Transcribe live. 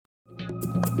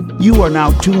You are now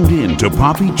tuned in to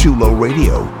Papi Chulo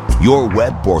Radio, your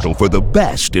web portal for the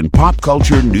best in pop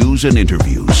culture news and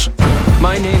interviews.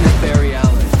 My name is Barry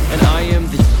Allen, and I am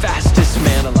the fastest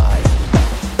man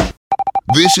alive.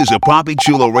 This is a Papi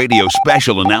Chulo Radio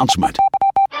special announcement.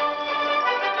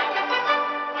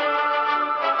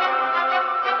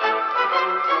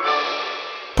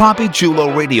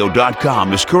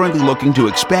 PapiChuloRadio.com is currently looking to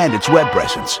expand its web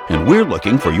presence, and we're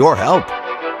looking for your help.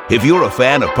 If you're a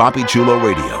fan of Papi Chulo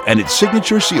Radio and its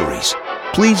signature series,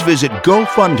 please visit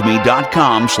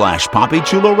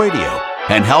GoFundMe.com/PapiChuloRadio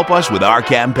and help us with our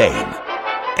campaign.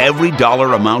 Every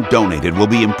dollar amount donated will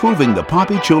be improving the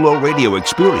Papi Chulo Radio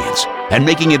experience and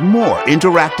making it more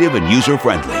interactive and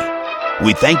user-friendly.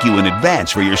 We thank you in advance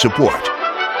for your support.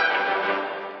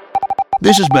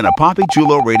 This has been a Papi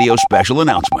Chulo Radio special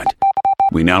announcement.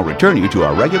 We now return you to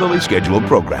our regularly scheduled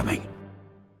programming.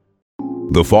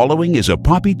 The following is a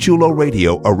Papi Chulo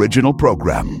Radio original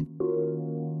program.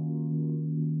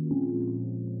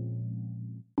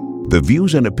 The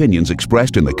views and opinions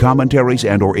expressed in the commentaries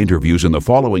and/or interviews in the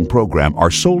following program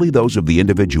are solely those of the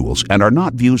individuals and are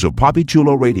not views of Papi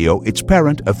Chulo Radio, its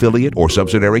parent, affiliate, or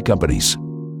subsidiary companies.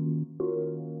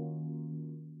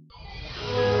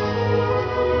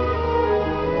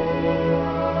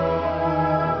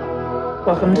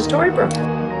 Welcome to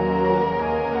Storybrooke.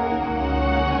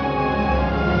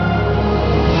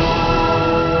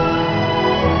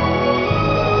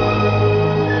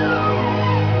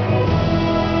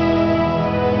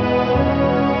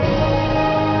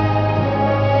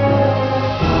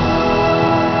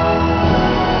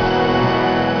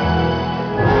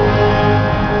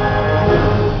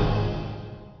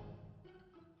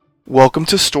 Welcome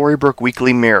to Storybrooke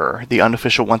Weekly Mirror, the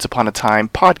unofficial Once Upon a Time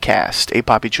podcast, a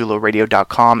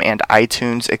PapiChuloRadio.com and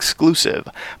iTunes exclusive.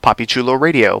 Papi Chulo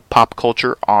Radio, pop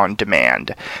culture on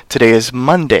demand. Today is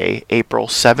Monday, April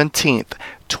 17th,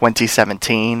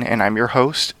 2017, and I'm your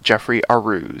host, Jeffrey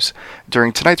Aruz.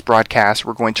 During tonight's broadcast,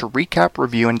 we're going to recap,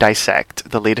 review, and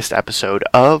dissect the latest episode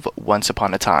of Once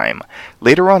Upon a Time.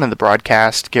 Later on in the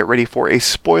broadcast, get ready for a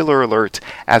spoiler alert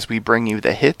as we bring you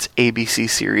the hit ABC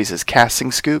series'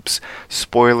 casting scoops,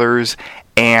 spoilers,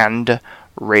 and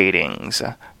ratings.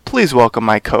 Please welcome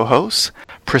my co-hosts,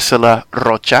 Priscilla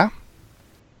Rocha.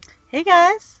 Hey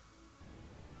guys.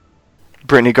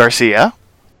 Brittany Garcia.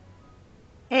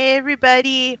 Hey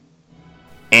everybody.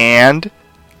 And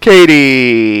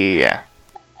Katie.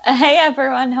 Hey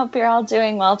everyone, hope you're all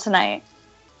doing well tonight.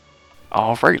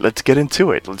 Alright, let's get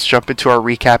into it. Let's jump into our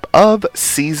recap of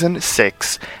Season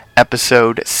 6,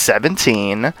 Episode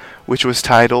 17, which was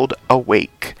titled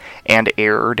Awake, and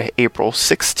aired April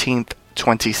 16th,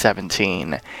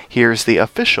 2017. Here's the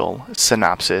official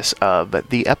synopsis of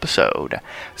the episode.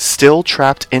 Still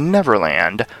trapped in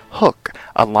Neverland, Hook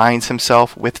aligns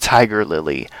himself with Tiger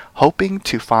Lily, hoping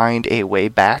to find a way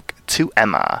back to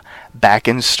Emma. Back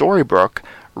in Storybrooke,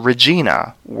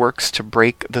 Regina works to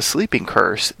break the sleeping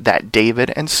curse that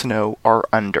David and Snow are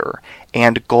under,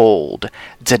 and Gold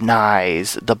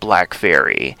denies the Black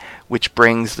Fairy, which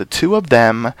brings the two of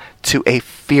them to a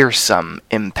fearsome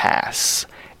impasse.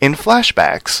 In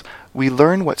flashbacks, we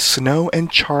learn what Snow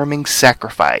and Charming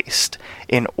sacrificed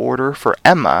in order for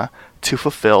Emma to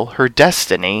fulfill her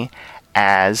destiny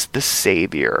as the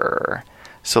savior.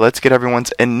 So let's get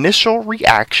everyone's initial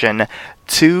reaction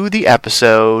to the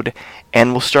episode,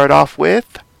 and we'll start off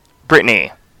with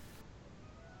Brittany.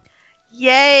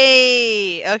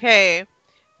 Yay! Okay,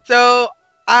 so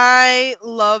I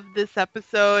loved this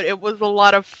episode. It was a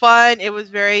lot of fun. It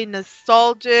was very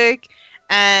nostalgic.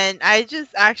 And I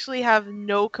just actually have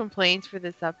no complaints for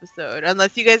this episode.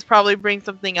 Unless you guys probably bring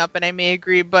something up and I may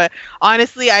agree. But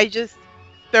honestly, I just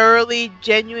thoroughly,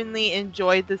 genuinely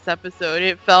enjoyed this episode.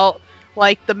 It felt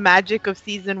like the magic of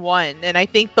season 1. And I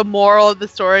think the moral of the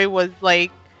story was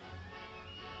like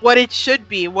what it should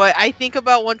be. What I think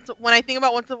about when I think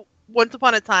about Once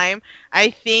Upon a Time,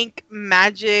 I think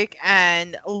magic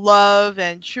and love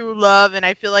and true love, and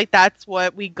I feel like that's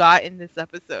what we got in this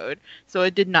episode. So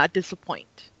it did not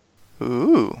disappoint.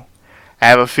 Ooh. I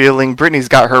have a feeling Brittany's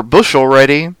got her bushel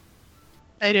ready.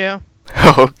 I do.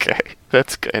 Okay,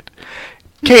 that's good.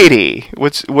 Katie,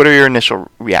 what are your initial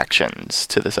reactions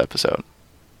to this episode?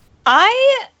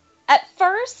 At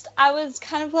first, I was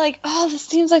kind of like, oh, this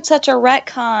seems like such a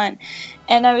retcon.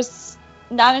 And I was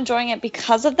not enjoying it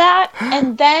because of that.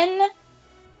 And then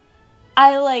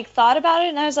I thought about it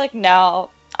and I was like, no,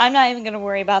 I'm not even going to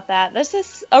worry about that. This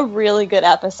is a really good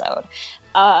episode.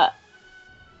 Halfway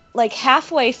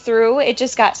through, it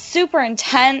just got super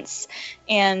intense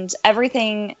and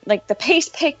everything, the pace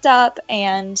picked up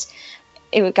and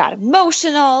it got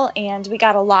emotional, and we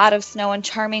got a lot of Snow and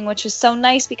Charming, which is so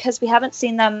nice because we haven't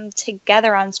seen them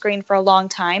together on screen for a long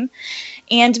time.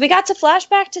 And we got to flash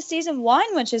back to season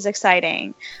 1, which is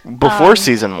exciting. Before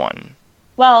season 1.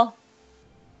 Well,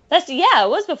 it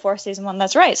was before season 1.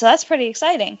 That's right. So that's pretty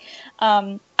exciting.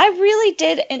 I really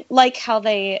did like how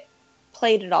they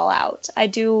played it all out. I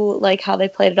do like how they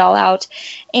played it all out.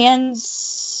 And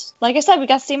like I said, we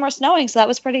got to see more snowing, so that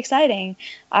was pretty exciting.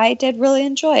 I did really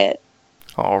enjoy it.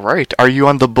 All right. Are you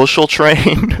on the bushel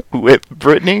train with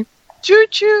Brittany?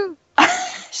 Choo-choo.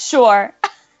 Sure.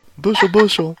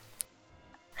 Bushel.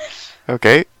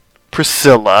 Okay.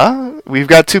 Priscilla, we've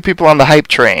got 2 people on the hype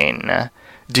train.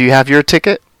 Do you have your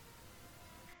ticket?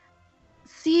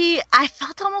 See, I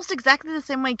felt almost exactly the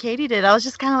same way Katie did. I was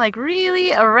just kind of like,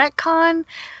 really? A retcon?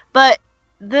 But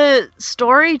the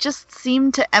story just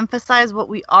seemed to emphasize what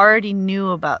we already knew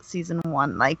about season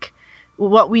 1, like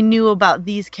what we knew about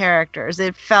these characters.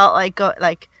 It felt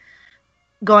like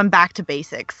going back to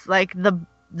basics, like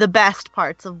the best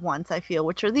parts of Once, I feel,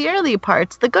 which are the early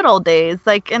parts, the good old days.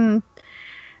 Like, and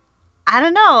I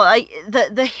don't know, like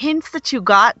the hints that you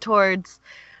got towards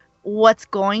what's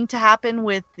going to happen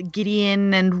with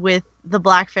Gideon and with the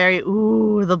Black Fairy.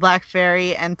 Ooh, the Black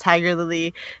Fairy and Tiger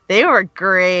Lily. They were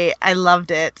great. I loved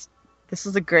it. This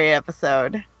was a great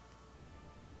episode.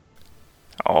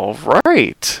 All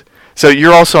right. So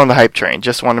you're also on the hype train.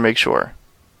 Just want to make sure.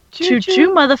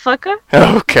 Choo-choo, motherfucker.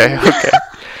 Okay.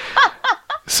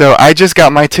 So I just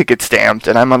got my ticket stamped,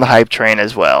 and I'm on the hype train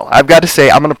as well. I've got to say,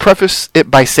 I'm going to preface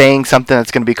it by saying something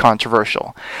that's going to be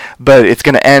controversial, but it's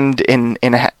going to end in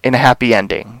a happy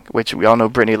ending, which we all know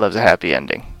Brittany loves a happy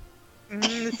ending.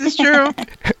 This is true.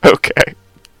 Okay.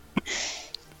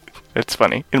 It's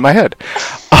funny in my head.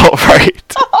 All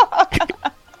right.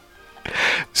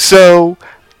 So,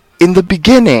 in the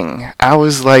beginning, I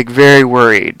was like very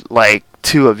worried, like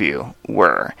 2 of you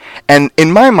were. And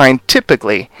in my mind,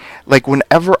 typically, like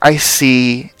whenever I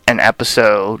see an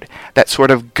episode that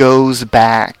sort of goes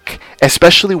back,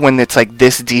 especially when it's like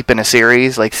this deep in a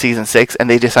series, like season 6, and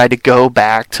they decide to go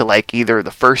back to like either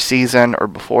the first season or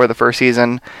before the first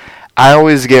season, I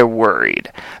always get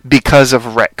worried because of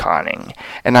retconning.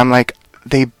 And I'm like,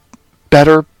 they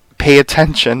better pay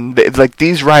attention. Like,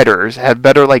 these writers had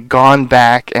better like gone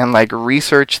back and like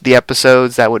researched the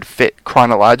episodes that would fit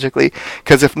chronologically,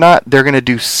 because if not, they're going to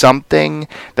do something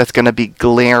that's going to be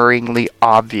glaringly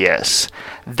obvious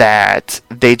that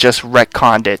they just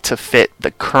retconned it to fit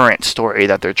the current story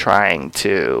that they're trying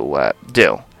to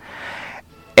do.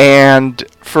 And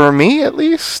for me, at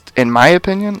least, in my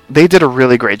opinion, they did a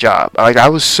really great job. Like, I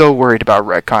was so worried about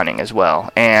retconning as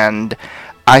well, and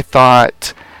I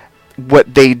thought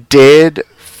what they did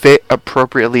fit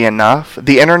appropriately enough.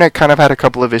 The internet kind of had a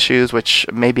couple of issues, which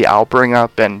maybe I'll bring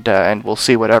up, and we'll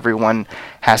see what everyone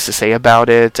has to say about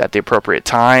it at the appropriate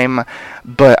time.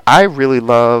 But I really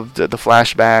loved the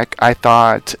flashback. I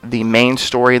thought the main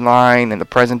storyline in the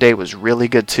present day was really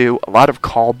good too. A lot of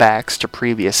callbacks to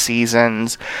previous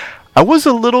seasons. I was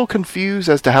a little confused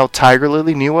as to how Tiger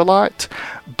Lily knew a lot,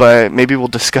 but maybe we'll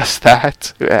discuss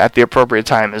that at the appropriate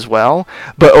time as well.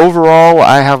 But overall,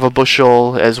 I have a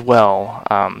bushel as well.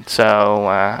 So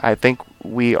I think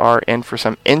we are in for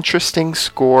some interesting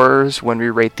scores when we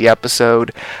rate the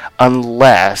episode,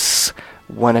 unless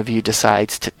one of you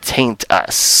decides to taint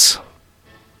us.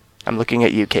 I'm looking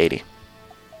at you, Katie.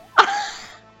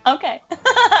 Okay.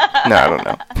 No, I don't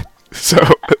know. So,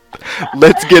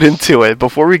 let's get into it.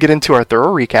 Before we get into our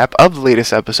thorough recap of the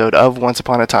latest episode of Once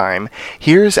Upon a Time,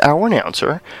 here's our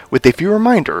announcer with a few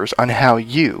reminders on how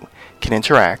you can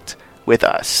interact with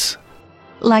us.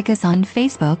 Like us on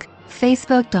Facebook,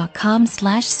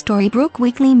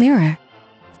 facebook.com/StorybrookeWeeklyMirror.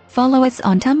 Follow us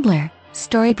on Tumblr,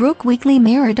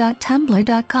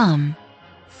 storybrookweeklymirror.tumblr.com.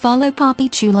 Follow Poppy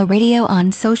Chula Radio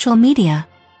on social media.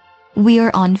 We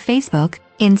are on Facebook,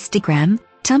 Instagram,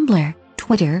 Tumblr,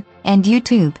 Twitter, and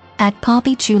YouTube at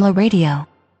Poppy Chula Radio.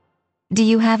 Do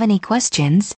you have any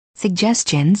questions,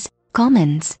 suggestions,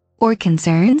 comments, or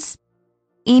concerns?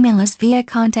 Email us via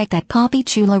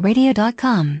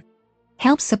contact@poppychularadio.com.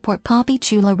 Help support Poppy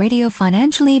Chula Radio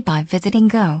financially by visiting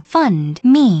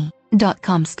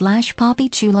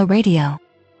gofundme.com/poppychularadio.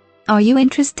 Are you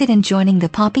interested in joining the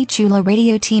Poppy Chula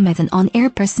Radio team as an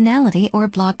on-air personality or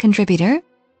blog contributor?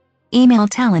 Email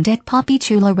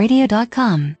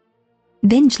talent@poppychularadio.com.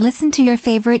 Binge listen to your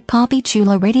favorite Poppy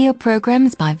Chula Radio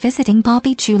programs by visiting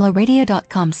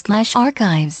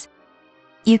poppychularadio.com/archives.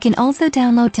 You can also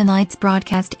download tonight's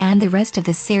broadcast and the rest of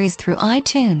the series through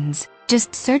iTunes.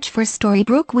 Just search for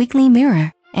Storybrooke Weekly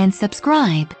Mirror and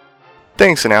subscribe.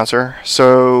 Thanks, announcer.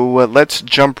 So let's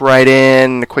jump right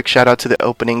in. A quick shout out to the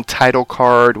opening title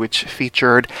card, which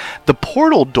featured the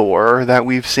portal door that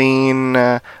we've seen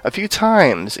a few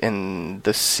times in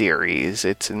the series.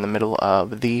 It's in the middle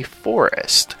of the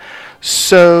forest.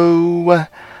 So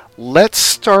let's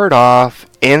start off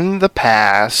in the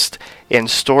past in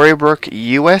Storybrooke,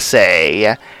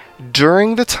 USA,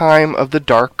 during the time of the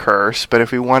Dark Curse, but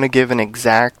if we want to give an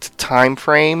exact time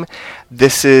frame,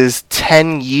 this is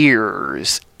 10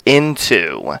 years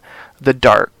into the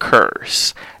Dark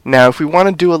Curse. Now, if we want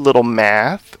to do a little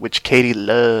math, which Katie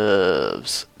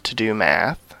loves to do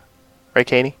math, right,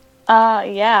 Katie?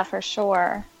 Yeah, for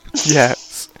sure.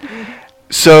 Yes.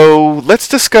 So, let's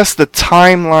discuss the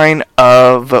timeline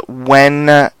of when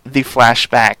the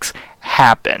flashbacks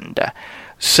happened.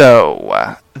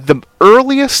 So, the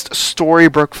earliest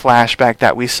Storybrooke flashback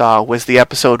that we saw was the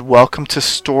episode Welcome to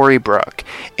Storybrooke,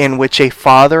 in which a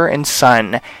father and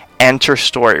son enter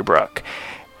Storybrooke.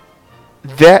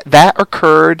 That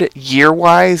occurred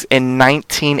year-wise in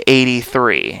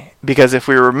 1983, because if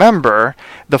we remember,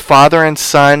 the father and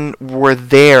son were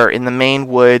there in the Maine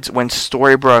woods when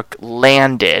Storybrooke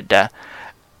landed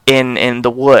in the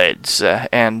woods,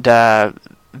 and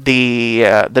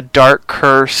the Dark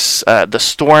Curse, the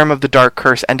storm of the Dark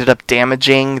Curse ended up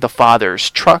damaging the father's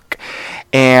truck,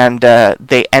 and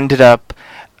they ended up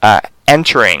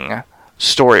entering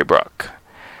Storybrooke.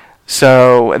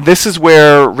 So this is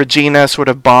where Regina sort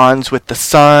of bonds with the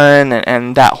son,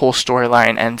 and that whole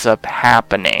storyline ends up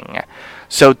happening.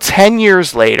 So 10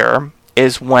 years later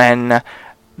is when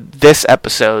this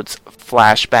episode's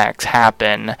flashbacks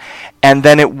happen, and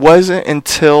then it wasn't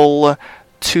until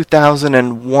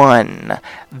 2001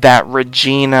 that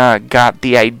Regina got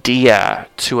the idea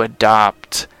to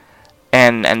adopt,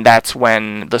 and that's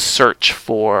when the search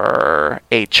for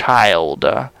a child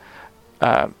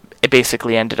it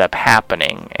basically ended up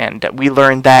happening, and we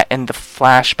learned that in the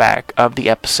flashback of the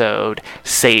episode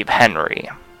Save Henry.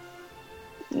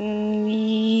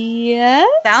 Yes?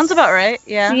 Sounds about right,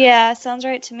 yeah. Yeah, sounds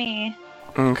right to me.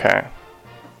 Okay.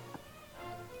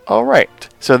 Alright,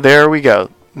 so there we go.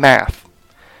 Math,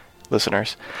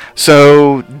 listeners.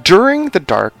 So, during the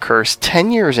Dark Curse,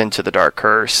 10 years into the Dark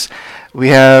Curse, we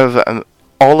have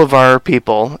all of our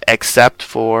people, except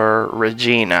for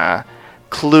Regina,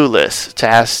 clueless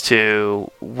as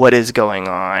to what is going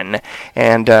on.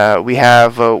 And we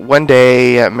have one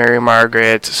day Mary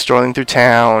Margaret strolling through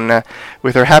town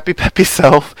with her happy peppy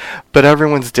self, but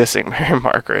everyone's dissing Mary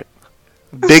Margaret.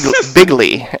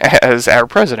 Bigly, as our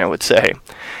president would say.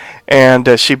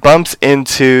 And she bumps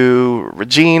into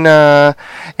Regina,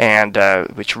 and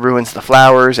which ruins the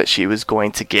flowers that she was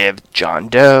going to give John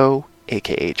Doe,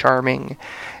 aka Charming.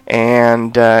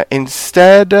 And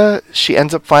instead, she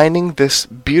ends up finding this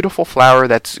beautiful flower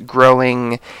that's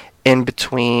growing in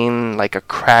between, like a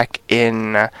crack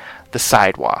in the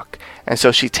sidewalk. And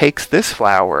so she takes this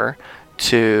flower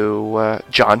to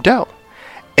John Doe.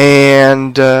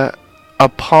 And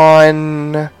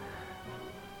upon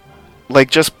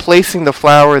just placing the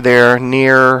flower there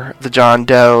near the John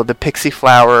Doe, the pixie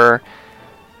flower,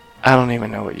 I don't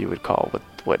even know what you would call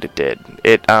what it did.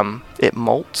 It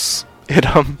molts.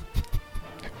 Katie,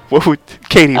 what would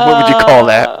you call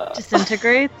that?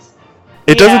 Disintegrates?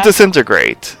 It doesn't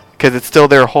disintegrate, because it's still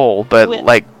there whole, but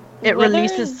it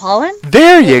releases pollen?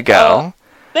 There you go.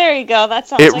 There you go, that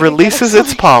sounds It releases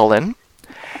its pollen,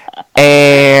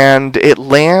 and it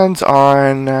lands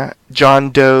on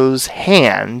John Doe's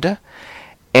hand,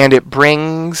 and it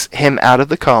brings him out of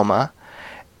the coma.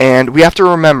 And we have to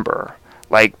remember,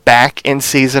 back in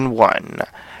season 1,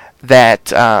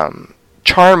 that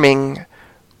Charming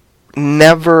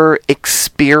never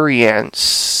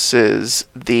experiences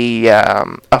the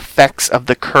effects of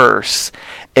the curse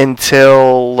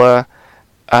until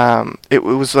it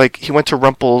was he went to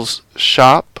Rumpel's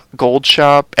gold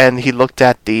shop, and he looked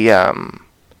at the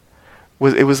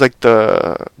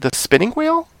the spinning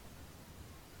wheel,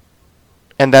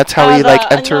 and that's how he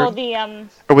entered. No,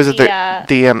 or was it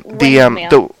the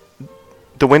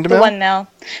windmill? The windmill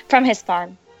from his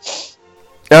farm.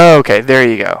 Oh, okay, there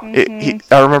you go.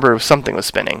 Mm-hmm. I remember something was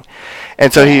spinning.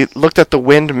 And so he looked at the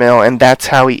windmill, and that's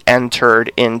how he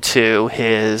entered into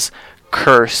his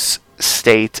curse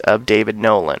state of David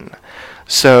Nolan.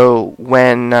 So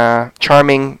when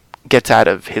Charming gets out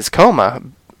of his coma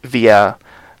via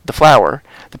the flower,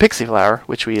 the pixie flower,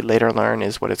 which we later learn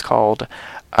is what it's called,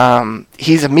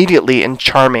 he's immediately in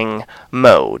charming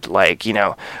mode. Like,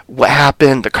 what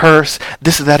happened? The curse?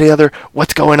 This, that, the other.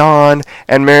 What's going on?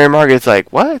 And Mary Margaret's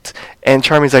like, what? And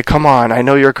Charming's like, come on, I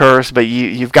know you're cursed, but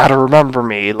you've got to remember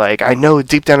me. Like, I know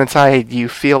deep down inside you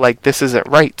feel like this isn't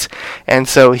right. And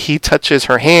so he touches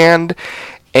her hand,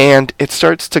 and it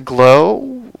starts to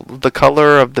glow the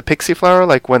color of the pixie flower,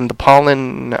 like when the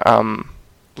pollen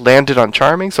landed on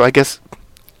Charming. So I guess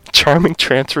Charming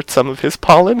transferred some of his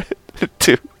pollen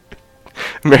to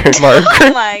Mary Margaret.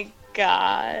 Oh my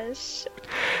gosh.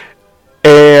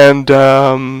 And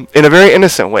in a very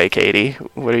innocent way, Katie.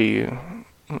 What are you?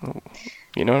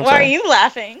 You know what I'm Why saying? are you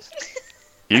laughing?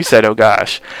 You said, "Oh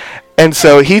gosh," and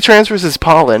so he transfers his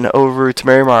pollen over to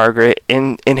Mary Margaret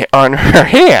on her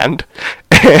hand,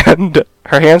 and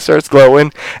her hand starts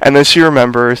glowing, and then she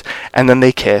remembers, and then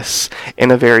they kiss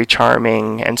in a very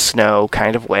charming and Snow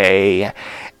kind of way,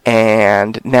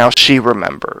 and now she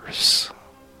remembers.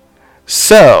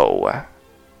 So,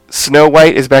 Snow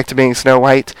White is back to being Snow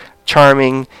White.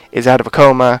 Charming is out of a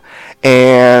coma,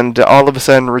 and all of a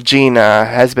sudden Regina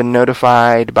has been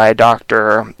notified by a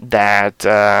doctor that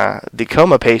the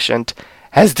coma patient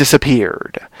has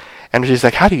disappeared. And she's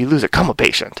like, how do you lose a coma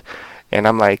patient? And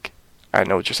I'm like, I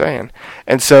know what you're saying.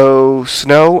 And so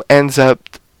Snow ends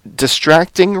up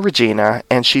distracting Regina,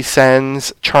 and she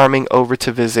sends Charming over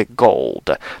to visit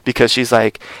Gold, because she's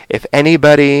like, if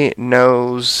anybody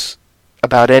knows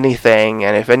about anything,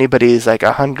 and if anybody's like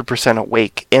 100%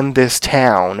 awake in this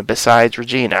town besides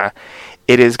Regina,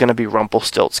 it is going to be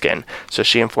Rumpelstiltskin. So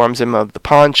she informs him of the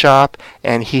pawn shop,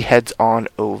 and he heads on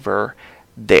over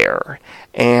there.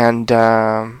 And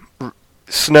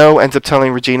Snow ends up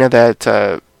telling Regina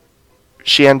that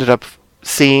she ended up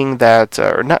seeing that,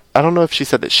 or not, I don't know if she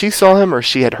said that she saw him or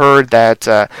she had heard that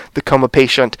the coma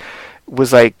patient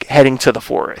was like heading to the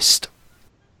forest.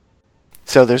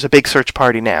 So there's a big search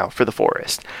party now for the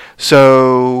forest.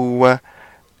 So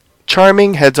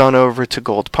Charming heads on over to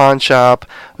Gold Pawn Shop.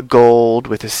 Gold,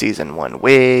 with his season 1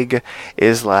 wig,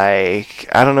 is like,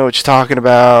 I don't know what you're talking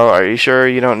about. Are you sure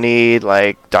you don't need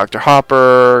like Dr.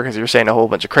 Hopper? Because you're saying a whole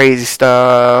bunch of crazy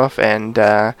stuff. And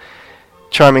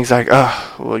Charming's like,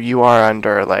 oh, well, you are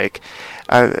under like,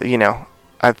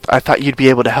 I thought you'd be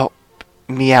able to help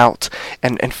me out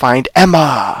and find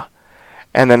Emma.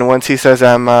 And then once he says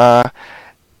Emma,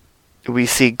 we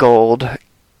see Gold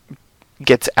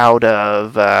gets out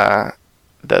of the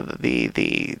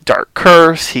dark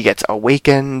curse. He gets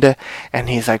awakened, and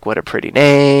he's like, what a pretty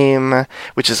name,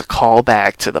 which is a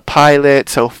callback to the pilot.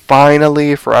 So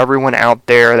finally, for everyone out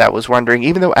there that was wondering,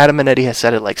 even though Adam Minetti has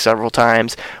said it like several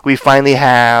times, we finally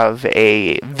have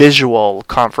a visual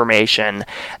confirmation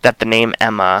that the name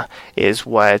Emma is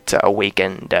what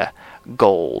awakened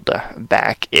Gold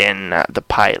back in the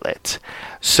pilot.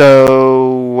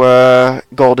 So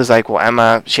Gold is like, well,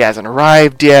 Emma, she hasn't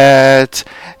arrived yet,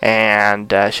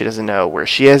 and she doesn't know where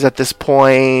she is at this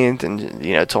point, and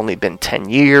it's only been 10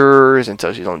 years, and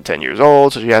so she's only 10 years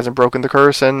old, so she hasn't broken the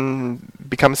curse and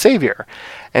become a savior.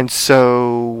 And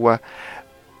so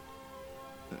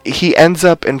he ends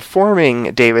up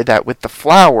informing David that with the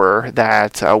flower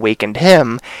that awakened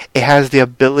him, it has the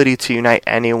ability to unite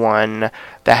anyone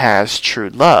that has true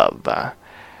love.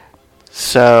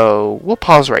 So we'll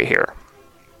pause right here,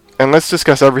 and let's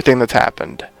discuss everything that's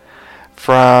happened.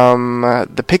 From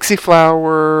the pixie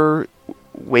flower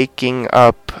waking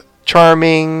up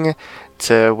Charming,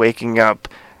 to waking up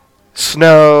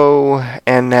Snow,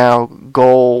 and now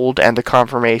Gold, and the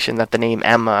confirmation that the name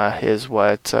Emma is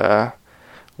what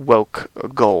woke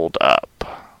Gold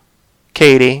up.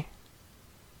 Katie,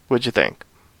 what'd you think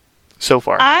so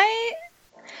far?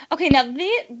 Okay, now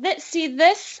see,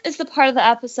 this is the part of the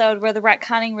episode where the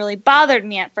retconning really bothered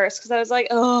me at first, because I was like,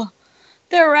 oh,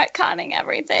 they're retconning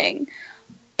everything.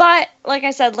 But, like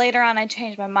I said, later on I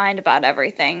changed my mind about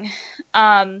everything.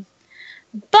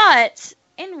 But,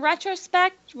 in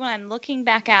retrospect, when I'm looking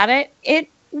back at it, it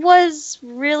was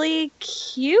really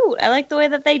cute. I like the way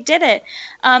that they did it.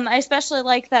 I especially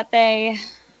like that they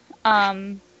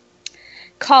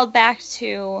called back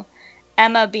to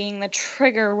Emma being the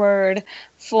trigger word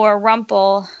for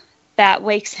Rumple that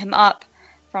wakes him up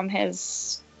from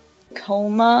his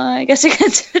coma, I guess you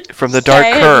could say. From the dark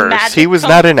curse. He was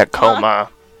not in a coma.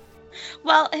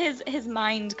 Well, his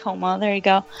mind coma. There you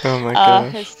go. Oh my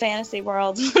gosh. His fantasy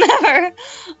world, whatever.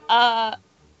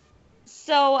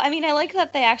 So, I mean, I like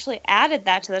that they actually added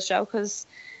that to the show, because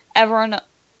everyone,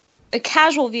 the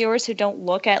casual viewers who don't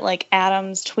look at like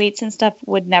Adam's tweets and stuff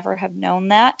would never have known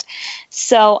that.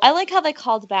 So I like how they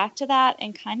called back to that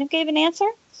and kind of gave an answer.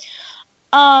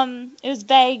 It was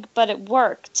vague, but it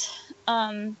worked.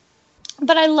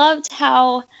 But I loved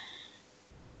how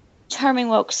Charming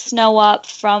woke Snow up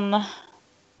from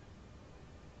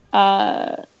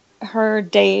her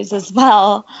days as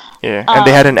well. Yeah, and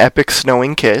they had an epic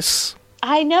snowing kiss.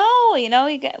 I know,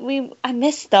 I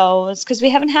miss those because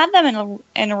we haven't had them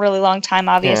in a really long time,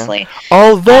 obviously. Yeah.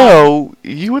 Although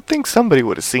you would think somebody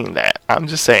would have seen that. I'm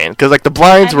just saying, because like the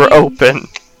blinds were open.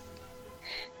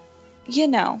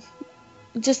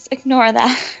 Just ignore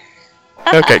that.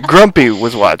 Okay, Grumpy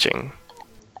was watching.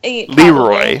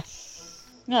 Leroy.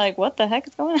 You're like, what the heck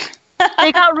is going on?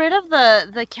 They got rid of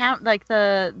the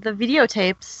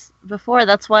videotapes before.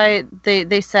 That's why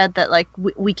they said that like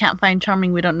we can't find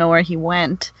Charming. We don't know where he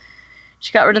went.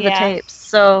 She got rid of the tapes.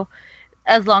 So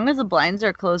as long as the blinds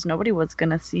are closed, nobody was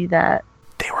gonna see that.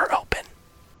 They were open.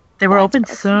 They were open,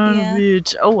 son of a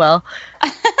bitch. Oh well.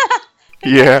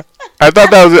 Yeah. I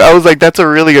thought I was like, that's a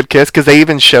really good kiss, because they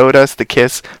even showed us the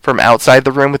kiss from outside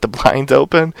the room with the blinds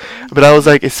open. But I was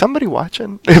like, is somebody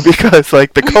watching? Because,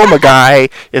 like, the coma guy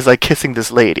is, like, kissing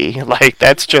this lady. Like,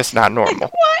 that's just not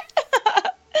normal.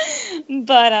 What?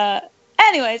 But,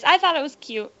 anyways, I thought it was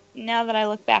cute now that I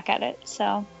look back at it.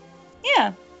 So,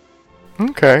 yeah.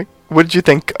 Okay. What did you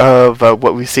think of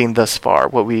what we've seen thus far?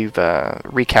 What we've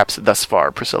recaps thus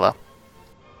far, Priscilla?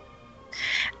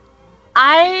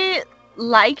 I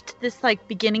liked this like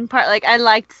beginning part. Like I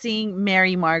liked seeing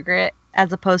Mary Margaret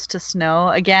as opposed to Snow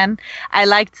again. I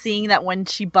liked seeing that when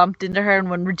she bumped into her and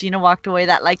when Regina walked away,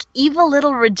 that like evil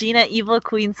little Regina, evil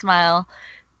queen smile.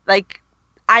 Like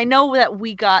I know that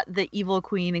we got the evil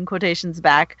queen in quotations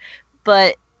back,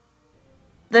 but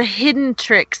the hidden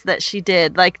tricks that she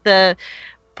did, like the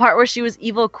part where she was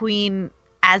evil queen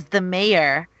as the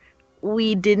mayor,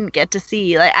 we didn't get to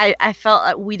see. Like I felt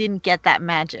like we didn't get that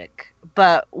magic.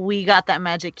 But we got that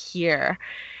magic here.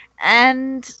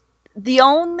 And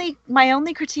my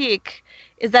only critique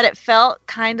is that it felt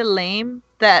kind of lame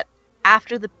that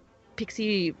after the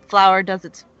pixie flower does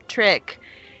its trick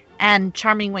and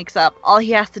Charming wakes up, all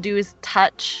he has to do is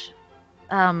touch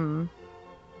Mary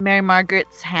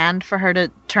Margaret's hand for her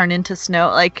to turn into Snow.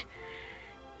 Like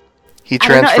he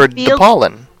transferred the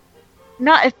pollen.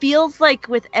 No, it feels like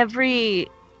with every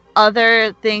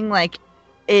other thing, like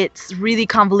it's really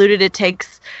convoluted. It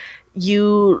takes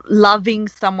you loving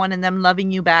someone and them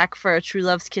loving you back for a true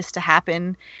love's kiss to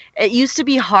happen. It used to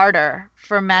be harder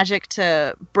for magic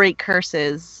to break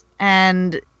curses,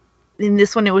 and in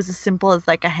this one it was as simple as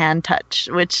like a hand touch,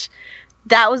 which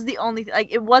that was the only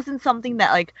like it wasn't something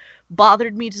that like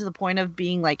bothered me to the point of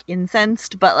being like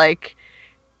incensed, but like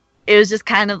it was just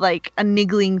kind of like a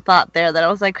niggling thought there that I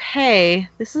was like, hey,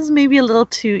 this is maybe a little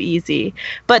too easy.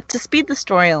 But to speed the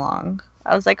story along,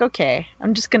 I was like, okay,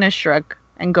 I'm just going to shrug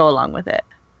and go along with it.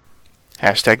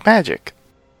 #magic.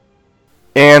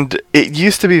 And it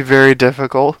used to be very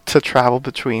difficult to travel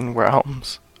between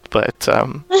realms, but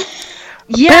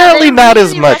apparently not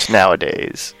as much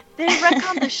nowadays. They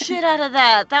retconned the shit out of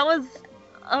that. That was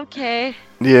okay.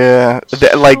 Yeah,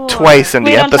 like twice in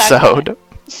the episode.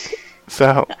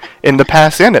 So, in the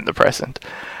past and in the present.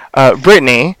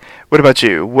 Brittany, what about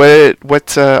you?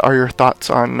 What are your thoughts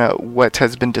on what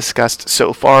has been discussed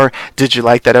so far? Did you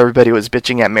like that everybody was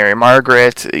bitching at Mary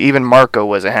Margaret? Even Marco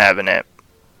wasn't having it.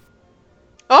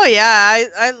 Oh yeah,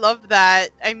 I love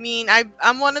that. I mean,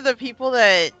 I'm one of the people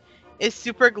that is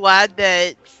super glad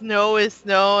that Snow is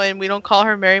Snow and we don't call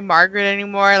her Mary Margaret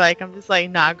anymore. Like I'm just like,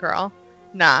 nah, girl,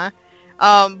 nah.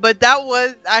 But that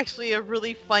was actually a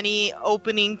really funny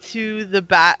opening to the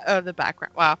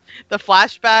background. Wow, the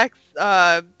flashbacks.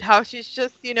 How she's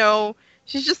just,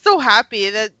 she's just so happy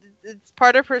that it's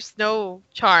part of her Snow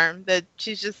charm that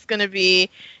she's just gonna be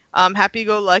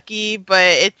happy-go-lucky.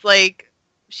 But it's like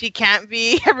she can't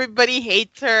be. Everybody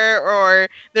hates her or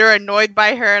they're annoyed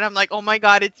by her, and I'm like, oh my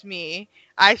god, it's me.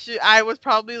 I was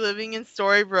probably living in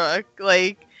Storybrooke,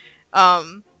 like.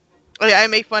 I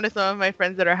make fun of some of my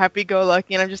friends that are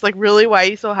happy-go-lucky, and I'm just like, really? Why are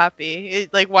you so happy?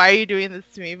 Like, why are you doing this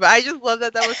to me? But I just love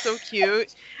that. That was so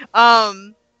cute.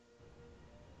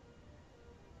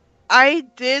 I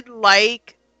did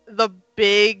like the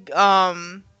big,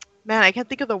 man, I can't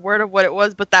think of the word of what it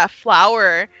was, but that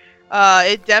flower,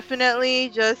 it definitely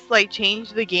just, like,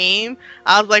 changed the game.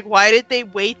 I was like, why did they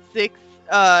wait six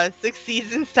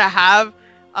seasons to have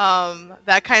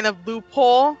that kind of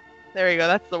loophole? There we go,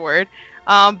 that's the word.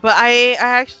 But I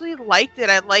actually liked it.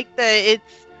 I liked that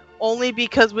it's only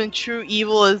because when true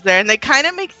evil is there. And it kind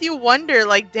of makes you wonder,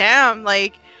 like, damn,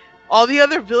 like, all the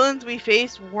other villains we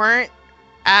faced weren't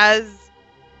as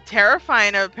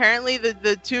terrifying. Apparently,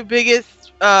 the two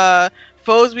biggest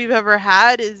foes we've ever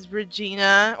had is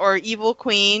Regina, or Evil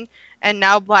Queen, and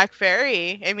now Black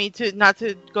Fairy. I mean, to not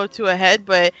to go too ahead,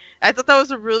 but I thought that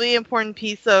was a really important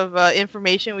piece of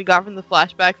information we got from the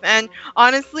flashbacks. And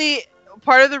honestly,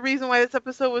 part of the reason why this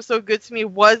episode was so good to me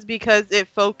was because it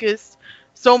focused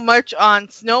so much on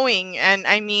snowing. And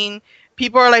I mean,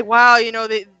 people are like, wow, you know,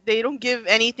 they don't give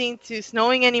anything to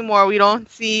snowing anymore. We don't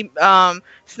see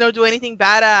Snow do anything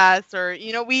badass, or,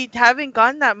 you know, we haven't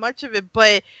gotten that much of it.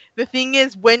 But the thing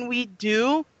is, when we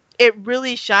do, it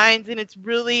really shines and it's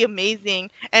really amazing.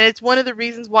 And it's one of the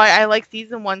reasons why I like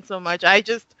season 1 so much. I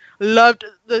just loved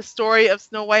the story of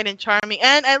Snow White and Charming,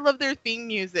 and I love their theme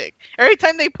music. Every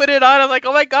time they put it on, I'm like,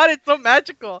 oh my god, it's so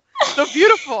magical, so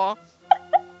beautiful.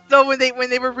 So when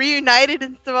they were reunited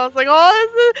and stuff, I was like,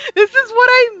 oh, this is what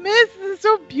I miss. This is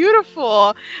so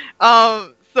beautiful.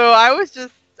 So I was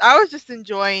just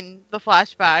enjoying the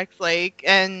flashbacks, like,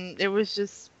 and it was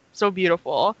just so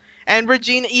beautiful. And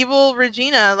Regina, evil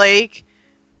Regina, like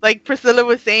Priscilla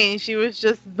was saying, she was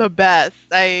just the best.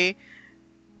 It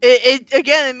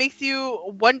makes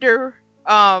you wonder,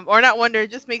 or not wonder,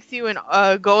 it just makes you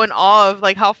go in awe of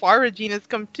like how far Regina's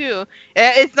come too.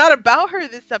 It's not about her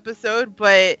this episode,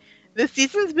 but this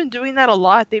season's been doing that a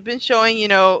lot. They've been showing, you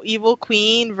know, evil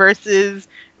queen versus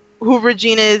who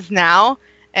Regina is now,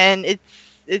 and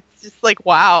it's just like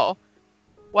wow.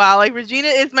 Like Regina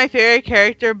is my favorite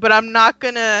character, but I'm not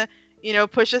gonna, you know,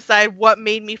 push aside what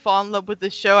made me fall in love with the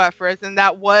show at first, and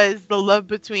that was the love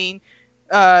between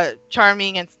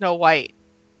Charming and Snow White.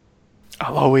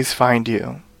 I'll always find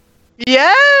you.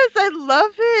 Yes, I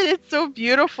love it. It's so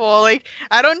beautiful. Like,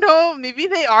 I don't know, maybe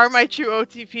they are my true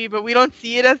OTP, but we don't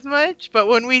see it as much. But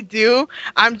when we do,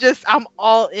 I'm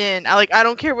all in. I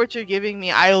don't care what you're giving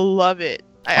me. I love it.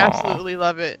 I absolutely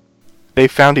love it. They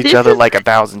found each other like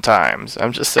 1,000 times.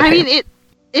 I'm just saying. I mean,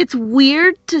 it's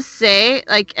weird to say,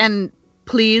 like, and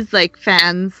please, like,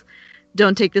 fans,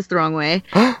 don't take this the wrong way,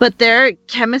 but their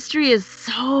chemistry is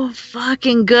so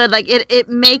fucking good. Like, it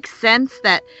makes sense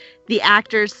that the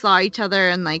actors saw each other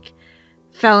and, like,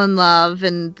 fell in love,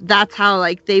 and that's how,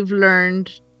 like, they've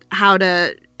learned how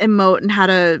to emote and how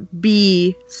to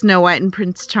be Snow White and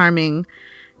Prince Charming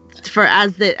for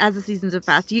as the seasons have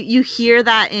passed. You hear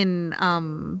that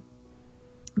in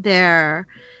their,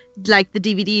 like, the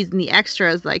DVDs and the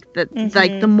extras, like the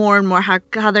like the more and more how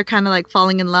they're kind of like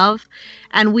falling in love,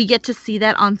 and we get to see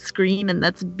that on screen, and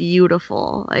that's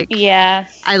beautiful. Like, yeah,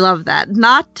 I love that.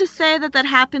 Not to say that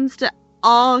happens to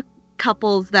all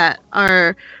couples that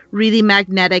are really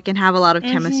magnetic and have a lot of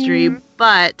chemistry,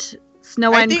 but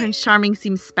Snow White and Prince Charming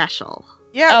seems special.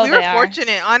 Yeah, we were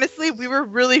fortunate. Honestly, we were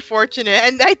really fortunate,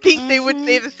 and I think they would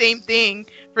say the same thing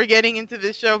for getting into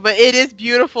this show. But it is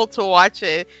beautiful to watch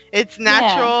it. It's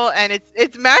natural and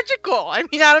it's magical. I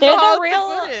mean, I don't know how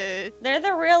else to put it. They're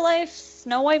the real life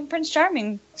Snow White and Prince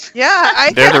Charming. Yeah,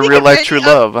 they're the real life true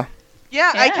love.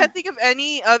 Yeah, I can't think of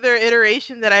any other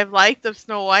iteration that I've liked of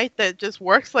Snow White that just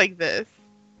works like this.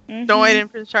 Snow White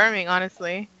and Prince Charming,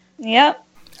 honestly. Yep.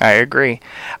 I agree.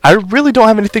 I really don't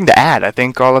have anything to add. I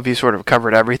think all of you sort of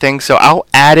covered everything. So I'll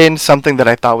add in something that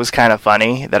I thought was kind of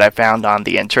funny that I found on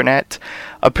the internet.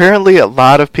 Apparently a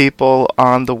lot of people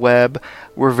on the web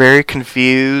were very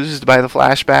confused by the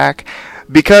flashback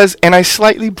because, and I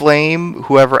slightly blame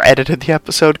whoever edited the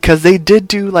episode, because they did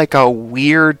do like a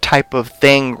weird type of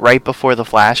thing right before the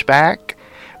flashback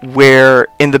where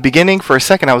in the beginning for a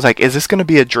second I was like, is this going to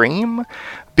be a dream?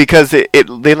 Because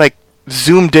they like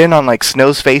zoomed in on like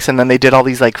Snow's face, and then they did all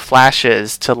these like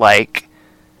flashes to like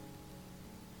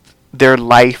their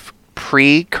life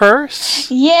pre-curse.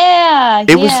 Yeah,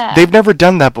 they've never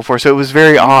done that before, so it was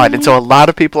very odd. And so a lot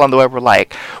of people on the web were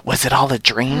like, was it all a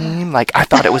dream? Like, I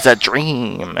thought it was a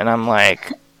dream. And I'm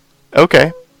like,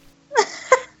 okay.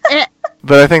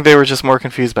 But I think they were just more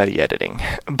confused by the editing.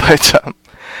 But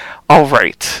all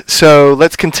right, so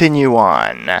let's continue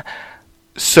on.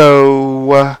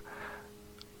 So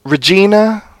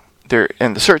Regina, they're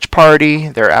in the search party,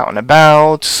 they're out and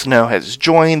about, Snow has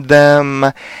joined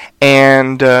them,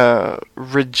 and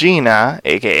Regina,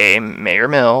 aka Mayor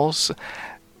Mills,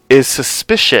 is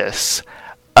suspicious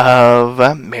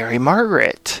of Mary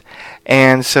Margaret.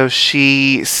 And so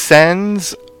she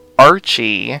sends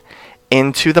Archie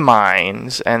into the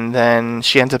mines, and then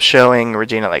she ends up showing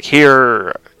Regina, like,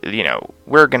 here, you know,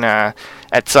 we're gonna,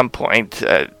 at some point,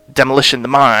 demolition the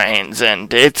mines,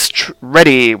 and it's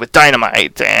ready with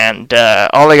dynamite, and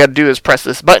all I gotta do is press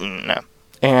this button.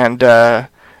 And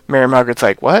Mary Margaret's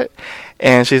like, what?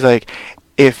 And she's like,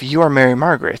 if you are Mary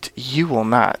Margaret, you will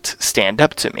not stand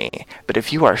up to me, but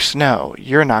if you are Snow,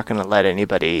 you're not gonna let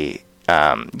anybody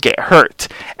get hurt,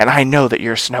 and I know that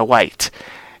you're Snow White.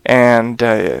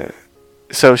 And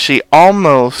so she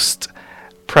almost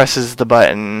presses the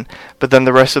button, but then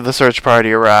the rest of the search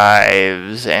party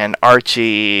arrives, and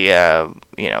Archie,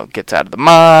 gets out of the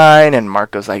mine, and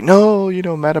Marco's like, no,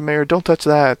 Madam Mayor, don't touch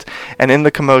that. And in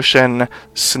the commotion,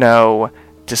 Snow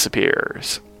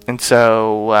disappears. And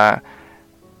so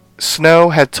Snow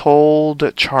had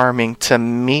told Charming to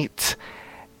meet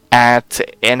at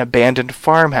an abandoned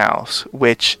farmhouse,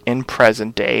 which in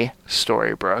present-day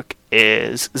Storybrooke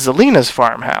is Zelena's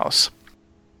farmhouse.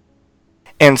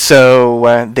 And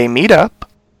so they meet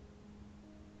up,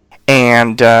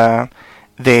 and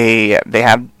they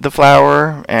have the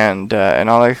flower and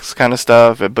all this kind of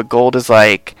stuff. But Gold is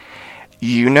like,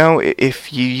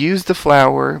 if you use the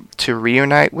flower to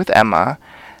reunite with Emma,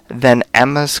 then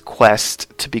Emma's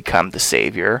quest to become the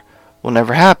savior will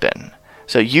never happen.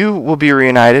 So you will be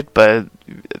reunited, but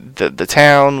the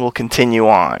town will continue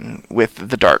on with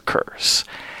the Dark Curse.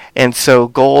 And so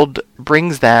Gold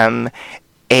brings them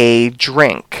a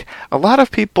drink. A lot of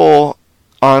people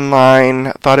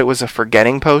online thought it was a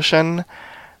forgetting potion,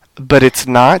 but it's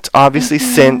not. Obviously,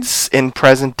 since in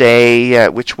present day,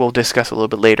 which we'll discuss a little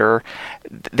bit later,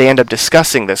 they end up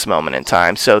discussing this moment in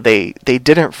time, so they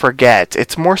didn't forget.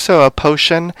 It's more so a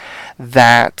potion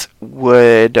that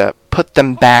would put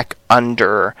them back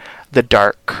under the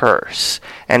Dark Curse.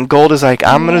 And Gold is like,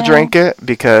 I'm gonna drink it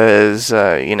because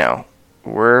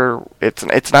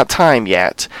it's not time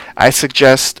yet. I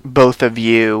suggest both of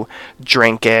you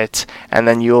drink it, and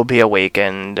then you'll be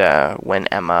awakened when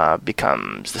Emma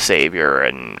becomes the savior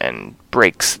and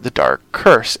breaks the Dark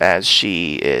Curse as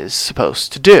she is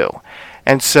supposed to do.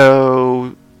 And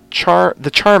so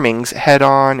the Charmings head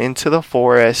on into the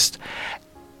forest,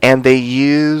 and they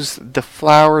use the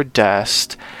flower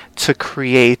dust to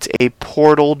create a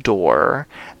portal door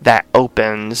that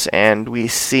opens, and we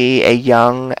see a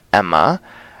young Emma,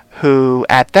 who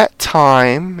at that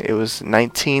time, it was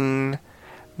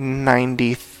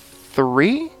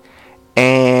 1993,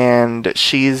 and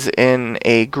she's in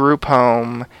a group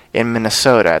home in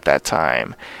Minnesota at that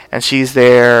time, and she's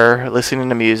there listening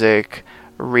to music,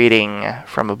 reading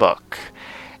from a book.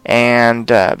 And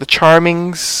the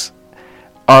Charmings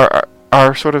are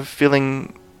sort of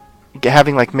having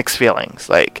like mixed feelings.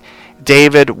 Like,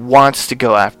 David wants to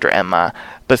go after Emma,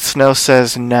 but Snow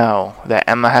says no, that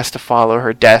Emma has to follow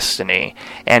her destiny,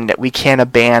 and that we can't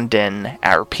abandon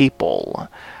our people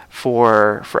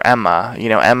for Emma.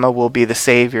 Emma will be the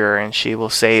savior, and she will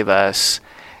save us,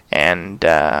 and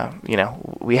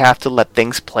we have to let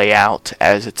things play out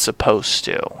as it's supposed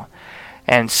to.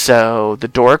 And so the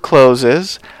door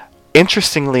closes.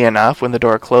 Interestingly enough, when the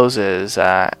door closes,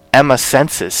 Emma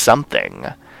senses something,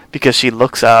 because she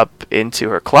looks up into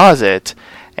her closet,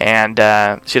 and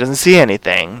she doesn't see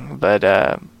anything,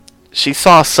 but she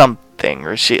saw something,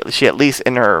 or she at least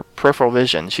in her peripheral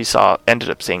vision, ended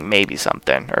up seeing maybe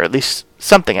something, or at least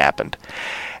something happened.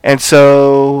 And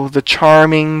so the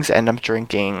Charmings end up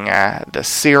drinking the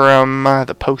serum,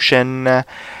 the potion,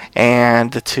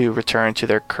 and the two return to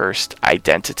their cursed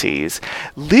identities,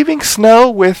 leaving Snow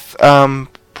with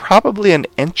probably an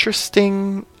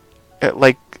interesting,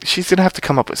 she's going to have to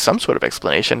come up with some sort of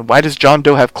explanation. Why does John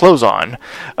Doe have clothes on?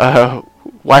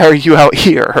 Why are you out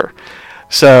here?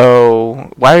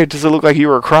 So, why does it look like you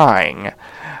were crying?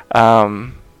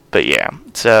 But yeah,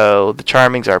 so the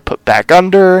Charmings are put back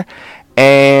under,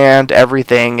 and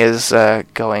everything is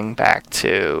going back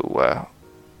to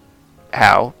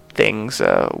how things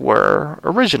were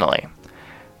originally.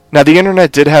 Now, the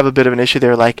internet did have a bit of an issue. They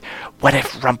were like, what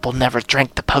if Rumple never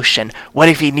drank the potion? What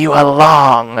if he knew all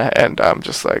along? And I'm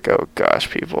just like, oh gosh,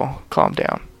 people, calm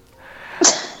down.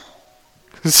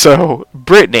 So,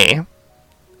 Brittany,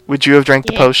 would you have drank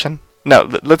the potion? No,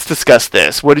 let's discuss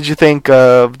this. What did you think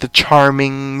of the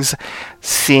Charmings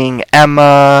seeing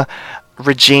Emma,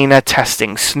 Regina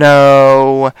testing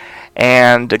Snow,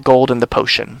 and Gold in the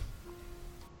potion?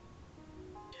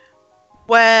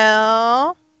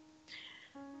 Well,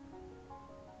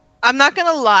 I'm not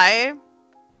gonna lie.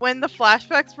 When the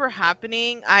flashbacks were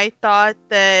happening, I thought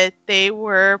that they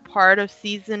were part of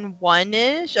season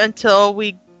 1-ish until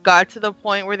we got to the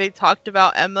point where they talked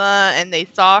about Emma and they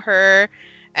saw her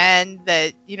and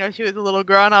that, she was a little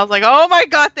girl, and I was like, oh my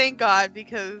god, thank god,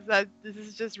 because this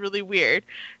is just really weird.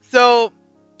 So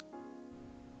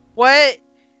what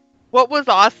was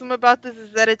awesome about this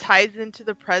is that it ties into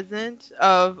the present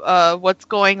of what's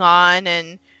going on,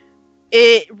 and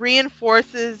it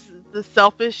reinforces the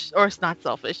selflessness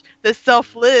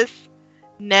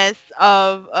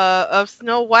of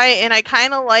Snow White. And I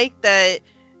kind of like that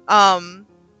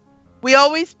we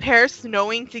always pair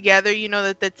Snowing together, you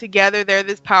know, that together they're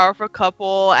this powerful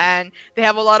couple and they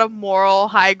have a lot of moral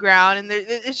high ground, and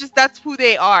it's just that's who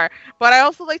they are. But I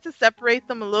also like to separate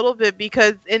them a little bit,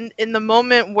 because in the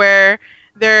moment where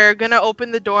they're gonna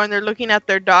open the door and they're looking at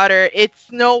their daughter, it's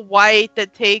Snow White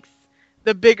that takes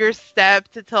the bigger step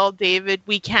to tell David,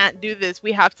 we can't do this,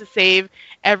 we have to save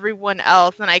everyone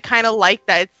else. And I kind of like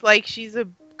that. It's like she's a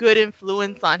good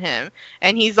influence on him,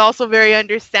 and he's also very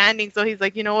understanding, so he's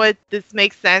like, you know what, this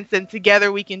makes sense and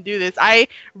together we can do this. I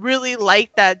really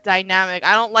like that dynamic.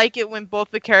 I don't like it when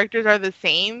both the characters are the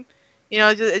same, you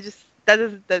know. That's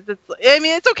I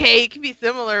mean, it's okay, it can be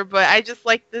similar, but I just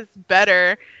like this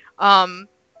better. And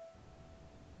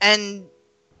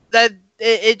that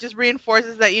it just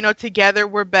reinforces that, you know, together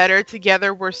we're better,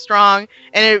 together we're strong,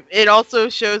 and it also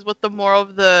shows what the moral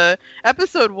of the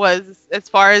episode was as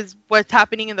far as what's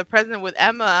happening in the present with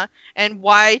Emma, and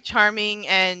why Charming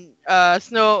and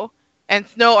Snow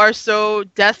are so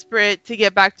desperate to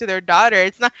get back to their daughter.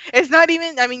 It's not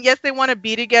even, I mean, yes, they want to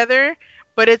be together,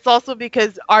 but it's also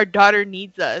because our daughter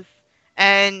needs us.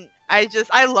 And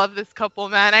I love this couple,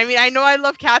 man. I mean, I know I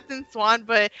love Captain Swan,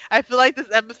 but I feel like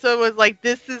this episode was like,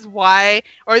 this is why,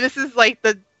 or this is like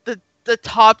the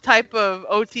top type of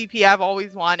OTP I've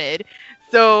always wanted.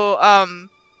 So, I'm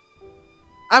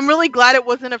really glad it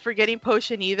wasn't a forgetting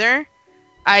potion either.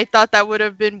 I thought that would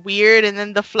have been weird, and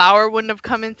then the flower wouldn't have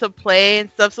come into play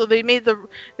and stuff. So they made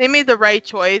the right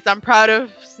choice. I'm proud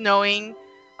of Snowing,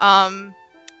 and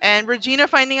Regina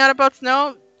finding out about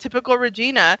Snow. Typical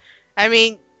Regina. I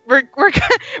mean, we're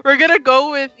gonna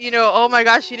go with, you know, oh my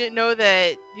gosh, she didn't know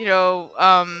that, you know,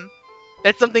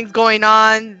 that something's going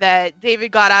on, that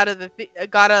David got out of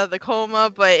the coma,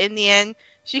 but in the end,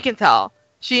 she can tell.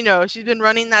 She knows. She's been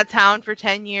running that town for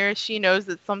 10 years. She knows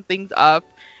that something's up,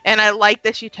 and I like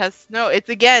that she tests Snow. It's,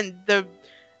 again,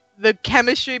 the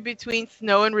chemistry between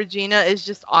Snow and Regina is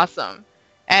just awesome,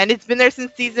 and it's been there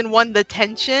since season 1. The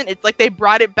tension, it's like they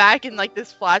brought it back in like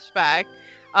this flashback,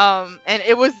 and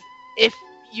it was, if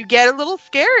you get a little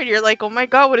scared, you're like, oh my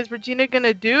god, what is Regina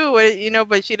gonna do? You know,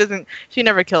 but she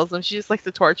never kills them. She just likes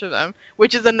to torture them,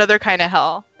 which is another kind of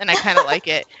hell, and I kind of like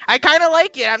it.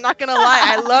 I'm not gonna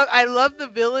lie. I love the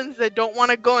villains that don't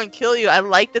want to go and kill you. I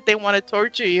like that they want to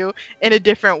torture you in a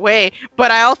different way.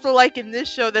 But I also like in this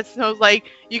show that Snow's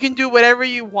like, you can do whatever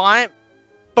you want,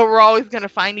 but we're always gonna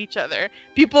find each other.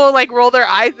 People like roll their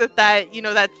eyes at that, you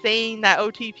know, that saying, that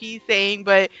OTP saying,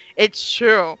 but it's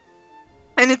true.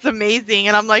 And it's amazing,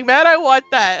 and I'm like, man, I want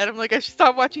that. And I'm like, I should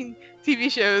stop watching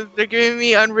TV shows. They're giving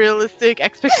me unrealistic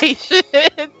expectations.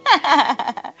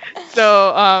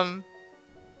 So,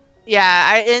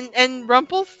 yeah, and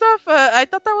Rumpel stuff, I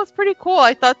thought that was pretty cool.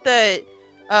 I thought that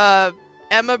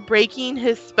Emma breaking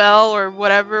his spell or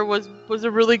whatever was a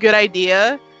really good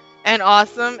idea and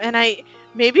awesome. And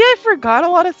maybe I forgot a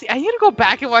lot of. I need to go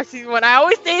back and watch season 1. I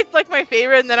always say it's like my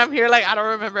favorite, and then I'm here like, I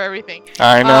don't remember everything.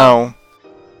 I know.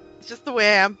 It's just the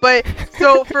way I am. But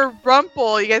so for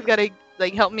Rumpel, you guys gotta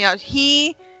like help me out.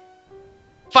 He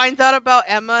finds out about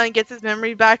Emma and gets his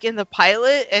memory back in the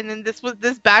pilot, and then this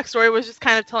backstory was just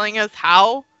kind of telling us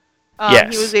how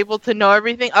yes. he was able to know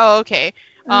everything. Oh, okay.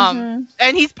 And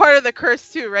he's part of the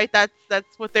curse too, right? That's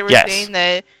what they were saying,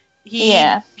 that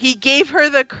he gave her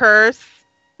the curse,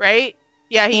 right?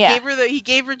 Yeah, he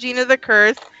gave Regina the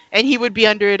curse, and he would be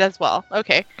under it as well.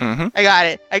 Okay, I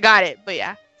got it. But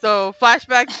yeah. So,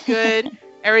 flashback's good,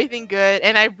 everything good,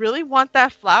 and I really want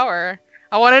that flower.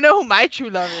 I want to know who my true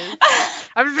love is.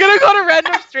 I'm just going to go to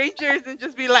random strangers and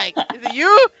just be like, is it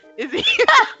you? Is it you?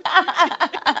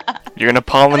 You're going to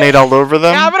pollinate all over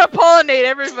them? Yeah, I'm going to pollinate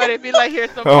everybody and be like, here's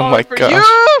some pollen for gosh.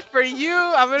 you, for you.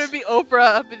 I'm going to be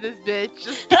Oprah up in this bitch.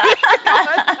 Just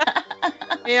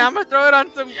yeah, I'm going to throw it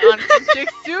on some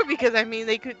chicks too, because I mean,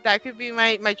 that could be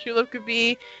my true love, could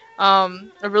be a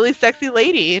really sexy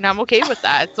lady, and I'm okay with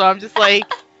that. So I'm just like,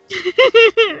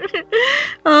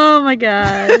 oh my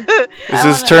god. This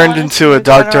has turned into a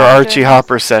Dr. Archie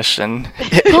Hopper session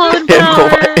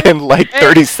in like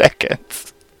 30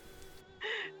 seconds.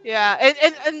 Yeah,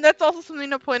 and that's also something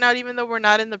to point out, even though we're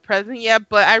not in the present yet,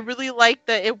 but I really like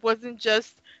that it wasn't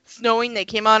just Snowing that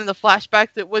came out in the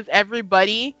flashbacks, it was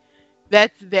everybody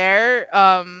that's there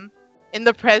in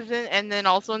the present and then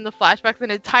also in the flashbacks,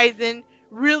 and it ties in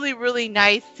really, really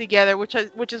nice together, which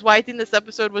is why I think this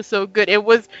episode was so good. It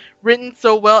was written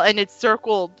so well, and it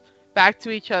circled back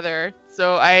to each other.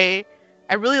 So I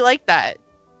really like that.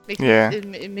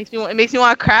 It makes me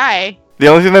want to cry. The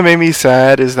only thing that made me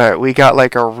sad is that we got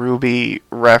like a Ruby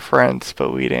reference,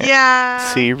 but we didn't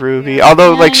see Ruby. Yeah.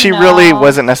 Although she really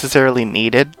wasn't necessarily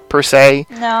needed per se.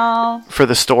 No. For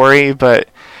the story, but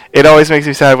It always makes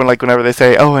me sad when, like, whenever they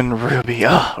say, "Oh, and Ruby,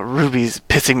 oh, Ruby's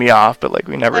pissing me off," but like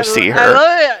we never see her. I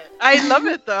love it. I love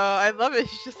it though. I love it.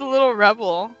 She's just a little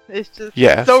rebel. It's just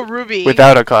Yes, so Ruby.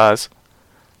 without a cause.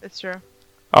 It's true.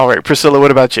 All right, Priscilla,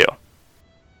 what about you?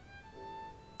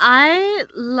 I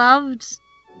loved.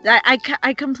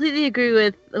 I completely agree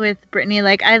with Brittany.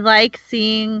 Like, I like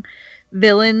seeing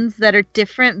villains that are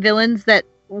different, villains that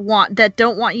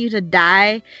don't want you to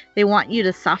die. They want you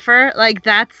to suffer. Like,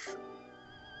 that's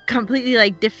completely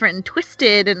like different and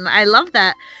twisted, and I love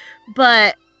that.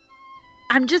 But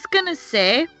I'm just gonna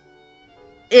say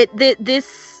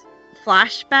this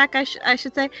flashback, I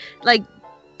should say, like,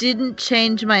 didn't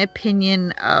change my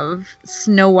opinion of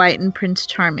Snow White and Prince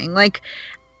Charming. Like,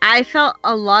 I felt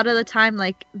a lot of the time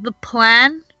like the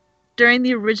plan during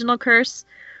the original curse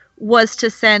was to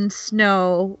send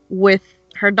Snow with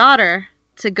her daughter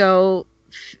to go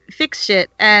fix shit,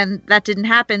 and that didn't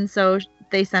happen, so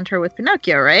they sent her with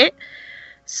Pinocchio, right?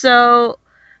 So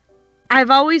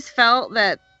I've always felt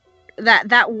that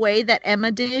way that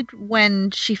Emma did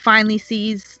when she finally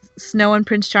sees Snow and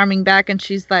Prince Charming back, and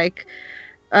she's like,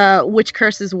 which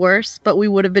curse is worse, but we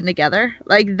would have been together.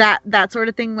 Like, that sort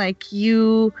of thing. Like,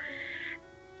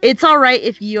 it's all right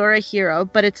if you're a hero,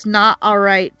 but it's not all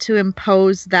right to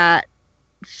impose that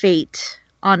fate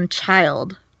on a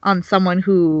child, on someone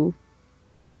who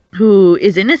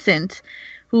is innocent,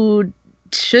 who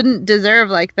shouldn't deserve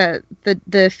like the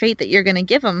fate that you're gonna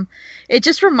give them. It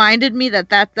just reminded me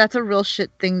that's a real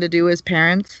shit thing to do as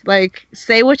parents. Like,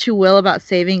 say what you will about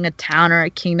saving a town or a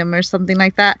kingdom or something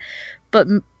like that, but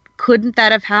couldn't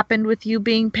that have happened with you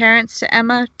being parents to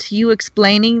Emma, to you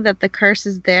explaining that the curse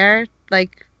is there?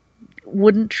 Like,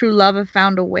 wouldn't true love have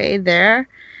found a way there?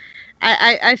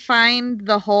 I find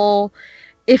the whole,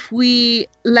 if we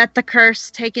let the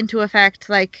curse take into effect,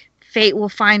 like, fate will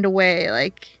find a way.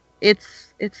 Like,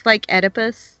 it's like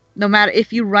Oedipus. No matter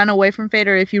if you run away from fate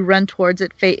or if you run towards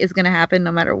it, fate is going to happen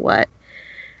no matter what.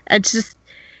 It's just,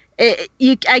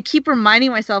 I keep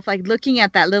reminding myself, like, looking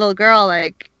at that little girl,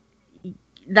 like,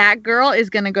 that girl is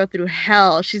going to go through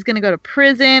hell. She's going to go to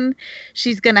prison.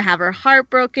 She's going to have her heart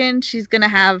broken. She's going to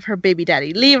have her baby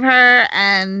daddy leave her.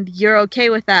 And you're okay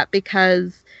with that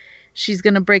because she's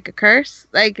going to break a curse?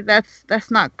 Like,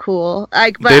 that's not cool.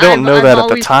 Like, but they don't know that at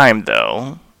the time,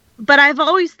 though. But I've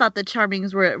always thought the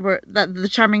Charmings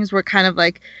were kind of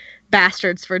like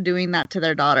bastards for doing that to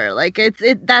their daughter. Like,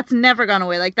 that's never gone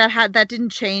away. Like, that didn't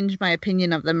change my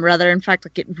opinion of them. Rather, in fact,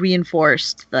 like, it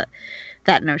reinforced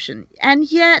that notion.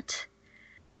 And yet,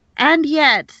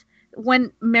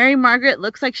 when Mary Margaret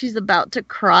looks like she's about to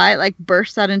cry, like,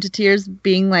 bursts out into tears,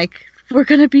 being like, "We're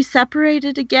gonna be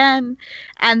separated again,"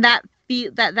 and that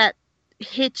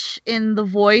hitch in the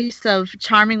voice of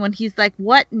Charming when he's like,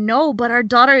 "What? No, but our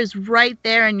daughter is right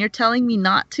there, and you're telling me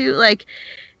not to." Like,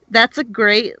 that's a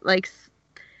great, like,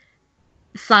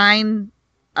 sign,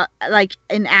 like,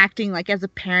 in acting, like, as a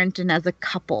parent and as a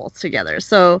couple together.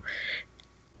 So,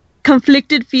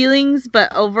 conflicted feelings,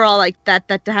 but overall, like, that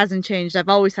hasn't changed. I've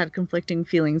always had conflicting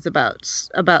feelings about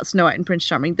Snow White and Prince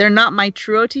Charming. They're not my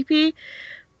true OTP,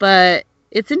 but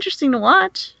it's interesting to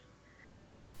watch.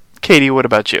 Katie, what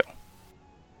about you?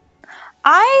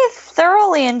 I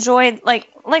thoroughly enjoyed, like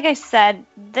I said,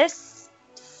 this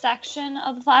section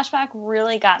of the flashback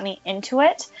really got me into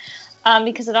it,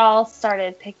 because it all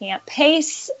started picking up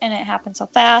pace and it happened so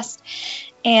fast.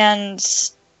 And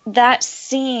that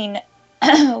scene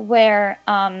where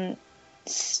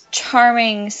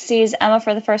Charming sees Emma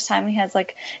for the first time, he has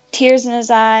like tears in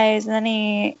his eyes, and then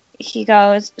he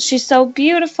goes, "She's so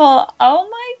beautiful." Oh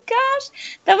my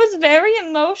gosh, that was very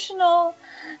emotional.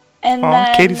 And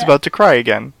then Katie's about to cry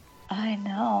again. I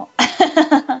know.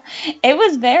 It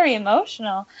was very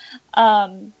emotional.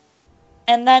 And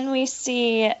then we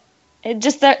see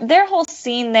just their whole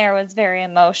scene there was very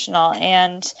emotional,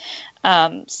 and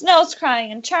Snow's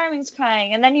crying and Charming's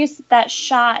crying, and then you see that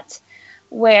shot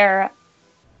where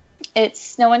it's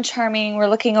Snow and Charming, we're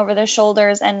looking over their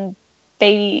shoulders, and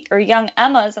baby or young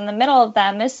Emma's in the middle of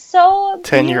them is so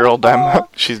 10-year-old Emma.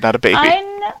 She's not a baby.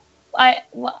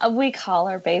 We call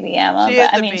her baby Emma, She but is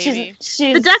I the mean baby.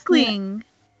 she's The duckling.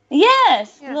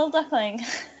 Yes, Yeah. little duckling.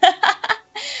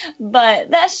 But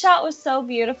that shot was so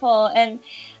beautiful, and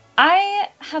I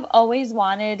have always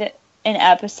wanted an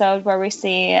episode where we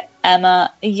see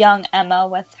young Emma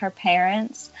with her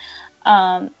parents.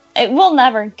 We'll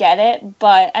never get it,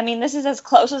 but I mean, this is as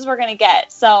close as we're gonna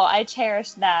get, so I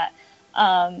cherish that.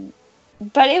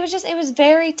 But it was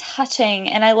very touching,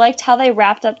 and I liked how they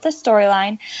wrapped up the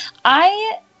storyline.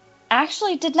 I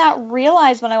actually did not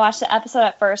realize when I watched the episode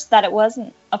at first that it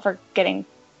wasn't a forgetting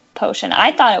potion.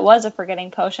 I thought it was a forgetting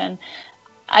potion.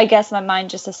 I guess my mind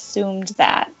just assumed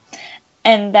that.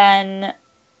 And then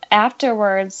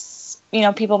afterwards,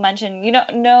 people mentioned,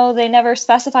 no, they never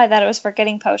specified that it was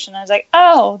forgetting potion. I was like,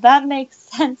 oh, that makes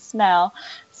sense now.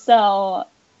 So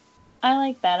I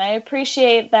like that. I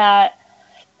appreciate that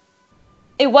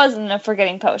it wasn't a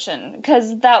forgetting potion,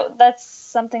 because that's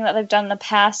something that they've done in the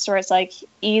past where it's like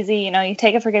easy, you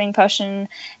take a forgetting potion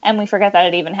and we forget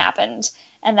that it even happened.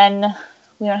 And then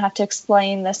we don't have to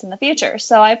explain this in the future.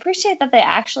 So I appreciate that they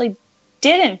actually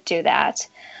didn't do that.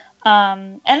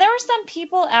 And there were some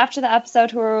people after the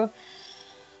episode who were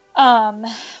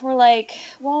like,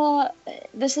 well,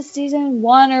 this is season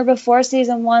 1 or before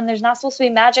season 1. There's not supposed to be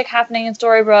magic happening in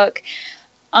Storybrooke.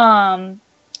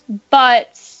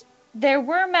 But there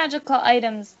were magical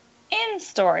items in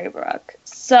Storybrooke.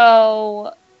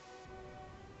 So,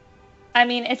 I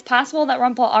mean, it's possible that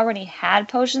Rumpel already had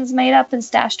potions made up and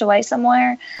stashed away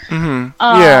somewhere. Mm-hmm.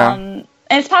 Yeah. And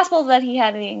it's possible that he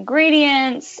had the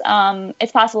ingredients.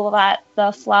 It's possible that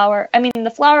the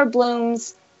flower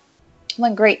blooms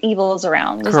when great evil is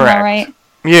around. Isn't that right?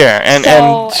 Yeah, and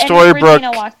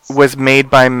Storybrooke was made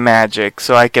by magic,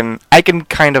 so I can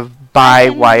kind of buy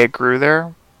why it grew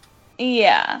there.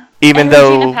 Yeah. Even and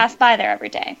though Regina passed by there every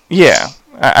day. Yeah,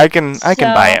 I can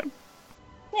buy it.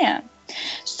 Yeah.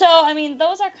 So, I mean,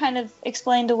 those are kind of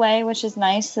explained away, which is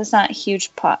nice. It's not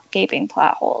huge gaping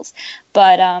plot holes.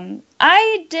 But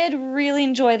I did really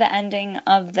enjoy the ending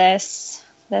of this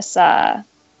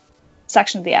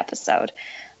section of the episode.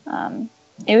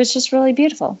 It was just really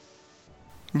beautiful.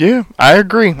 Yeah, I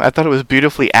agree. I thought it was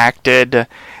beautifully acted.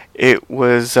 It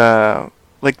was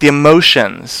like the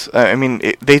emotions.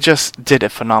 They just did a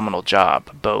phenomenal job.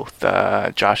 Both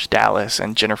Josh Dallas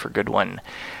and Jennifer Goodwin.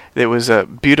 It was a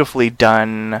beautifully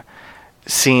done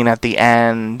scene at the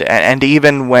end, and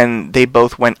even when they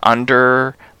both went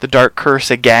under the dark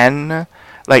curse again,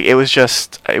 like it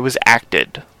was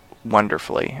acted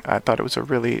wonderfully. I thought it was a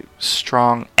really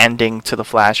strong ending to the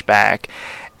flashback,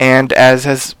 and as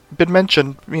has been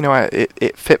mentioned,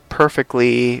 it fit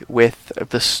perfectly with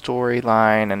the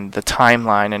storyline and the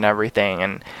timeline and everything,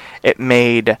 and it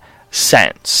made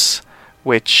sense,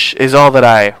 which is all that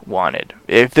I wanted.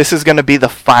 If this is going to be the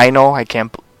final, I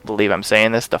can't believe I'm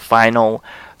saying this, the final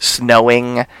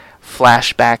snowing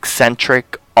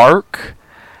flashback-centric arc,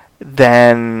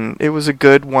 then it was a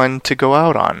good one to go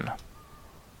out on.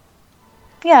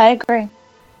 Yeah, I agree.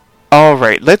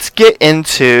 Alright, let's get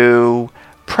into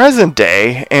present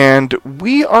day, and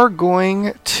we are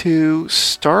going to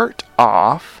start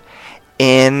off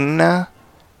in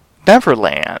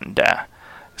Neverland.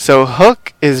 So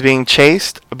Hook is being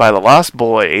chased by the Lost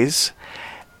Boys.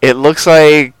 It looks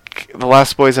like the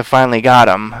Lost Boys have finally got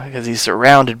him because he's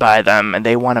surrounded by them and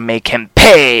they want to make him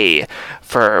pay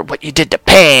for what you did to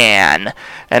Pan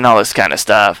and all this kind of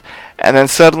stuff. And then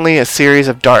suddenly a series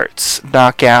of darts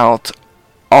knock out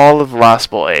all of the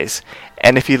Lost Boys.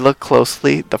 And if you look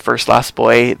closely, the first Lost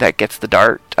Boy that gets the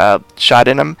dart shot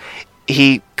in him,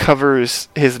 he covers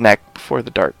his neck before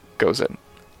the dart goes in.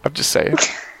 I'm just saying.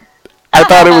 I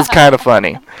thought it was kind of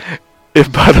funny.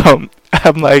 But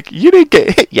I'm like, you didn't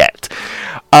get hit yet.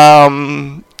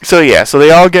 So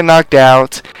they all get knocked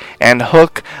out, and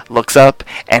Hook looks up,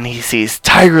 and he sees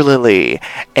Tiger Lily,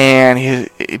 and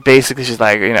she's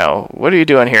like, what are you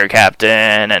doing here,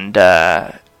 Captain? And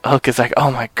Hook is like,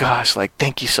 oh my gosh, like,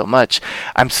 thank you so much.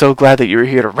 I'm so glad that you were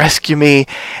here to rescue me.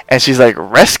 And she's like,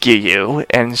 rescue you?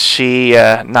 And she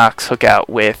knocks Hook out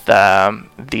with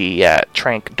the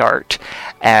trank dart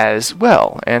as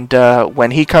well. And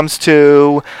when he comes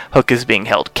to, Hook is being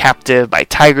held captive by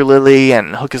Tiger Lily,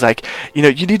 and Hook is like, you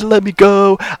need to let me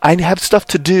go. I have stuff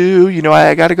to do.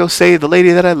 I gotta go save the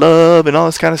lady that I love and all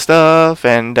this kind of stuff.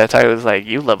 And Tiger Lily's like,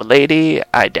 you love a lady?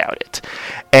 I doubt it.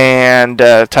 And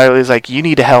Tiger Lily's like, you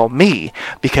need to help me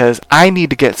because I need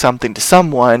to get something to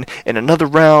someone in another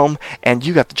realm, and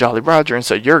you got the Jolly Roger, and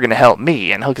so you're going to help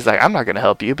me. And Hook is like, I'm not going to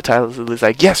help you. But Tiger Lily's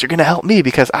like, yes, you're going to help me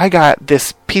because I got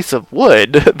this piece of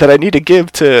wood that I need to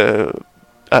give to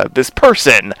this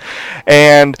person.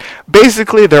 And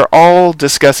basically they're all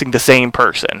discussing the same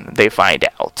person, they find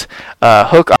out.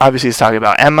 Hook obviously is talking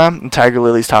about Emma, and Tiger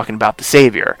Lily's talking about the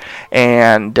Savior.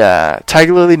 And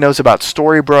Tiger Lily knows about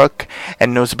Storybrooke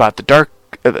and knows about the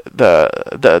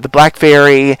Black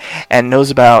Fairy and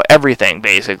knows about everything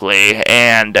basically.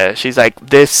 And she's like,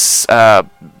 this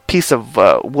piece of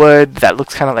wood that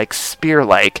looks kind of like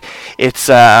spear-like, it's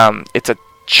a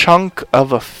chunk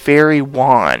of a fairy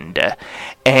wand,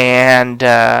 and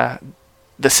the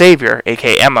Savior,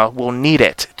 aka Emma, will need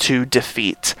it to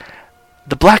defeat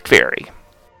the Black Fairy.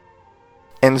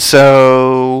 And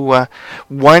so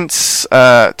once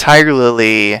Tiger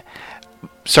Lily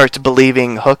starts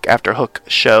believing Hook after Hook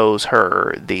shows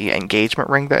her the engagement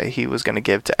ring that he was going to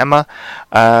give to Emma.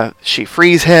 She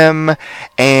frees him,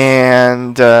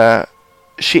 and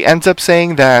she ends up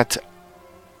saying that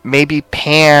maybe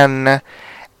Pan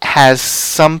has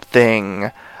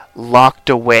something locked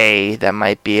away that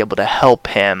might be able to help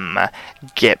him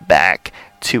get back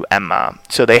to Emma.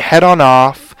 So they head on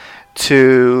off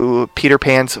to Peter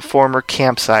Pan's former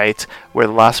campsite, where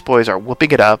the Lost Boys are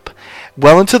whooping it up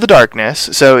well into the darkness.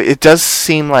 So it does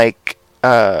seem like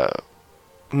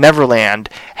Neverland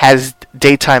has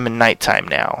daytime and nighttime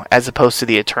now, as opposed to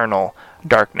the eternal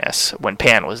darkness when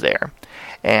Pan was there.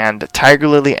 And Tiger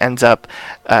Lily ends up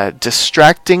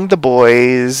distracting the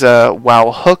boys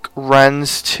while Hook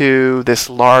runs to this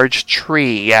large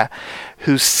tree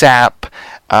whose sap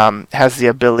has the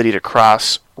ability to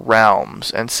cross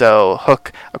realms. And so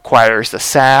Hook acquires the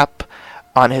sap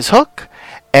on his hook,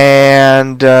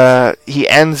 and he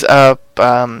ends up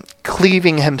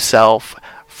cleaving himself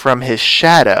from his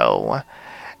shadow.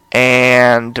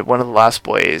 And one of the Lost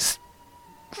Boys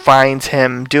finds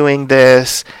him doing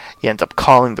this. He ends up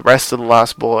calling the rest of the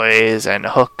Lost Boys, and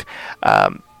Hook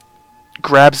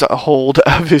grabs a hold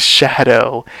of his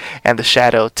shadow, and the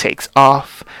shadow takes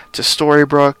off to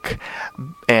Storybrooke.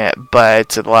 But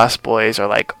the Lost Boys are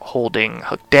like holding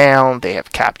Hook down. They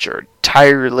have captured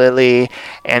Tiger Lily,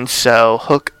 and so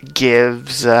Hook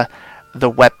gives the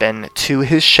weapon to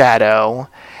his shadow,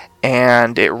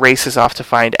 and it races off to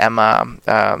find Emma.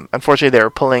 Unfortunately, they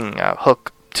were pulling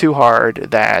Hook too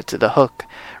hard that the hook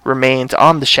remains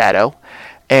on the shadow.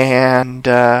 And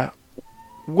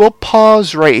we'll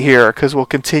pause right here because we'll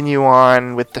continue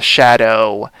on with the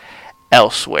shadow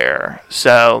elsewhere.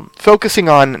 So, focusing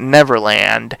on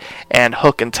Neverland and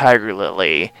Hook and Tiger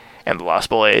Lily and the Lost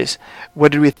Boys,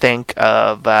 what did we think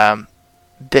of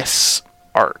this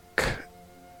arc?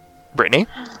 Brittany?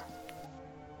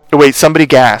 Oh, wait, somebody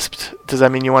gasped. Does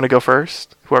that mean you want to go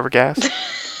first? Whoever gasped?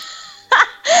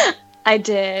 I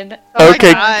did. Oh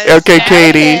Okay, my gosh. okay,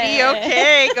 Katie. Katie,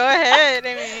 okay, go ahead.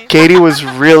 I mean, Katie was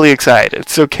really excited.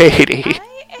 So, Katie. I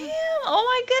am. Oh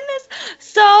my goodness.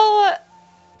 So,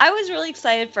 I was really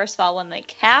excited, first of all, when they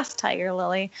cast Tiger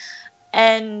Lily.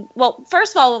 And, well,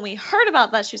 first of all, when we heard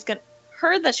about that,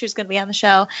 heard that she was going to be on the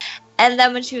show. And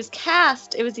then when she was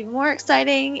cast, it was even more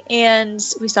exciting. And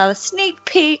we saw the sneak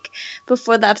peek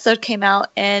before the episode came out.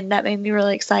 And that made me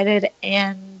really excited.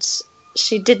 And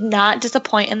she did not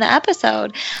disappoint in the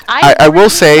episode. I will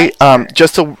say,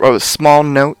 just a small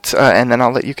note, and then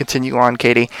I'll let you continue on,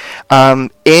 Katie.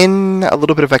 In a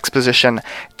little bit of exposition,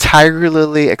 Tiger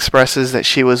Lily expresses that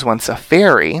she was once a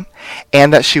fairy,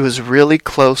 and that she was really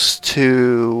close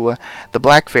to the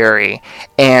Black Fairy,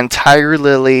 and Tiger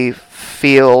Lily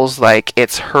feels like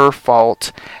it's her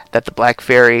fault that the Black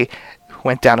Fairy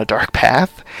went down a dark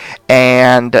path,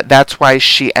 and that's why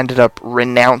she ended up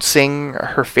renouncing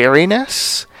her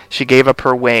fairiness. She gave up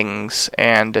her wings,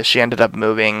 and she ended up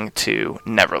moving to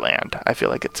Neverland. I feel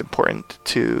like it's important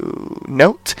to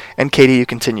note. And Katie, you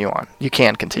continue on. You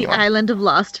can continue The on. Island of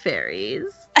Lost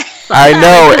Fairies. I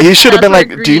know. He should have been That's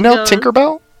like, where do you know Greedy goes.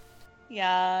 Tinkerbell?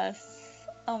 Yes.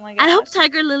 Oh my gosh. I hope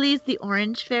Tiger Lily is the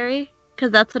orange fairy,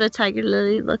 because that's what a Tiger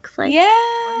Lily looks like.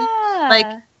 Yeah. Like,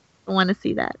 I want to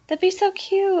see that. That'd be so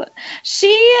cute.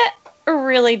 She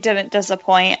really didn't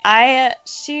disappoint.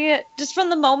 She just from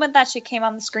the moment that she came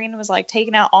on the screen was like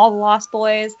taking out all the Lost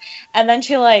Boys, and then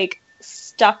she like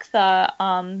stuck the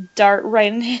dart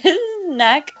right in his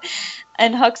neck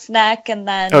and Hook's neck, and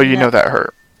then Oh, you know that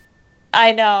hurt.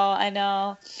 I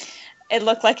know. It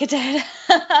looked like it did.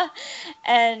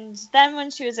 And then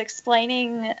when she was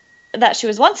explaining that she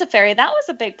was once a fairy, that was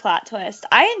a big plot twist.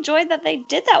 I enjoyed that they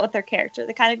did that with her character.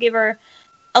 They kind of gave her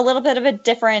a little bit of a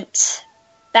different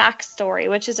backstory,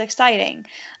 which is exciting.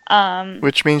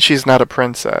 Which means she's not a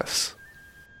princess.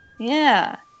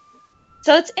 Yeah.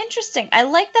 So it's interesting. I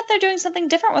like that they're doing something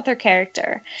different with her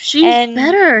character. She's And-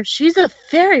 better. She's a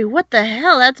fairy. What the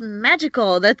hell? That's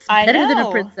magical. That's I better than a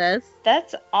know. princess.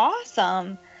 That's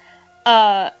awesome.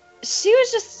 She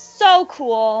was just so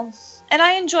cool. And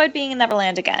I enjoyed being in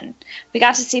Neverland again. We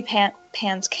got to see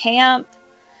Pan's camp.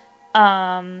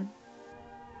 It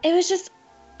was just,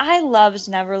 I loved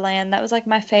Neverland. That was like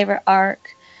my favorite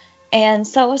arc. And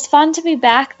so it was fun to be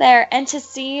back there and to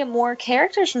see more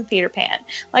characters from Peter Pan.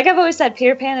 Like I've always said,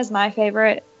 Peter Pan is my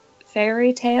favorite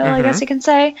fairy tale, I guess you can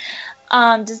say,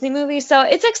 Disney movie. So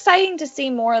it's exciting to see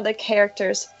more of the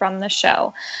characters from the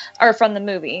show, or from the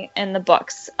movie and the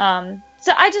books.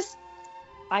 So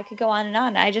I could go on and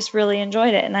on. I just really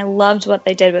enjoyed it, and I loved what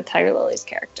they did with Tiger Lily's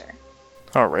character.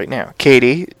 All right, now,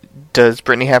 Katie, does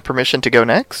Brittany have permission to go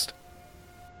next?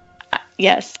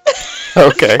 Yes.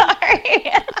 Okay.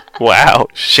 Sorry. Wow.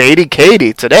 Shady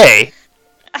Katie today.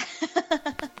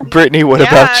 Brittany, what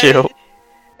about you?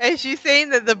 And she's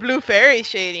saying that the blue fairy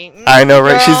shading. I know,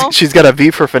 right? Girl. She's got a V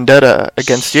for vendetta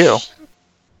against you.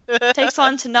 Takes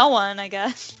one to know one, I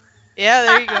guess. Yeah,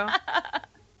 there you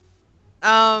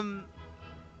go.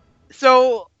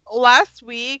 So last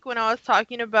week when I was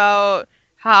talking about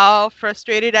how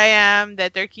frustrated I am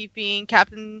that they're keeping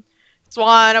Captain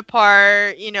Swan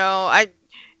apart,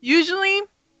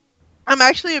 I'm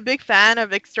actually a big fan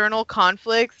of external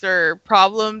conflicts or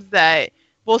problems that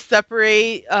will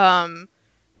separate my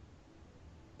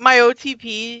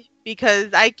OTP, because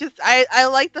I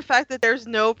like the fact that there's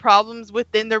no problems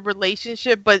within the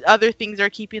relationship, but other things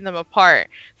are keeping them apart.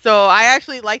 So I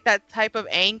actually like that type of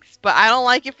angst, but I don't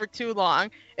like it for too long,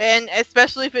 and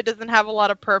especially if it doesn't have a lot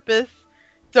of purpose.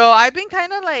 So I've been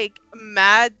kind of like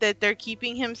mad that they're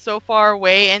keeping him so far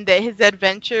away, and that his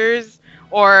adventures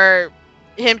or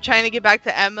him trying to get back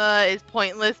to Emma is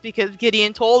pointless, because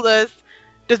Gideon told us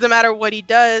doesn't matter what he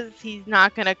does, he's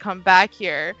not gonna come back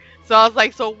here. So I was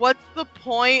like, so what's the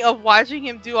point of watching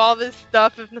him do all this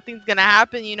stuff if nothing's gonna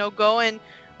happen? Go and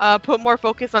put more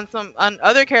focus on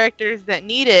other characters that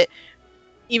need it.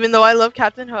 Even though I love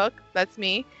Captain Hook, that's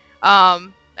me.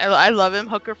 I love him,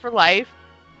 hooker for life.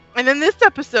 And then this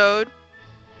episode,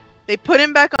 they put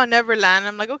him back on Neverland.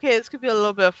 I'm like, okay, this could be a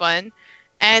little bit of fun.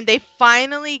 And they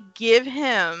finally give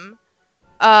him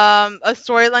a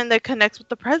storyline that connects with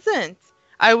the present.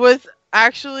 I was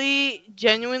actually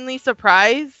genuinely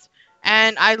surprised,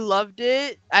 and I loved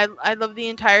it. I loved the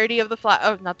entirety of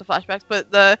not the flashbacks,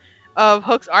 but of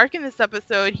Hook's arc in this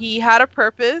episode. He had a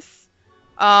purpose,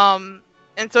 and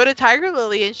so did Tiger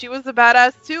Lily, and she was a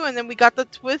badass too. And then we got the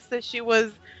twist that she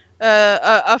was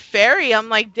a fairy. I'm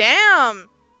like, damn,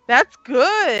 that's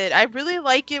good. I really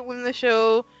like it when the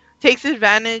show takes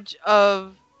advantage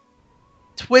of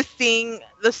twisting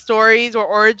the stories or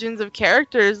origins of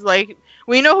characters. Like,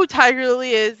 we know who Tiger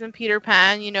Lily is in Peter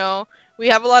Pan. We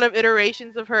have a lot of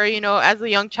iterations of her, as a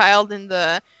young child in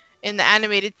the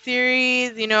animated series,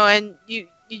 and you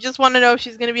just want to know if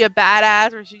she's going to be a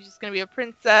badass or she's just going to be a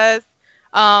princess.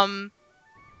 And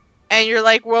you're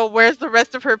like, well, where's the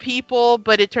rest of her people?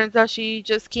 But it turns out she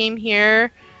just came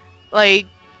here, like,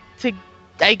 to,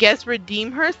 I guess,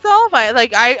 redeem herself. I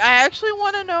actually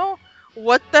want to know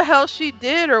what the hell she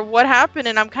did or what happened,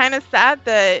 and I'm kind of sad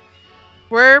that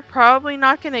we're probably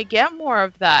not going to get more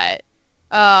of that.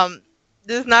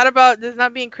 This is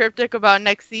not being cryptic about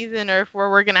next season or if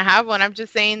we're going to have one. I'm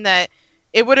just saying that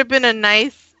it would have been a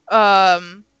nice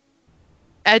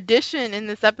addition in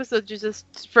this episode, just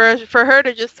for her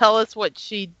to just tell us what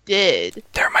she did.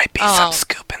 There might be some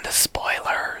scoop in the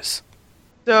spoilers.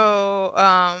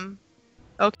 So,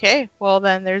 okay, well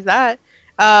then there's that.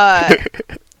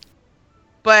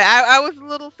 But I was a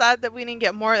little sad that we didn't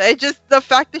get more. It just, the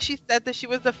fact that she said that she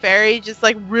was a fairy just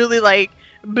like really like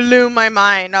blew my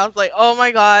mind. I was like, oh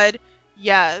my god,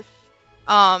 yes.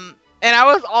 And I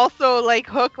was also like,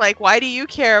 Hook, like, why do you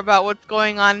care about what's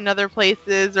going on in other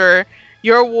places, or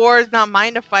your war is not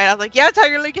mine to fight? I was like, yeah,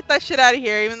 Tiger Lily, get that shit out of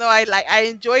here. Even though I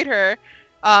enjoyed her,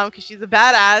 because she's a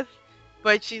badass.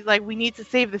 But she's like, we need to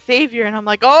save the savior, and I'm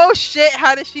like, oh shit,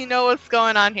 how does she know what's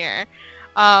going on here?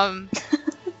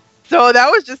 So that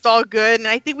was just all good, and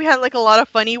I think we had like a lot of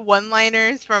funny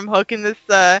one-liners from Hook in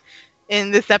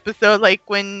this episode, like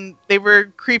when they were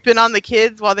creeping on the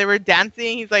kids while they were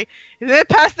dancing. He's like, "Isn't it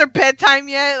past their bedtime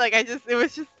yet?" Like, it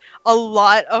was just a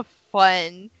lot of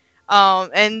fun,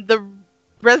 and the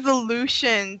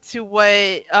resolution to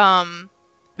what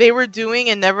they were doing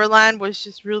in Neverland was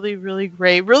just really, really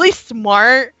great, really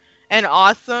smart and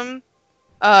awesome.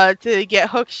 To get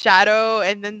Hook's shadow,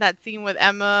 and then that scene with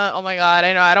Emma. Oh my god,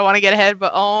 I know I don't want to get ahead,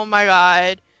 but oh my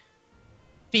god,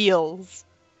 feels,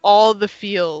 all the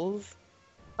feels.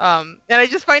 And I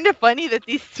just find it funny that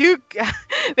these two,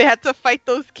 they had to fight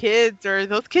those kids, or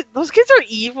those kids are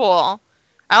evil.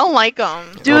 I don't like them.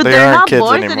 Dude, Well, they they're aren't not kids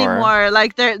boys anymore. anymore.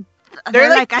 Like they're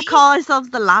like, I call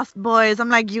ourselves the Last Boys. I'm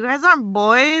like, you guys aren't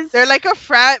boys. They're like a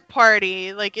frat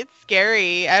party. Like, it's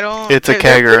scary. It's a they're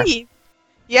kegger. pretty-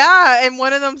 Yeah, and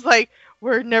one of them's like,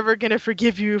 we're never gonna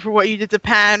forgive you for what you did to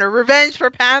Pan, or revenge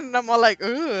for Pan, and I'm all like,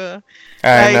 ugh.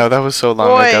 I Like, know, that was so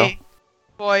long ago.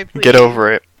 Boy, please. Get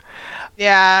over it.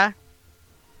 Yeah.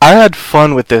 I had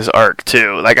fun with this arc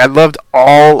too. Like, I loved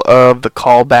all of the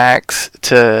callbacks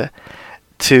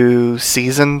to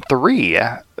season 3,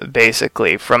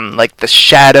 basically, from like the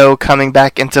shadow coming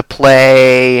back into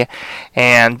play,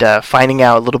 and finding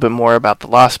out a little bit more about the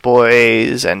Lost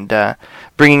Boys, and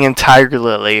bringing in Tiger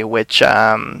Lily, which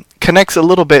connects a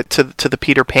little bit to the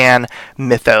Peter Pan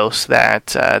mythos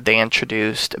that they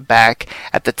introduced back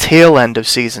at the tail end of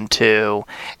season 2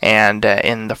 and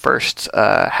in the first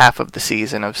half of the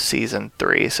season of season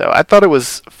 3. So I thought it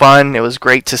was fun. It was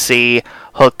great to see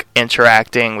Hook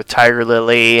interacting with Tiger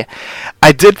Lily.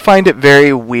 I did find it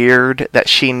very weird that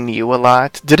she knew a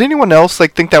lot. Did anyone else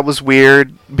think that was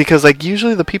weird? Because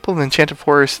usually the people in Enchanted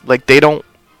Forest they don't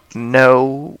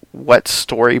know what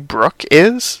story Brooke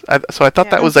is. So I thought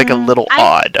that was a little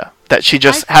odd that she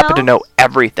just happened to know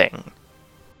everything.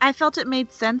 I felt it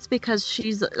made sense because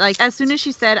she's as soon as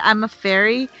she said I'm a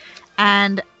fairy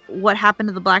and what happened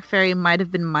to the Black Fairy might have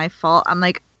been my fault, I'm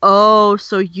like, oh,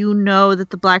 so you know that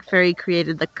the Black Fairy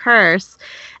created the curse.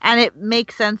 And it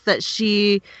makes sense that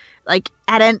she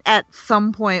at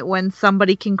some point when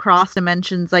somebody can cross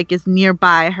dimensions is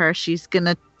nearby her, she's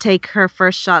gonna take her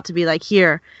first shot to be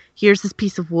here's this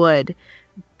piece of wood,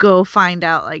 go find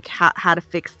out how to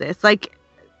fix this.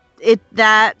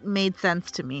 That made sense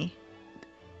to me,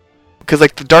 because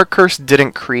the Dark Curse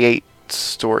didn't create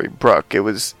Storybrooke.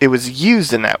 It was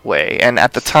used in that way, and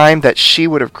at the time that she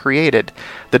would have created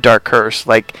the Dark Curse,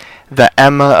 the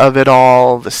Emma of it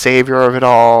all, the savior of it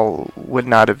all, would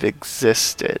not have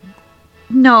existed.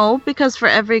 No, because for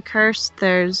every curse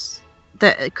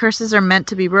the curses are meant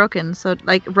to be broken. So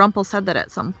Rumpel said that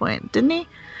at some point, didn't he?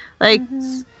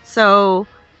 So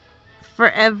for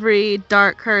every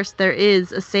dark curse there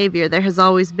is a savior. There has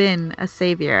always been a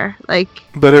savior. But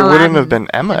it Aladdin wouldn't have been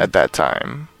Emma at that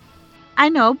time. I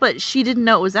know, but she didn't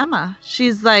know it was Emma.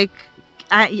 She's I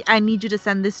need you to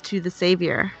send this to the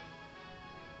savior.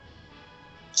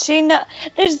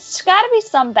 There's got to be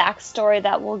some backstory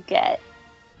that we'll get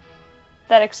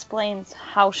that explains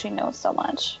how she knows so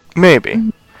much.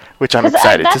 Maybe, which I'm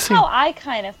excited to see. That's how I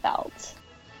kind of felt.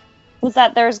 Was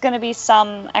that there's going to be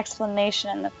some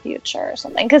explanation in the future or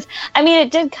something? Because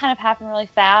it did kind of happen really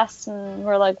fast, and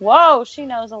we're like, "Whoa, she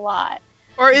knows a lot."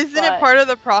 Or isn't it part of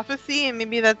the prophecy? And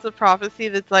maybe that's a prophecy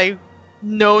that's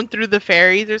known through the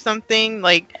fairies or something.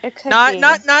 It could not be.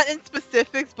 not in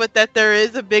specifics, but that there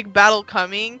is a big battle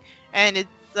coming, and it's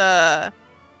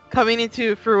coming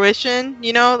into fruition.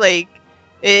 We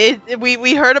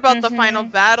heard about the final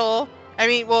battle.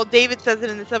 David says it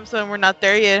in this episode, and we're not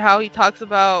there yet. How he talks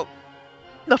about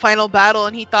the final battle,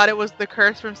 and he thought it was the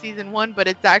curse from season 1, but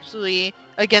it's actually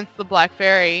against the Black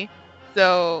Fairy.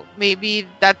 So maybe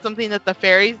that's something that the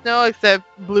fairies know, except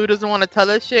Blue doesn't want to tell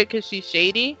us shit because she's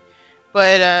shady.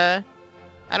 But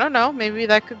I don't know. Maybe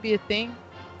that could be a thing.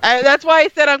 That's why I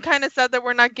said I'm kind of sad that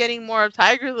we're not getting more of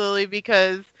Tiger Lily,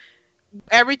 because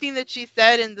everything that she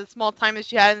said in the small time that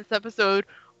she had in this episode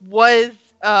was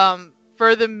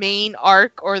for the main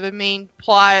arc or the main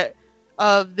plot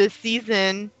of this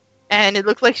season. And it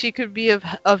looks like she could be of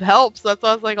help. So that's why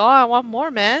I was like, oh, I want more,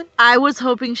 man. I was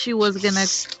hoping she was gonna...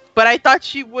 But I thought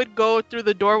she would go through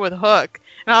the door with Hook.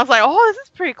 And I was like, oh, this is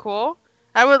pretty cool.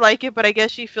 I would like it, but I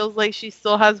guess she feels like she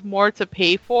still has more to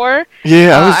pay for.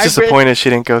 Yeah, I was disappointed she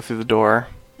didn't go through the door.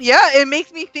 Yeah, it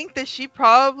makes me think that she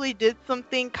probably did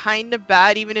something kind of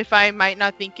bad, even if I might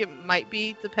not think it might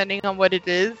be, depending on what it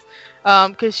is.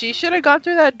 Because she should have gone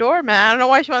through that door, man. I don't know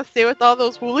why she wants to stay with all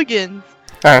those hooligans.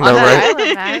 I know, right?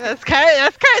 Island, man. That's kind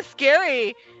of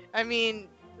scary.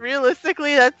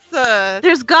 Realistically, that's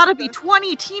There's gotta be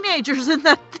 20 teenagers in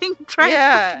that thing trying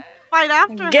to fight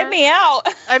after her. Get me out.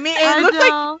 It looks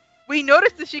like we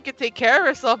noticed that she could take care of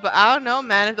herself, but I don't know,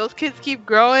 man. If those kids keep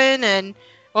growing, and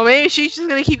maybe she's just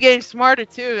gonna keep getting smarter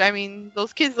too.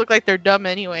 Those kids look like they're dumb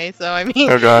anyway. So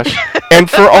oh gosh. And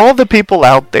for all the people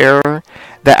out there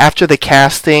that after the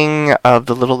casting of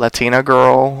the little Latina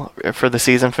girl for the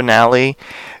season finale,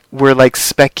 we're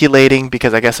speculating,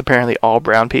 because I guess apparently all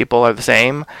brown people are the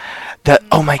same, that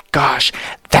oh my gosh,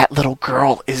 that little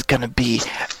girl is gonna be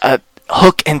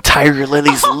Hook and Tiger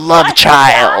Lily's love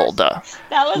child. That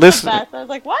was the best. I was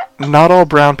like, what? Not all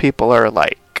brown people are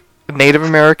alike. Native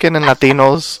American and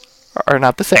Latinos are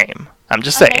not the same. I'm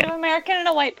just saying. A Native American and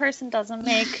a white person doesn't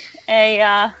make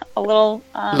a little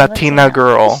Latina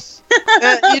girl.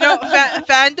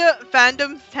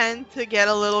 Fandoms tend to get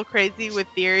a little crazy with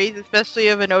theories, especially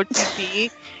of an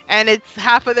OTP, and it's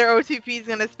half of their OTP is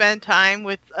gonna spend time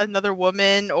with another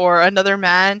woman or another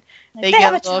man. They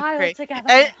get a little crazy together.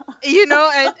 And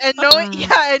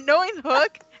knowing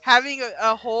Hook having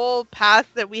a whole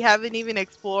past that we haven't even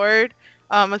explored,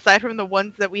 aside from the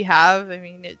ones that we have.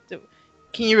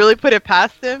 Can you really put it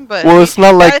past him? But it's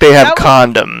not like they have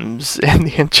condoms in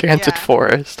the Enchanted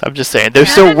Forest. I'm just saying they're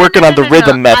still working on the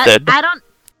rhythm method. I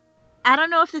don't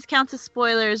know if this counts as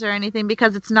spoilers or anything,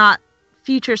 because it's not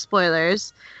future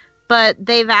spoilers. But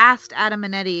they've asked Adam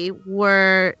and Eddie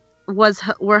were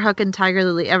Hook and Tiger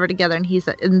Lily ever together,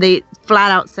 and they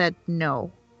flat out said no.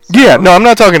 Yeah, no, I'm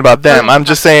not talking about them. I'm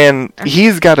just saying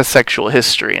he's got a sexual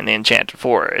history in the Enchanted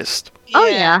Forest. Oh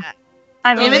yeah.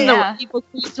 I mean, Even yeah. though people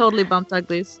totally bumped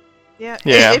uglies. Yeah.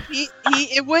 Yeah. If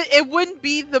it wouldn't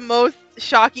be the most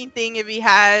shocking thing if he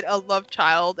had a love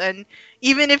child, and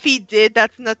even if he did,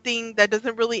 that's nothing that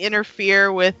doesn't really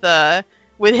interfere with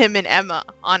him and Emma.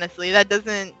 Honestly,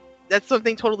 that's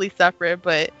something totally separate.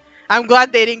 But I'm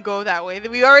glad they didn't go that way.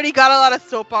 We already got a lot of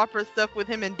soap opera stuff with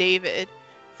him and David,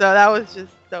 so that was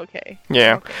just okay.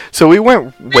 Yeah. Okay. So we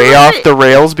went way off the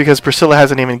rails because Priscilla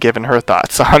hasn't even given her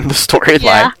thoughts on the storyline.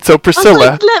 Yeah. So I was Priscilla,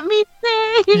 like, let me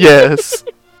say. yes.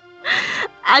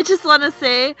 I just want to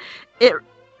say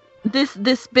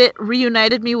this bit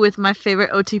reunited me with my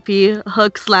favorite OTP,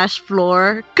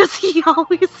 Hook/Floor, because he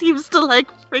always seems to like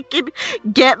freaking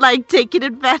get like taken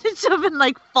advantage of and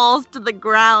like falls to the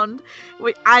ground,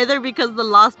 either because the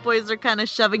Lost Boys are kind of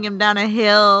shoving him down a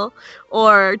hill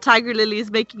or Tiger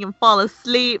Lily's making him fall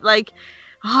asleep. Like,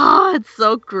 it's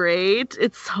so great.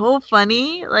 It's so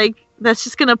funny. Like, that's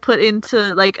just gonna put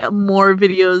into like more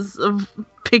videos of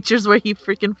pictures where he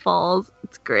freaking falls.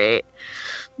 It's great.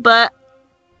 But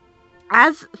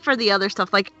as for the other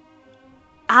stuff, like,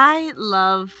 I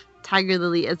love Tiger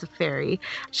Lily as a fairy.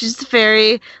 She's just a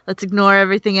fairy. Let's ignore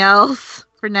everything else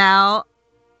for now.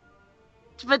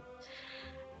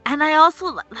 And I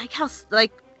also like how,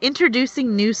 like,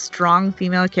 introducing new strong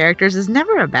female characters is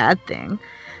never a bad thing.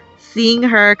 Seeing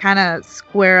her kind of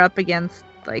square up against,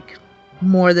 like,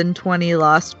 more than 20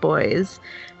 Lost Boys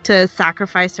to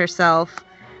sacrifice herself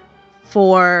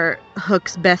for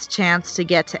Hook's best chance to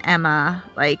get to Emma,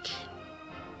 like,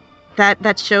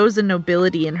 that shows a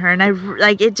nobility in her. And I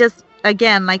like it. Just,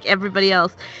 again, like everybody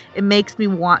else, it makes me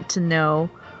want to know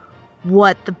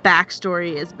what the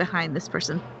backstory is behind this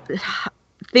person.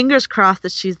 Fingers crossed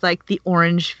that she's like the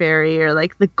orange fairy or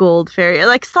like the gold fairy or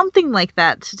like something like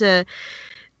that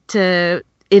to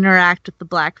interact with the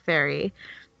black fairy.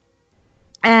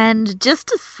 And just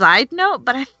a side note,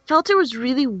 but I felt it was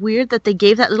really weird that they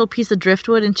gave that little piece of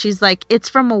driftwood and she's like, it's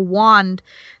from a wand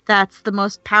that's the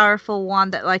most powerful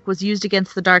wand that like was used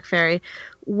against the dark fairy,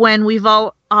 when we've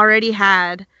already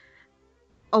had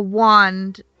a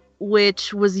wand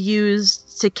which was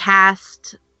used to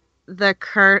cast the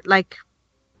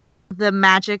the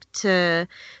magic to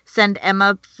send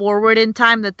Emma forward in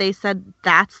time, that they said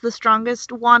that's the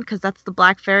strongest wand because that's the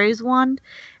black fairy's wand.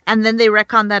 And then they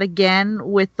retconned that again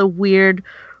with the weird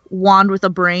wand with a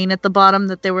brain at the bottom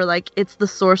that they were like, it's the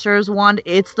sorcerer's wand,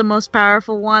 it's the most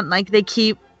powerful one. Like, they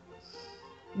keep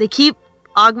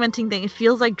augmenting things. It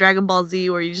feels like Dragon Ball Z,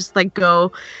 where you just like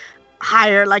go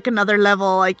higher, like another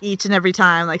level, like each and every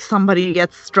time, like somebody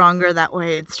gets stronger that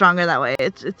way. It's stronger that way.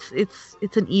 It's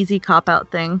an easy cop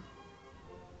out thing.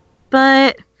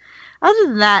 But other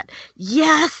than that,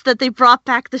 yes, that they brought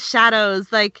back the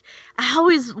shadows. Like, I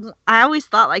always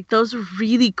thought like those were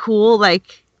really cool,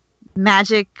 like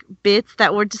magic bits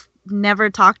that were just never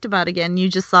talked about again. You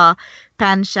just saw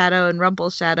Pan's shadow and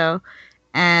Rumple's shadow,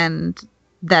 and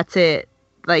that's it.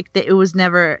 Like, it was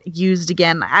never used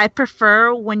again. I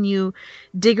prefer when you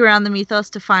dig around the mythos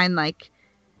to find like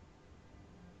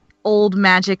old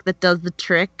magic that does the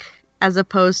trick, as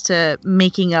opposed to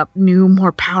making up new,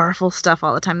 more powerful stuff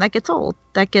all the time. That gets old.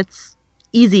 That gets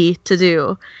easy to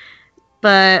do.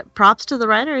 But props to the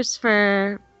writers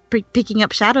for picking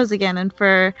up shadows again, and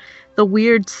for the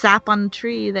weird sap on the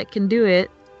tree that can do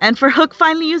it. And for Hook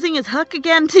finally using his hook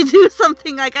again to do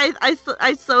something. Like, I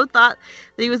so thought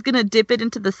that he was going to dip it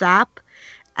into the sap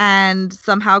and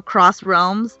somehow cross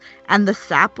realms, and the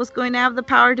sap was going to have the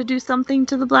power to do something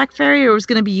to the Black Fairy, or was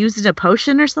going to be used in a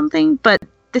potion or something. But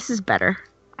this is better.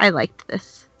 I liked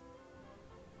this.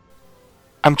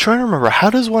 I'm trying to remember, how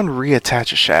does one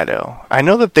reattach a shadow? I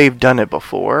know that they've done it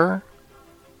before,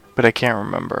 but I can't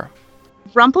remember.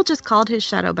 Rumple just called his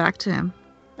shadow back to him.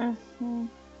 Mm-hmm.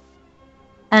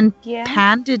 And Yeah.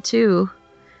 Pan did too.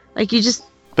 Like, you just...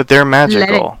 But they're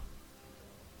magical.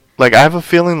 Like, I have a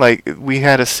feeling like we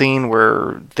had a scene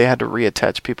where they had to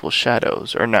reattach people's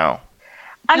shadows, or no?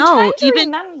 I'm No, trying to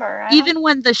even- remember. Even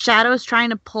when the shadow's trying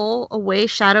to pull away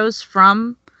shadows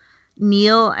from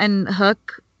Neil and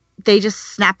Hook, they just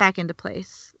snap back into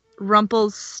place.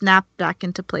 Rumple's snap back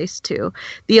into place too.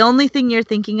 The only thing you're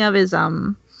thinking of is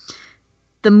the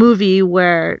movie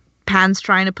where Pan's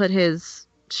trying to put his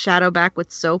shadow back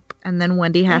with soap, and then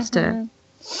Wendy has to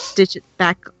stitch it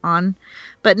back on.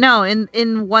 But no,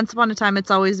 in Once Upon a Time,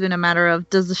 it's always been a matter of,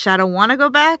 does the shadow want to go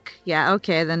back? Yeah,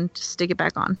 okay, then just stick it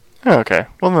back on. Oh, okay,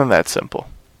 well then that's simple.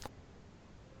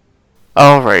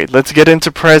 Alright, let's get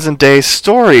into present day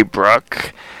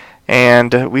Storybrooke.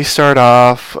 And we start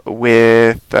off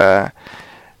with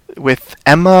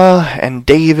Emma and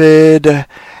David,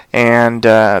 and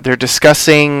they're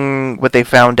discussing what they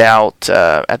found out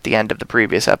at the end of the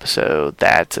previous episode,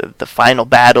 that the final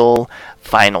battle,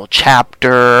 final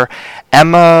chapter,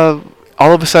 Emma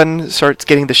all of a sudden starts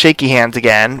getting the shaky hands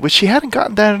again, which she hadn't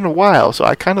gotten that in a while, so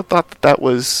I kind of thought that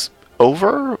was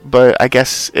over, but I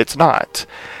guess it's not.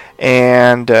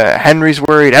 And Henry's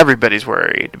worried, everybody's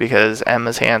worried, because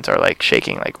Emma's hands are like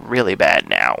shaking like really bad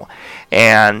now.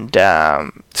 And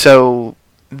so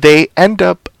they end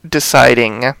up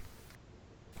deciding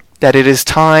that it is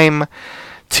time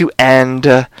to end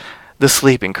the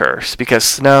sleeping curse, because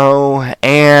Snow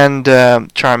and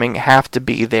Charming have to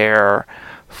be there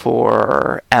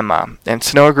for Emma. And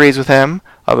Snow agrees with him,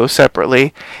 although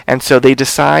separately, and so they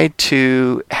decide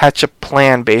to hatch a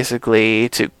plan basically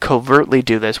to covertly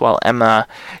do this while Emma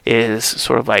is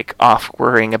sort of like off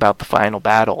worrying about the final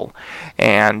battle.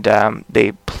 And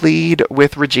they plead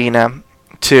with Regina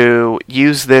to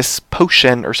use this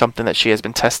potion or something that she has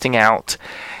been testing out,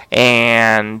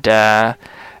 and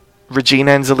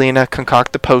Regina and Zelena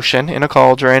concoct the potion in a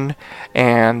cauldron,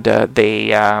 and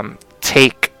they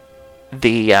take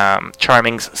the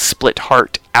Charming's split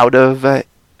heart out of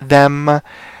them,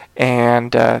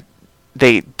 and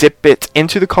they dip it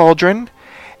into the cauldron,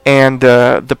 and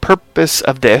the purpose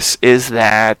of this is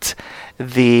that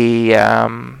the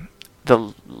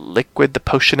liquid, the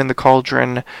potion in the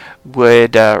cauldron,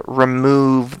 would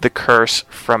remove the curse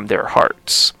from their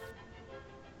hearts.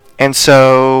 And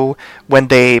so when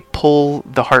they pull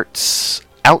the hearts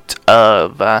out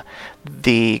of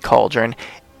the cauldron,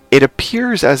 it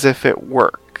appears as if it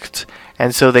worked.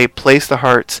 And so they place the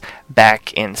hearts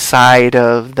back inside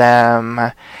of them,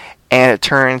 and it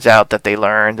turns out that they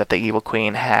learned that the Evil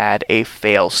Queen had a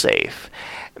failsafe,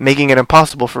 making it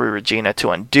impossible for Regina to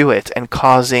undo it, and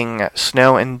causing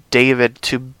Snow and David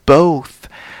to both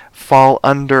fall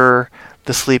under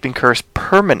the sleeping curse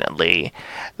permanently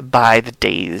by the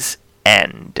day's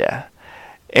end.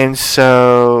 And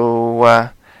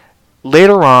so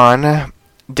later on,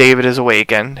 David is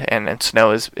awakened, and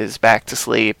Snow is back to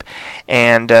sleep,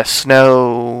 and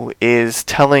Snow is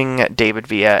telling David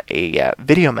via a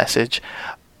video message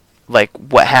like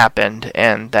what happened,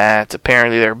 and that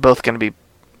apparently they're both going to be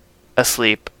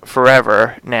asleep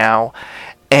forever now.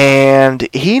 And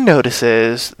he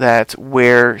notices that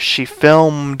where she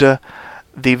filmed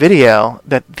the video,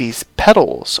 that these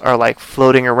petals are like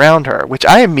floating around her, which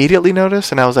I immediately noticed,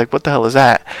 and I was like, what the hell is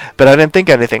that? But I didn't think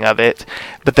anything of it.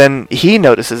 But then he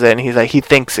notices it, and he's like, he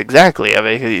thinks exactly of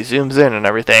it, because he zooms in and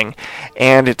everything,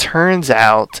 and it turns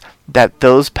out that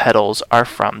those petals are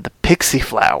from the pixie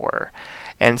flower.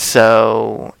 And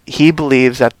so he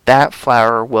believes that that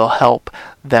flower will help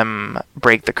them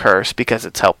break the curse, because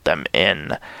it's helped them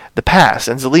in the past.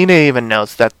 And Zelena even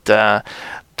notes that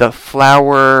the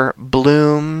flower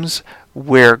blooms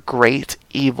where great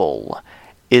evil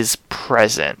is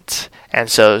present.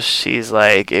 And so she's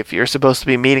like, if you're supposed to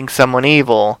be meeting someone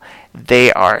evil,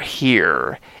 they are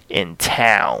here in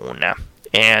town.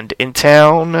 And in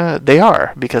town they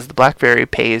are, because the Black Fairy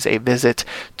pays a visit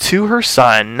to her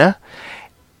son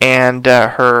and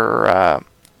her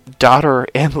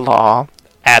daughter-in-law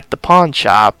at the pawn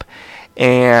shop.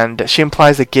 And she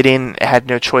implies that Gideon had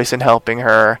no choice in helping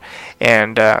her,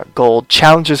 and Gold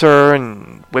challenges her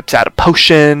and whips out a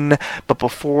potion, but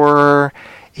before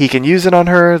he can use it on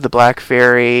her, the Black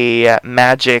Fairy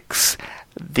magics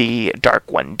the Dark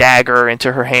One dagger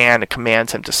into her hand and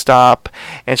commands him to stop,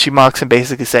 and she mocks him,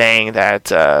 basically saying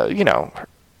that,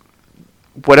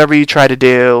 whatever you try to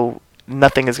do,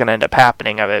 nothing is going to end up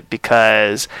happening of it,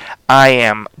 because I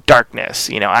am darkness.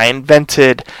 I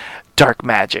invented dark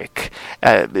magic.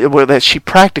 That she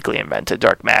practically invented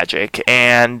dark magic,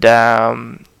 and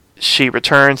she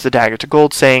returns the dagger to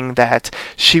Gold, saying that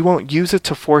she won't use it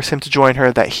to force him to join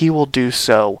her, that he will do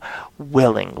so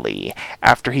willingly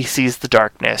after he sees the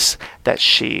darkness that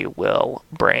she will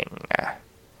bring.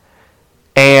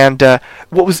 And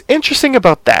what was interesting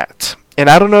about that, and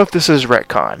I don't know if this is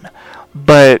retcon,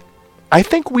 but I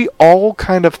think we all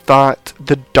kind of thought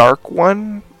the Dark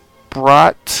One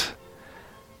brought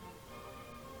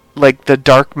like the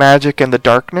dark magic and the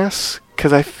darkness,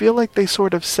 because I feel like they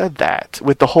sort of said that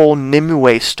with the whole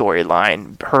Nimue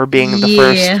storyline, her being the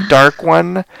first Dark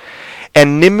One.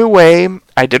 And Nimue,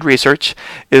 I did research,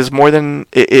 is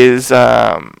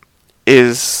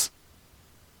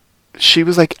she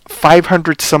was like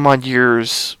 500 some odd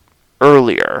years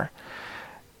earlier,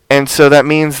 and so that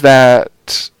means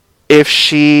that if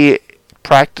she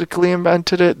practically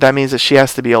invented it, that means that she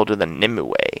has to be older than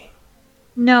Nimue.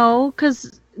 No,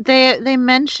 because they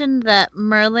mentioned that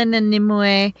Merlin and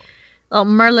Nimue,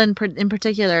 well, in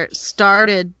particular,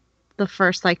 started the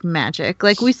first like magic.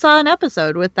 Like we saw an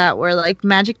episode with that where like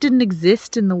magic didn't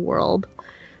exist in the world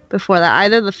before that.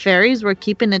 Either the fairies were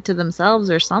keeping it to themselves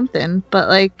or something. But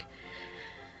like,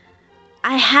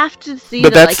 I have to see.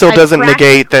 But that like, still doesn't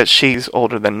negate that she's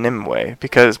older than Nimue,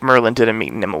 because Merlin didn't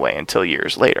meet Nimue until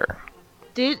years later.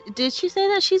 Did she say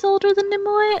that she's older than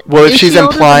Nimue? Well, if she's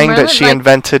implying that she like,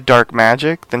 invented dark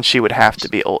magic, then she would have to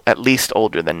be at least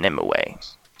older than Nimue.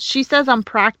 She says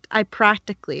I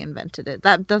practically invented it.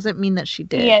 That doesn't mean that she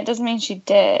did. Yeah, it doesn't mean she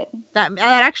did. That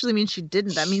actually means she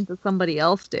didn't. That means that somebody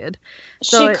else did.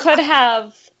 So she could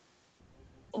have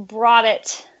brought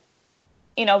it,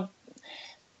 you know,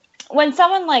 when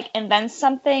someone like invents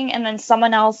something and then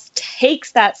someone else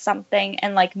takes that something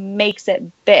and like makes it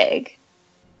big,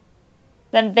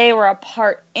 then they were a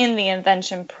part in the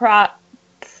invention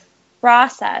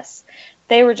process.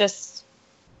 They were just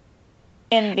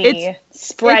in the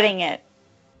spreading it.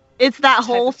 It's that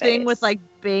whole thing with like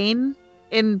Bane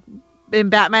in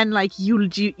Batman, like you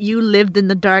lived in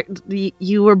the dark.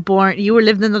 You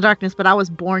lived in the darkness, but I was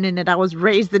born in it. I was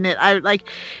raised in it.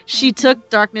 She took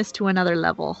darkness to another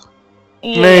level.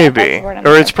 Yeah, maybe,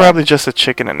 or it's probably just a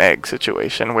chicken and egg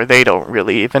situation where they don't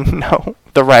really even know,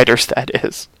 the writers that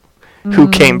is, who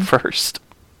came first.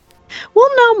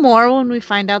 We'll know more when we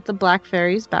find out the Black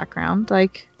Fairy's background.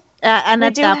 Like, and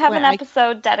we do have an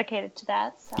episode dedicated to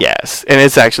that. So. Yes, and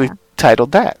it's actually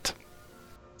titled that.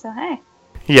 So hey.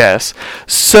 Yes.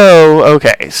 So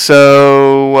okay.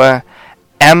 So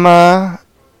Emma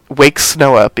wakes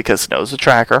Snow up because Snow's a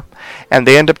tracker, and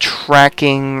they end up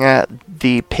tracking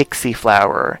the pixie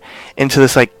flower into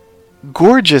this like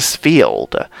gorgeous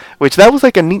field, which that was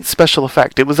like a neat special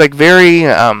effect. It was like very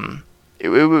it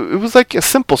was like a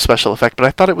simple special effect, but I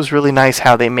thought it was really nice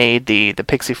how they made the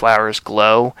pixie flowers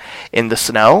glow in the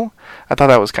snow. I thought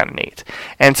that was kind of neat.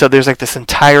 And so there's like this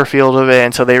entire field of it,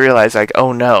 and so they realize like,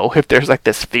 oh no, if there's like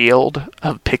this field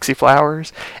of pixie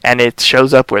flowers and it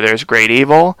shows up where there's great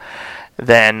evil,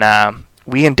 then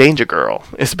we in danger, girl,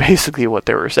 is basically what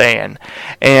they were saying.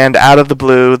 And out of the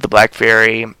blue, the Black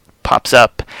Fairy pops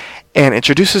up and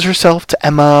introduces herself to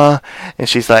Emma, and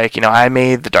she's like, you know, I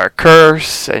made the dark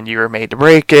curse, and you were made to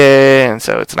break it, and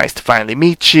so it's nice to finally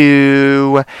meet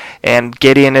you. And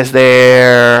Gideon is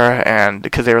there, and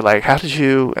because they were like, how did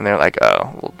you? And they're like,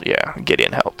 oh, well, yeah,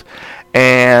 Gideon helped.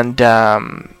 And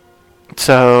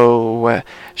so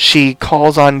she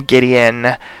calls on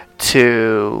Gideon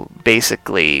to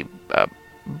basically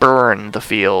burn the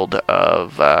field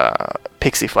of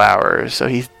pixie flowers, so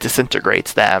he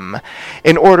disintegrates them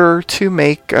in order to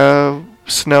make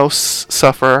Snow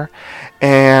suffer.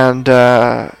 And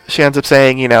she ends up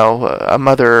saying, you know, a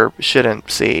mother shouldn't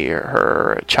see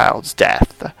her child's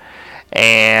death.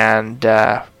 And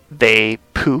they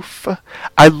poof.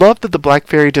 I love that the Black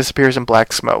Fairy disappears in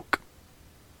black smoke.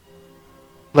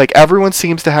 Like, everyone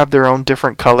seems to have their own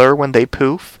different color when they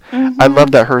poof. I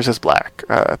love that hers is black.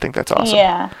 I think that's awesome.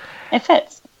 Yeah, it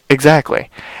fits. Exactly.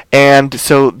 And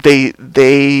so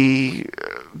they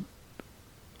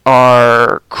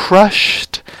are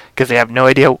crushed because they have no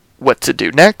idea what to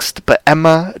do next. But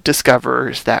Emma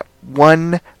discovers that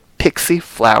one pixie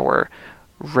flower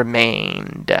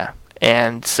remained.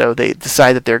 And so they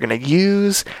decide that they're going to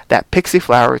use that pixie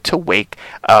flower to wake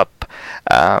up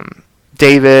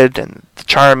David and the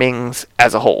Charmings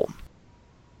as a whole.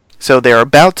 So they're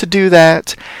about to do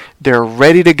that. They're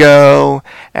ready to go.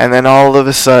 And then all of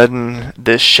a sudden,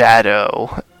 this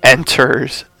shadow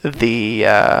enters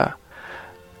the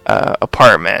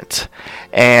apartment.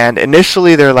 And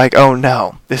initially they're like, oh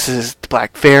no, this is the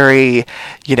Black Fairy,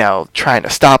 you know, trying to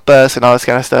stop us and all this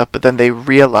kind of stuff. But then they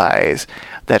realize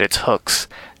that it's Hook's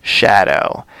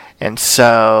shadow. And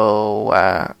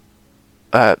so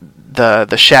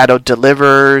the shadow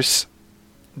delivers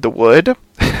the wood.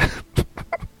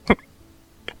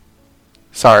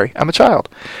 Sorry, I'm a child.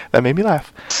 That made me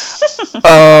laugh.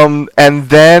 And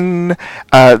then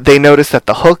they notice that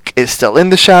the Hook is still in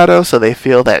the shadow, so they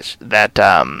feel that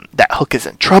Hook is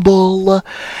in trouble.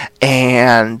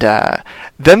 And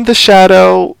then the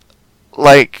shadow,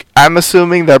 like, I'm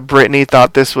assuming that Brittany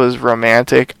thought this was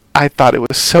romantic. I thought it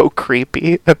was so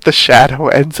creepy that the shadow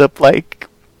ends up, like,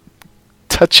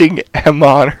 touching Emma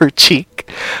on her cheek.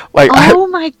 Like, oh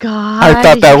my god. I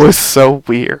thought that was so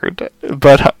weird.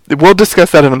 But we'll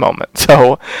discuss that in a moment.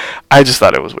 So I just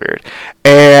thought it was weird.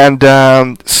 And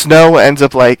Snow ends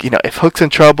up like, you know, if Hook's in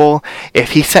trouble,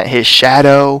 if he sent his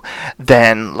shadow,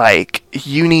 then like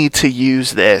you need to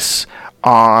use this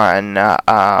on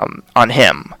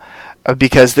him.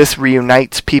 because this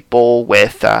reunites people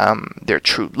with their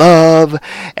true love,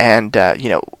 and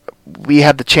we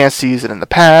had the chance to use it in the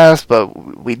past,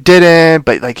 but we didn't.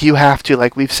 But like, you have to,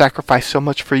 like, we've sacrificed so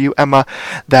much for you, Emma,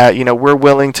 that we're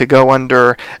willing to go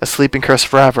under a sleeping curse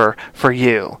forever for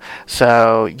you.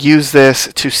 So use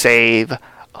this to save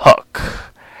Hook,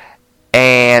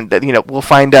 and we'll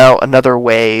find out another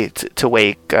way to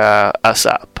wake us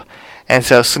up. And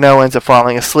so Snow ends up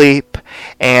falling asleep,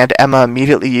 and Emma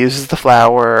immediately uses the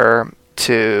flower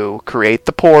to create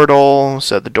the portal,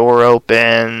 so the door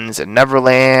opens in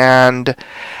Neverland.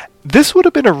 This would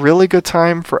have been a really good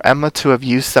time for Emma to have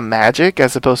used some magic,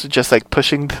 as opposed to just like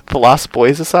pushing the Lost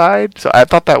Boys aside. So I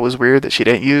thought that was weird that she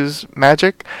didn't use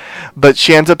magic, but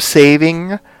she ends up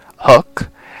saving Hook,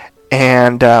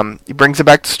 and he brings it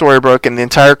back to Storybrooke, and the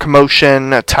entire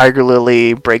commotion, Tiger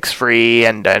Lily breaks free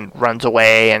and runs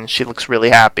away, and she looks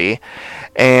really happy.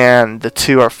 And the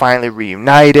two are finally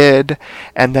reunited,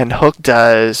 and then Hook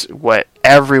does what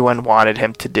everyone wanted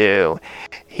him to do.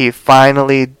 He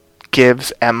finally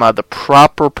gives Emma the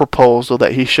proper proposal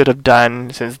that he should have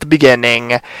done since the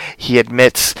beginning. He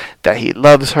admits that he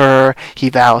loves her. He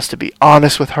vows to be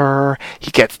honest with her.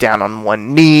 He gets down on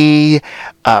one knee.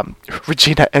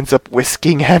 Regina ends up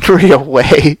whisking Henry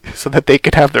away so that they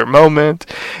could have their moment.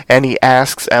 And he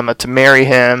asks Emma to marry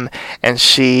him, and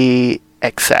she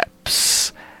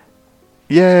accepts.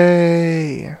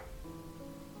 Yay!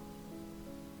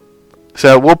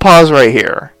 So we'll pause right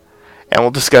here, and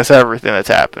we'll discuss everything that's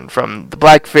happened, from the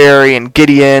Black Fairy and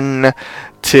Gideon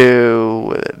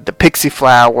to the Pixie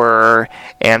Flower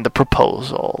and the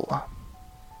proposal.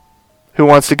 Who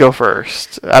wants to go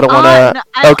first? I don't want to.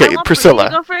 No, Okay, I want Priscilla.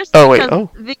 Brittany to go first Oh, wait,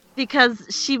 because,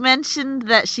 because she mentioned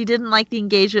that she didn't like the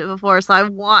engagement before, so I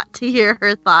want to hear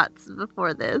her thoughts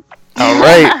before this. All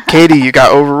right, Katie, you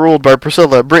got overruled by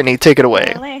Priscilla. Brittany, take it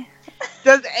away. Really?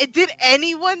 Did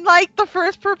anyone like the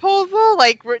first proposal?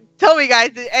 Like, tell me,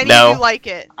 guys, did any of you like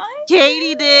it?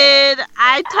 Katie did.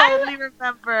 I totally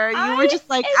remember. You were just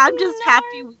like, I'm just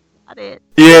happy we got it.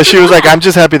 Yeah, she was like, I'm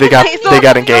just happy they got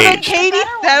engaged. Katie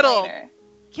settled.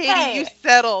 Katie, Hey, you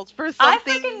settled for I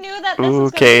something. freaking knew that this Ooh,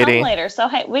 was going to Katie. come later. So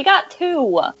hey, we got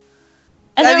two, and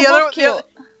And they're the other both one- cute.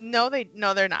 No,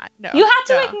 they're not. No, You have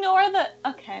to no. ignore the.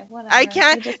 Okay, whatever. I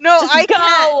can't. Just I go.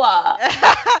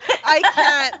 can't. I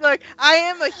can't. Look, I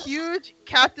am a huge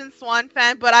Captain Swan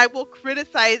fan, but I will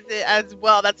criticize it as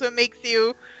well. That's what makes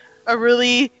you a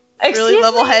really Excuse me?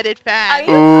 level-headed fan.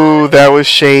 Are you- Ooh, that was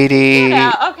shady.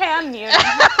 Yeah. Okay, I'm muted.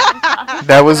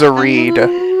 That was a read.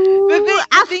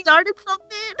 I started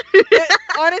something.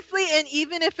 Honestly, and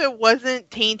even if it wasn't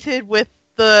tainted with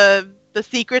the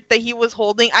secret that he was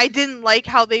holding, I didn't like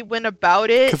how they went about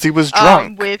it. Because he was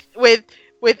drunk.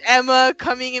 With Emma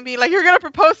coming and being like, "You're gonna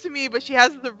propose to me," but she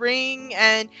has the ring,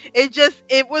 and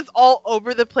it was all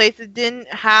over the place. It didn't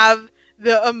have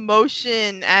the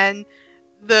emotion and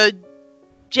the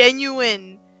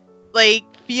genuine like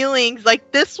feelings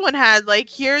like this one had. Like,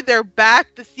 here they're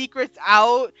back, the secret's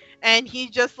out, and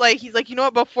he's like, you know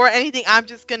what, before anything, I'm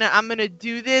gonna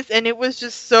do this. And it was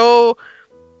just so,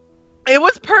 it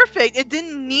was perfect. It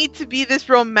didn't need to be this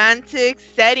romantic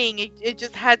setting. It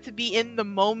just had to be in the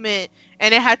moment,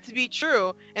 and it had to be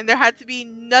true, and there had to be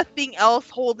nothing else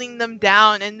holding them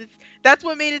down. And that's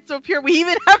what made it so pure. We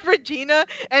even have Regina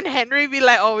and Henry be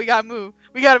like, "Oh, we gotta move.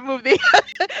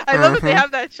 I love that they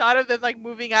have that shot of them like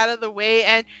moving out of the way."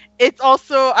 And it's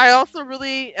also, I also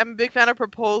really am a big fan of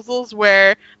proposals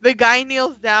where the guy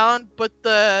kneels down, but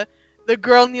the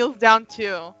girl kneels down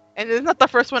too. And it's not the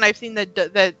first one I've seen that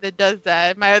does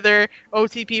that. My other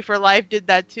OTP for Life did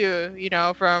that too. You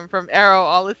know, from Arrow,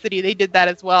 Olicity, they did that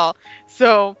as well.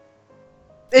 So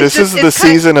This is the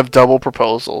season of double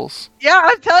proposals. Yeah,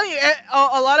 I'm telling you,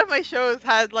 a lot of my shows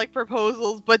had like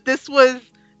proposals, but this was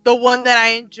the one that I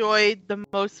enjoyed the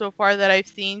most so far that I've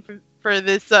seen for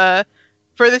the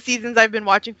seasons I've been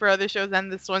watching for other shows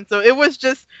and this one. So it was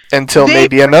just Until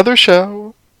maybe another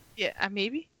show. Yeah,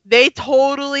 maybe. They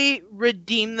totally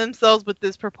redeemed themselves with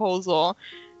this proposal.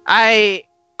 I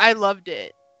loved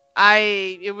it.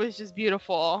 It was just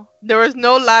beautiful. There was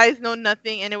no lies, no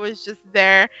nothing, and it was just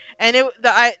there. And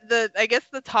I guess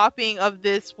the topping of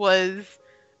this was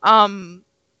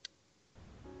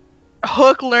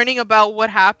Hook learning about what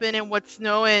happened and what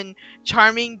Snow and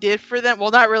Charming did for them.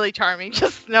 Well, not really Charming,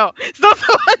 just Snow. Snow's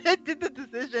the one that did the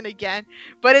decision again.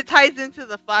 But it ties into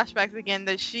the flashbacks again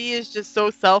that she is just so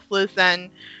selfless,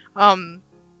 and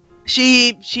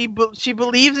she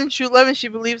believes in true love, and she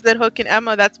believes that Hook and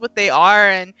Emma, that's what they are.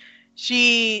 And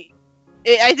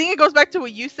I think it goes back to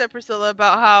what you said, Priscilla,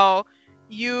 about how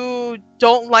you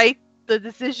don't like the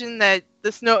decision that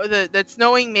that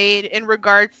Snowing made in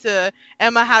regards to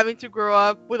Emma having to grow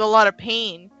up with a lot of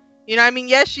pain. You know, I mean,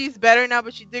 yes, she's better now,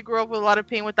 but she did grow up with a lot of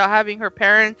pain without having her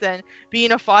parents and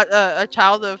being a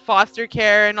child of foster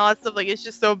care and all that stuff. Like, it's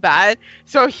just so bad.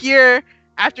 So here,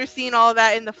 after seeing all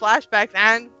that in the flashbacks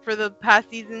and for the past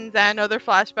seasons and other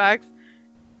flashbacks,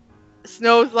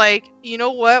 Snow's like, you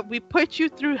know what? We put you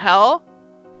through hell,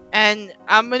 and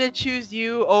I'm going to choose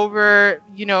you over,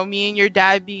 you know, me and your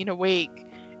dad being awake.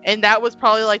 And that was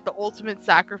probably like the ultimate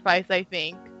sacrifice, I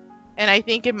think. And I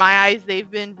think in my eyes, they've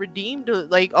been redeemed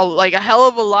like a hell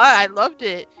of a lot. I loved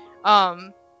it.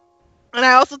 And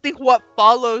I also think what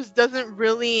follows doesn't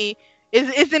really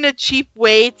isn't a cheap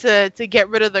way to get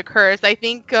rid of the curse. I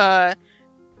think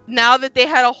now that they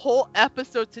had a whole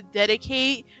episode to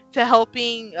dedicate to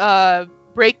helping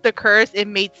break the curse, it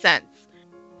made sense.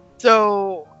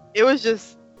 So it was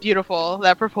just beautiful,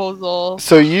 that proposal.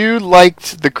 So you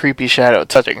liked the creepy shadow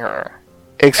touching her.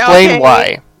 Explain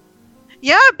why.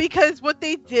 Yeah, because what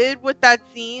they did with that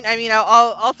scene, I mean,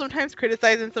 I'll sometimes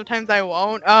criticize and sometimes I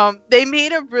won't. They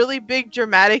made a really big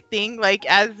dramatic thing, like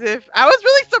as if I was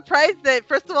really surprised that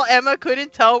first of all Emma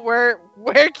couldn't tell where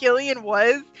Killian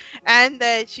was, and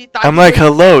that she thought I'm like,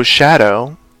 hello,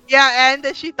 Shadow. Yeah, and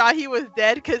that she thought he was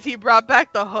dead because he brought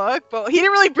back the hook, but he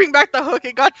didn't really bring back the hook.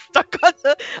 It got stuck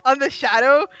on the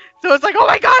Shadow. So it's like, oh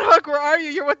my God, Hook, where are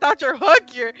you? You're without your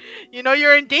hook.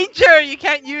 You're in danger. You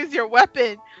can't use your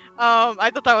weapon.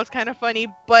 I thought that was kind of funny,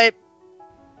 but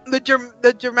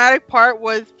the dramatic part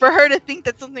was for her to think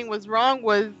that something was wrong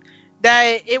was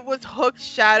that it was Hook's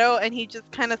shadow and he just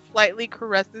kind of slightly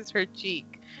caresses her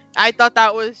cheek. I thought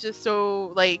that was just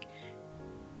so like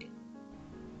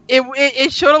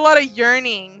it showed a lot of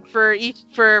yearning for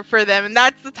them, and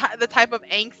that's the type of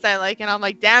angst I like. And I'm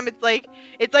like, damn, it's like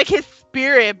his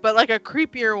spirit, but like a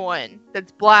creepier one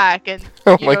that's black and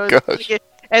oh my gosh,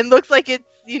 and looks like it's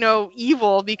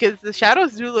evil, because the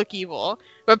shadows do look evil,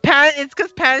 but it's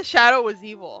because Pan's shadow was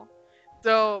evil.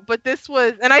 So, but this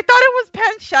was, and I thought it was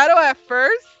Pan's shadow at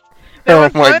first. Oh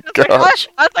my gosh!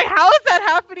 I was like, how is that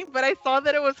happening? But I saw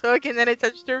that it was Hook, and then it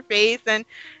touched her face, and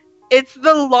it's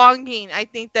the longing, I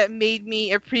think, that made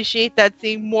me appreciate that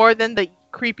scene more than the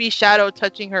creepy shadow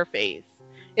touching her face.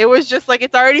 It was just like,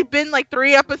 it's already been like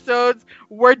 3 episodes.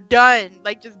 We're done.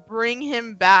 Like, just bring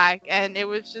him back. And it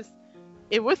was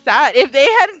sad. If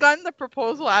they hadn't gotten the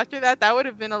proposal after that, that would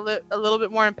have been a little bit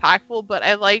more impactful. But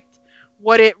I liked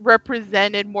what it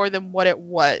represented more than what it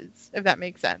was, if that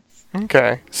makes sense.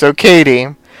 Okay. So, Katie,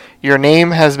 your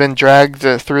name has been dragged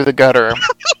through the gutter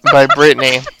by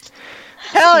Brittany.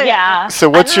 Hell yeah. So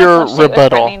what's your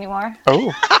rebuttal?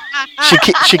 Oh,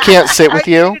 she can't sit with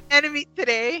you. An enemy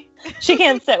today. She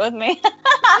can't sit with me.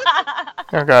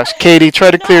 Oh gosh, Katie,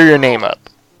 try to clear your name up.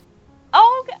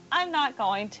 Oh, I'm not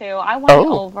going to. I went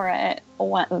over it.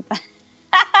 No,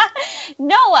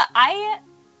 I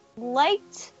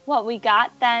liked what we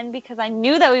got then because I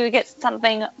knew that we would get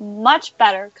something much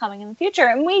better coming in the future,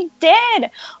 and we did.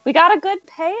 We got a good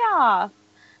payoff.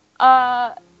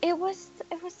 It was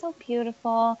so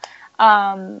beautiful.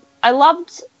 I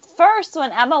loved first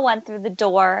when Emma went through the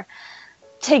door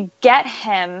to get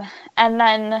him, and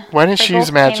then why didn't she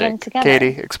use magic?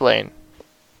 Katie, explain.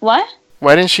 What?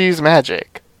 Why didn't she use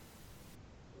magic?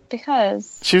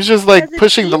 Because she was just like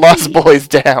pushing the Lost Boys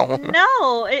down.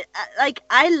 No,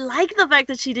 I like the fact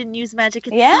that she didn't use magic.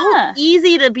 It's so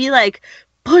easy to be like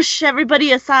push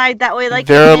everybody aside that way. Like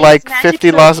there are like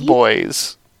 50 Lost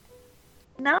Boys.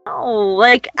 No,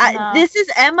 like this is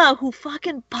Emma who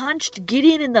fucking punched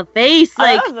Gideon in the face.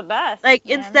 Like that was the best. Like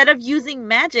instead of using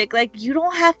magic, like you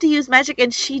don't have to use magic,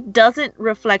 and she doesn't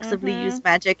reflexively use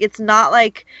magic. It's not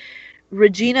like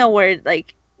Regina where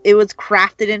like it was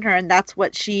crafted in her and that's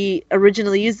what she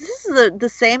originally used. This is the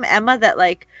same Emma that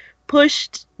like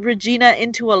pushed Regina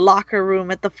into a locker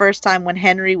room at the first time when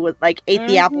Henry would like ate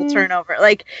the apple turnover.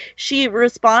 Like she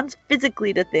responds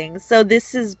physically to things. So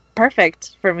this is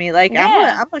perfect for me. Like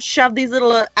I'm gonna shove these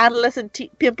little adolescent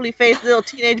pimply faced little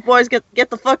teenage boys get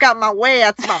the fuck out of my way.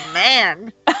 That's my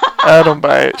man. I don't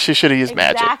buy it. She should have used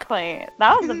magic. Exactly.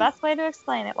 That was the best way to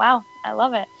explain it. Wow, I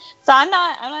love it. So I'm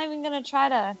not even gonna try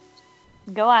to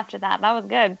go after that. That was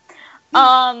good.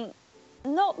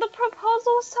 No, the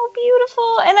proposal was so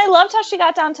beautiful, and I loved how she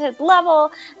got down to his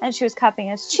level, and she was cupping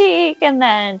his cheek, and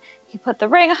then he put the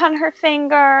ring on her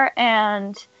finger,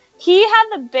 and he had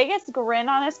the biggest grin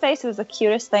on his face. It was the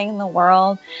cutest thing in the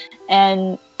world,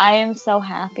 and I am so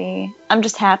happy. I'm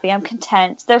just happy. I'm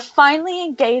content. They're finally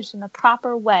engaged in the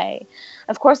proper way.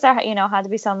 Of course, there had to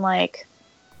be some like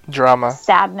drama,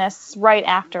 sadness right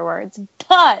afterwards,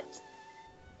 but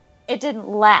it didn't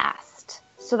last,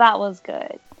 so that was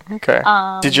good. Okay.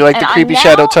 Did you like the creepy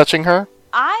shadow touching her?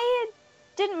 I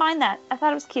didn't mind that. I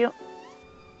thought it was cute.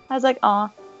 I was like, aw.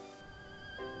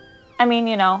 I mean,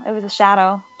 you know, it was a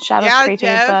shadow. Shadow's creepy,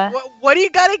 Jeff, but... what do you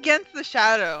got against the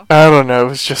shadow? I don't know. It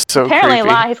was just so Apparently creepy.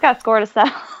 a lot. He's got a score to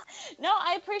settle. No,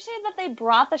 I appreciate that they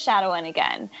brought the shadow in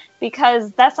again,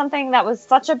 because that's something that was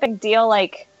such a big deal,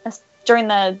 like, during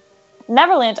the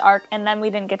Neverland arc, and then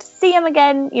we didn't get to see him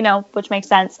again, you know, which makes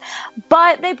sense.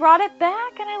 But they brought it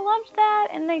back, and I loved that,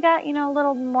 and they got, you know, a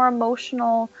little more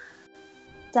emotional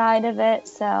side of it,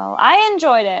 so I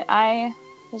enjoyed it. I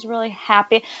was really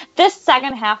happy. This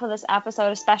second half of this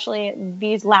episode, especially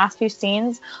these last few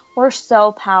scenes, were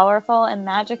so powerful and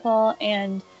magical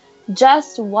and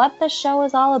just what the show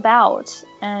is all about.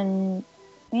 And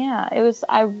yeah,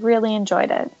 I really enjoyed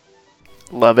it.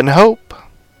 Love and hope.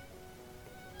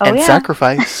 Oh, yeah.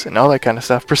 Sacrifice and all that kind of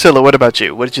stuff. Priscilla, what about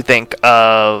you? What did you think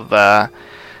of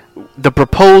the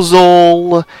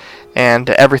proposal and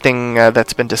everything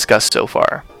that's been discussed so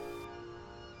far?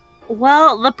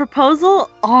 Well, the proposal,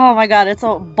 oh my god, it's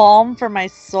a balm for my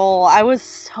soul. I was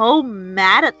so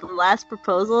mad at the last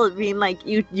proposal, being like,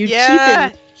 you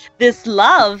cheapened this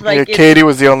love. Like, yeah, Katie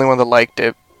was the only one that liked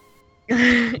it. Well,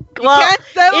 you can't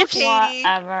settle, Katie.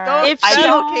 Whatever. Don't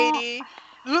settle, Katie.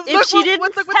 If she didn't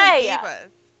look what they gave us.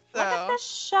 Look at the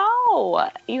show.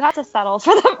 You have to settle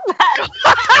for the best.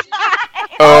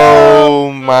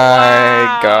 Oh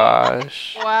my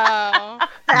gosh. Wow.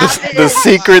 The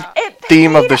secret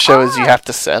theme of the show is you have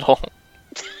to settle.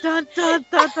 Dun, dun,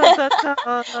 dun, dun, dun,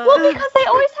 dun. Well, because they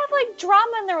always have like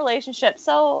drama in their relationship,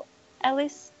 so at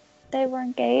least they were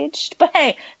engaged. But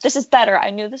hey, this is better. I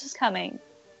knew this was coming.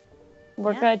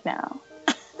 We're good now.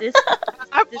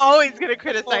 I'm always gonna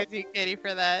criticize you, Katie,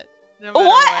 for that. No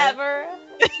Whatever.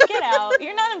 Get out.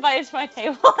 You're not invited to my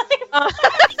table anymore.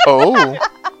 Oh.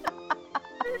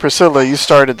 Priscilla, you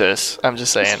started this. I'm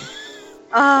just saying.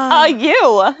 You're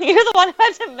the one who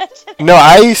had to mention it. No,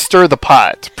 I stir the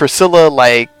pot. Priscilla,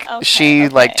 she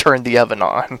okay. turned the oven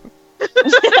on.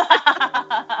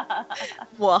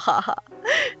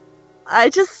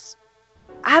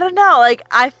 I don't know, like,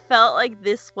 I felt like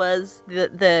this was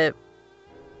the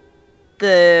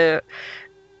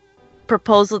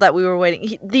proposal that we were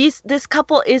waiting. This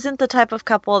couple isn't the type of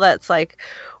couple that's like,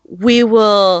 we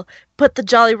will put the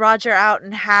Jolly Roger out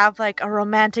and have like a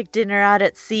romantic dinner out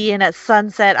at sea and at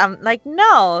sunset. I'm like,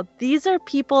 no, these are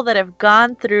people that have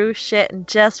gone through shit and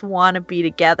just want to be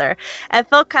together. I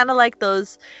felt kind of like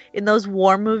in those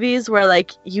war movies where,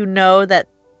 like, you know that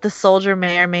the soldier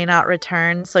may or may not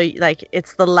return, so like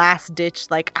it's the last ditch,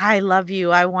 like, I love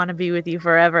you, I want to be with you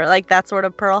forever, like that sort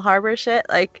of Pearl Harbor shit.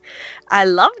 Like, I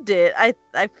loved it. I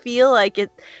feel like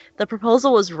the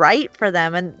proposal was right for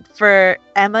them, and for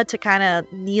Emma to kind of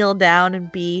kneel down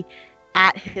and be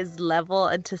at his level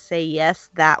and to say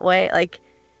yes that way, like,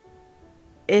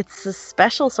 it's a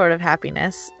special sort of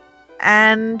happiness.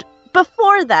 And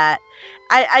before that,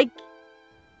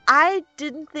 I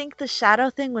didn't think the shadow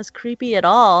thing was creepy at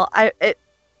all.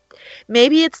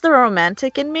 Maybe it's the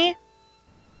romantic in me,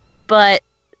 but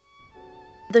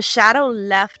the shadow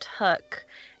left Hook,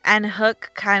 and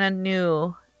Hook kind of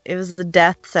knew it was the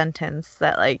death sentence,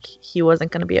 that like he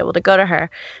wasn't going to be able to go to her.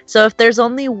 So if there's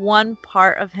only one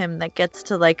part of him that gets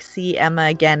to like see Emma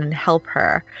again and help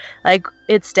her, like,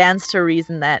 it stands to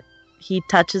reason that he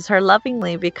touches her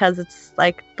lovingly, because it's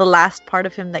like the last part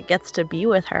of him that gets to be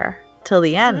with her till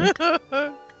the end.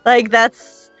 Like,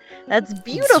 that's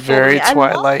beautiful. It's very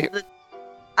Twilight.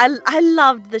 I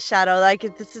loved the shadow. Like,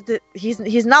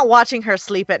 he's not watching her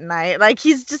sleep at night. Like,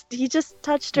 he just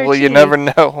touched her. Well, cheek. you never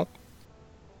know.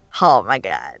 Oh my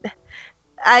god,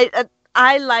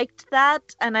 I liked that,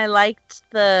 and I liked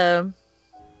her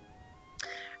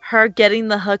getting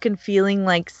the hook and feeling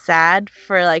like sad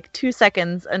for like 2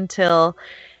 seconds until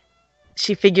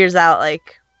she figures out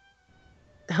like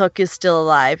Hook is still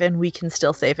alive and we can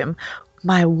still save him.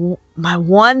 My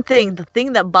one thing, the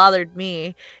thing that bothered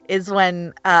me, is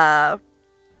when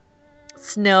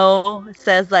Snow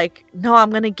says like, no, I'm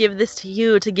gonna give this to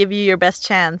you to give you your best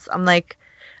chance. I'm like,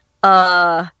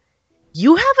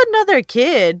 you have another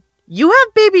kid. You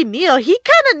have baby Neil. He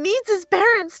kind of needs his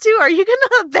parents too. Are you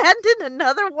gonna abandon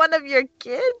another one of your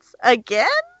kids again?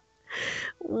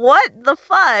 What the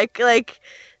fuck? Like,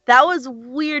 that was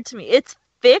weird to me. It's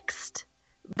fixed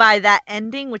by that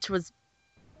ending, which was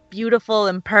beautiful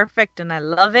and perfect, and I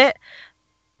love it.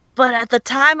 But at the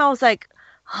time, I was like,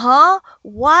 huh?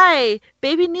 Why?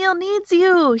 Baby Neil needs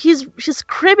you. His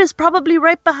crib is probably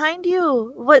right behind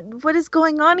you. What is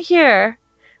going on here?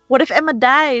 What if Emma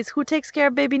dies? Who takes care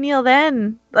of baby Neil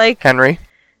then? Like, Henry.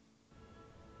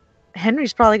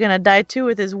 Henry's probably gonna die too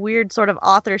with his weird sort of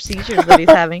author seizures that he's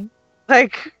having.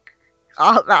 Like,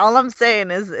 all I'm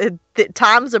saying is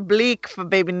times are bleak for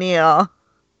baby Neil.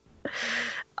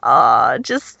 But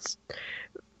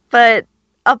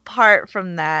apart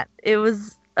from that, it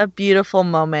was a beautiful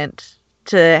moment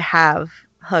to have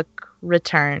Hook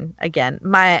return again.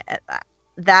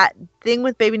 That thing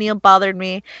with baby Neil bothered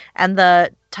me, and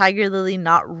the Tiger Lily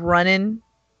not running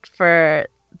for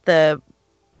the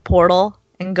portal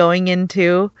and going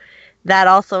into that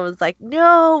also was like,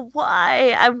 no,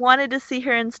 why? I wanted to see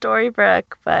her in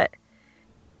Storybrooke, but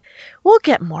we'll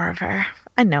get more of her.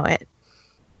 I know it.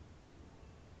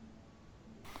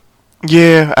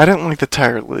 Yeah, I didn't like the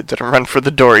Tiger Lily didn't run for the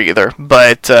door either,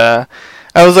 but I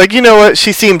was like, you know what?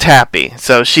 She seemed happy,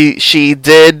 so she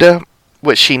did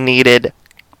what she needed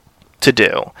to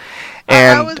do.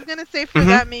 And I was gonna say for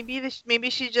that maybe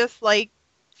she just like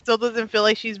still doesn't feel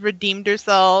like she's redeemed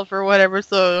herself or whatever.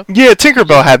 So yeah,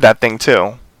 Tinkerbell had that thing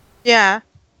too. Yeah,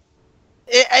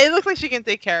 it looks like she can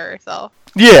take care of herself.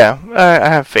 Yeah, I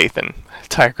have faith in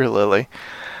Tiger Lily.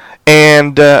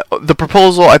 And the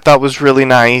proposal I thought was really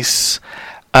nice.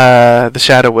 The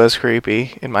shadow was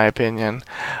creepy, in my opinion.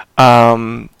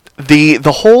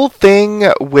 The whole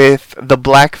thing with the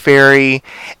Black Fairy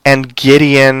and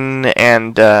Gideon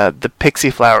and the Pixie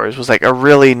Flowers was like a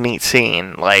really neat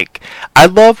scene. Like, I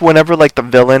love whenever like the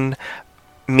villain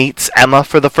meets Emma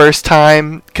for the first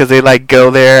time, because they like go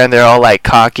there and they're all like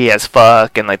cocky as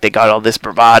fuck and like they got all this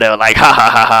bravado, like ha ha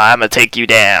ha ha, I'm gonna take you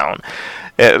down.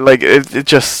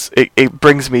 It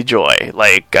brings me joy.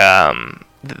 Like,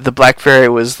 the Black Fairy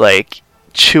was like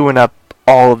chewing up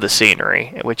all of the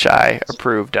scenery, which I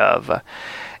approved of.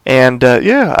 And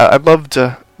I loved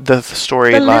the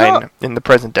storyline in the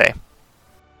present day.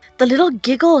 The little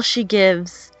giggle she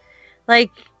gives,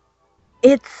 like,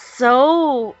 it's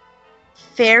so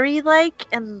fairy-like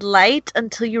and light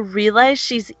until you realize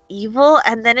she's evil,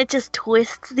 and then it just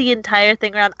twists the entire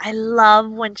thing around. I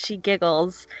love when she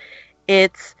giggles.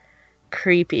 It's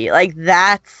creepy. Like,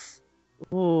 that's...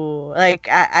 Ooh. Like,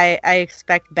 I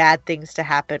expect bad things to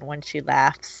happen when she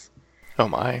laughs. Oh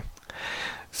my.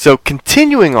 So,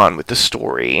 continuing on with the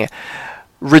story,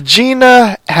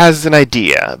 Regina has an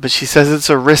idea, but she says it's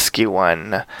a risky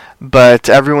one, but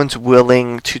everyone's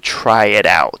willing to try it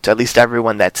out, at least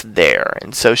everyone that's there.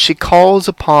 And so she calls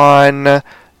upon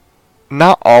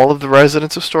not all of the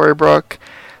residents of Storybrooke,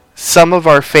 some of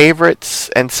our favorites,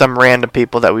 and some random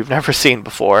people that we've never seen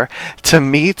before, to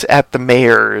meet at the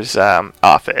mayor's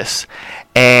office.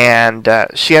 And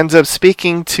she ends up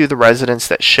speaking to the residents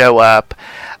that show up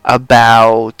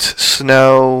about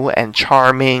Snow and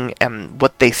Charming and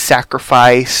what they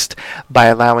sacrificed by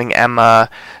allowing Emma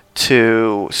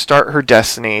to start her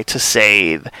destiny to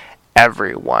save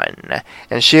everyone.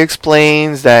 And she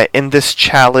explains that in this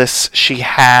chalice she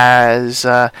has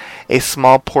a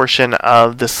small portion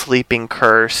of the sleeping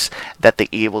curse that the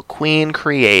evil queen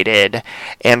created,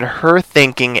 and her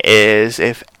thinking is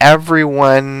if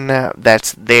everyone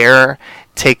that's there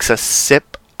takes a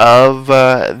sip of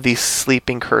the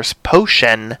sleeping curse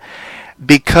potion,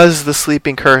 because the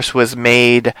sleeping curse was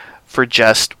made for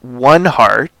just one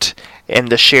heart, and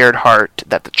the shared heart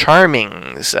that the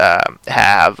Charmings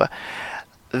have,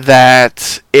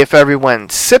 that if everyone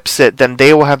sips it, then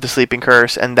they will have the sleeping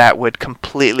curse, and that would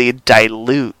completely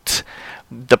dilute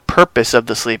the purpose of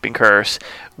the sleeping curse,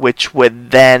 which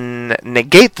would then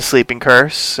negate the sleeping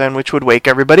curse, and which would wake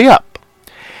everybody up.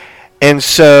 And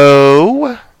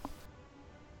so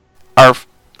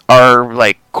our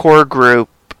like core group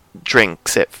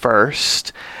drinks it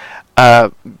first.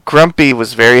 Grumpy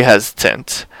was very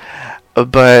hesitant,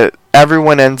 but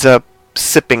everyone ends up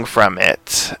sipping from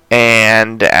it,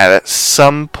 and at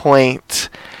some point,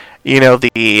 you know,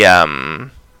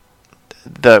 the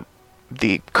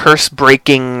curse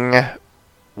breaking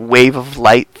wave of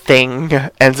light thing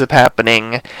ends up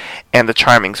happening, and the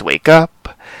Charmings wake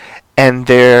up, and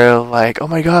they're like, oh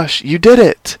my gosh, you did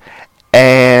it.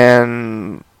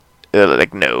 And they're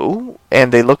like, no.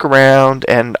 And they look around,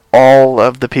 and all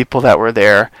of the people that were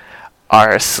there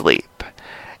are asleep.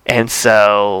 And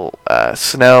so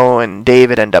Snow and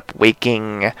David end up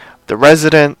waking the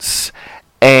residents,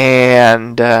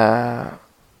 and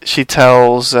she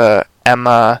tells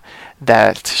Emma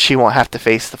that she won't have to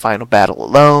face the final battle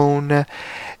alone.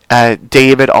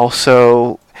 David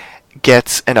also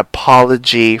gets an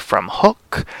apology from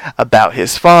Hook about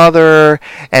his father,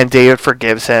 and David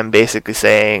forgives him, basically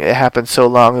saying it happened so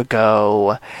long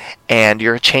ago and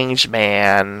you're a changed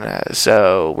man,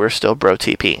 so we're still bro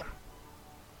TP.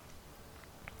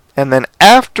 And then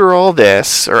after all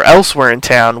this, or elsewhere in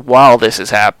town while this is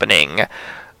happening,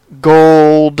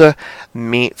 Gold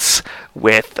meets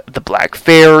with the Black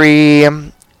Fairy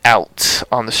out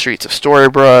on the streets of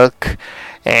Storybrooke,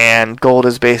 and Gold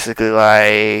is basically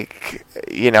like,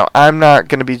 I'm not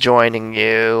going to be joining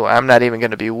you. I'm not even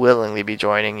going to be willingly be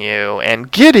joining you.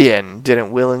 And Gideon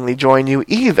didn't willingly join you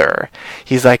either.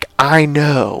 He's like, I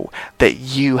know that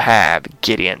you have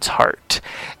Gideon's heart,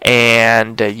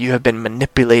 and you have been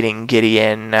manipulating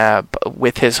Gideon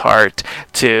with his heart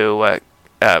to,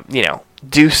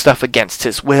 do stuff against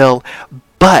his will.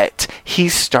 But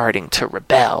he's starting to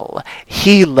rebel.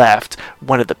 He left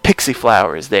one of the pixie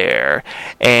flowers there,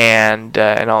 and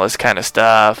all this kind of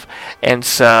stuff. And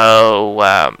so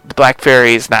the Black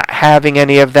Fairy is not having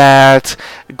any of that.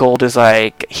 Gold is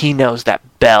like, he knows that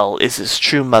Belle is his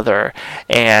true mother,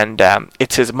 and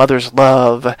it's his mother's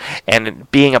love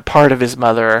and being a part of his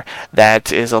mother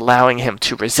that is allowing him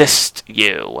to resist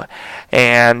you.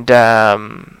 And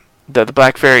the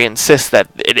Black Fairy insists that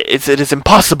it is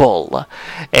impossible,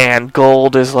 and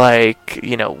Gold is like,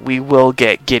 we will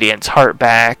get Gideon's heart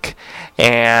back,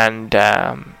 and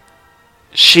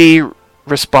she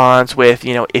responds with,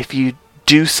 if you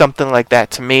do something like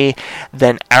that to me,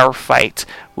 then our fight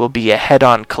will be a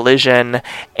head-on collision,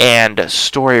 and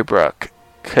Storybrooke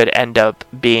could end up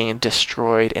being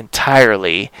destroyed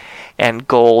entirely, and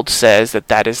Gold says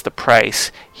that is the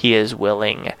price he is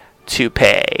willing to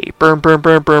pay. Burn, burn,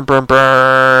 burn, burn, burn,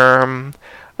 burn.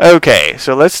 Okay,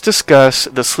 so let's discuss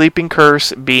the sleeping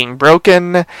curse being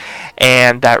broken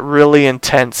and that really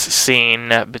intense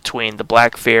scene between the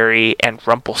Black Fairy and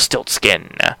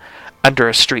Rumpelstiltskin under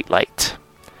a streetlight.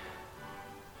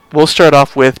 We'll start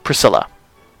off with Priscilla.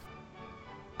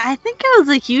 I think it was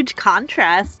a huge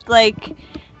contrast, like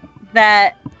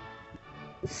that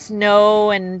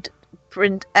Snow and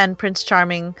Prince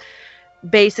Charming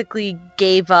basically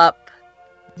gave up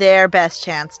their best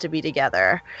chance to be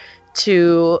together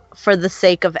for the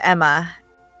sake of Emma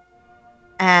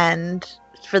and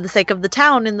for the sake of the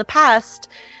town in the past,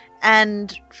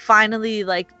 and finally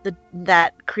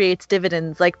that creates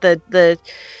dividends. Like the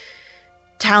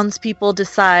townspeople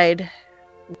decide,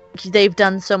 they've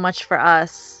done so much for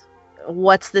us,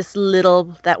 what's this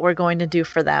little that we're going to do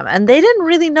for them? And they didn't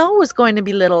really know it was going to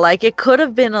be little. Like, it could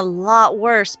have been a lot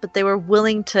worse, but they were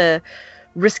willing to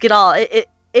risk it all.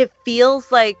 It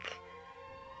feels like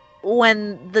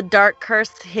when the dark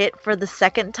curse hit for the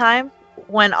second time,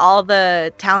 when all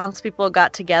the townspeople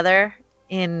got together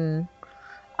in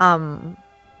Granny's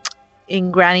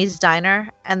diner,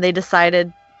 and they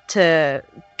decided to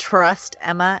trust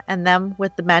Emma and them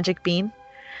with the magic bean.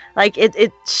 Like,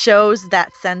 it shows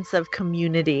that sense of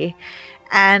community.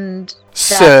 And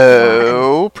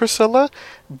so, Priscilla,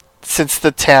 since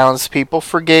the townspeople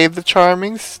forgave the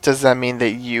Charmings, does that mean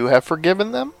that you have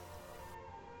forgiven them?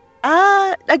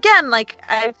 Again, like,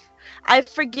 I've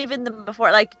forgiven them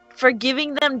before. Like,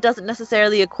 forgiving them doesn't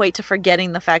necessarily equate to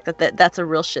forgetting the fact that that's a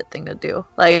real shit thing to do.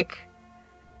 Like,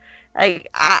 I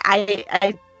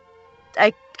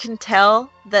can tell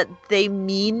that they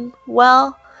mean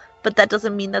well, but that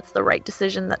doesn't mean that's the right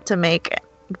decision to make.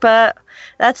 But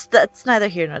that's neither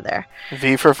here nor there.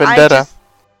 V for Vendetta.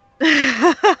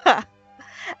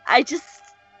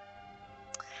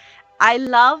 I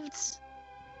loved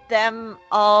them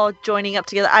all joining up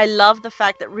together. I love the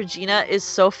fact that Regina is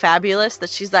so fabulous that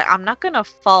she's like, I'm not gonna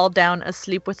fall down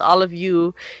asleep with all of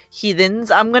you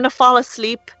heathens. I'm gonna fall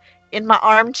asleep in my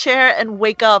armchair and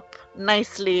wake up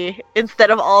nicely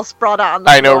instead of all sprawled out on the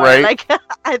floor. I know, right? Like,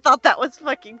 I thought that was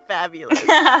fucking fabulous.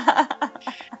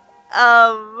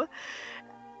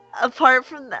 Apart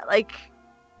from that, like,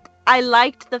 I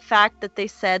liked the fact that they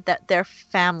said that they're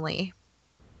family.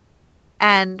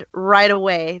 And right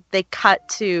away, they cut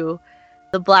to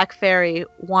the Black Fairy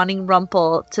wanting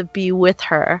Rumple to be with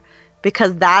her,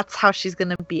 because that's how she's going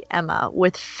to be Emma,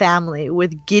 with family,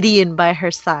 with Gideon by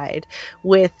her side,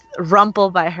 with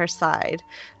Rumple by her side.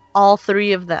 All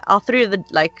three of the with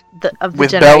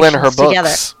generations Belle in her together.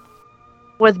 books.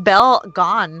 With Belle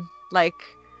gone, like,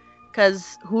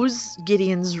 because who's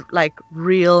Gideon's, like,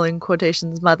 real, in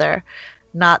quotations, mother?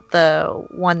 Not the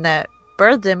one that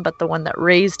birthed him, but the one that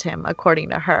raised him, according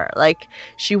to her. Like,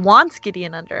 she wants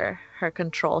Gideon under her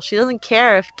control. She doesn't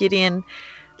care if Gideon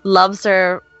loves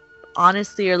her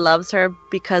honestly or loves her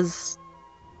because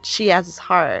she has his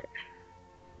heart.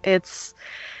 It's,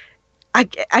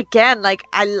 again, like,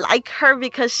 I like her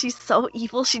because she's so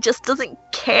evil. She just doesn't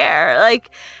care. Like,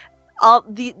 all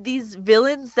these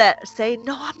villains that say,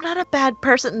 no, I'm not a bad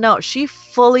person. No, she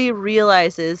fully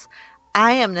realizes,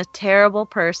 I am a terrible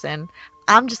person.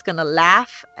 I'm just going to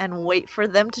laugh and wait for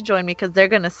them to join me, because they're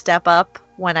going to step up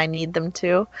when I need them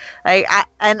to.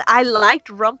 I liked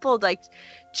Rumple. Like,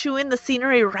 chewing the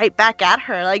scenery right back at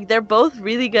her. Like, they're both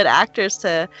really good actors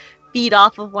to feed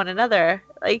off of one another.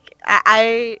 Like,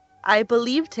 I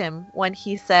believed him when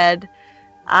he said,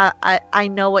 I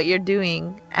know what you're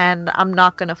doing, and I'm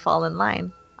not gonna fall in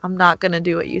line. I'm not gonna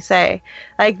do what you say.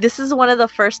 Like, this is one of the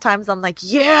first times I'm like,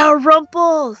 yeah,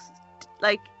 Rumples!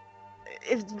 Like,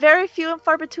 it's very few and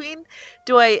far between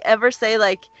do I ever say,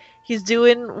 like, he's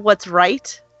doing what's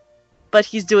right, but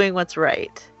he's doing what's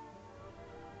right.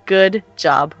 Good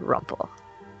job, Rumple.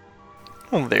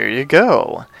 Well, there you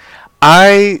go.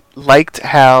 I liked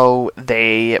how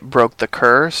they broke the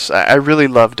curse. I really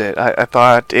loved it. I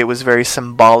thought it was very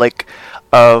symbolic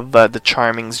of the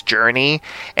Charming's journey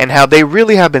and how they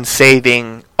really have been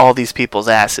saving all these people's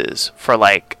asses for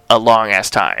like a long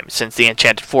ass time since the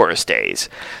Enchanted Forest days.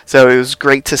 So it was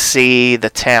great to see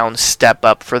the town step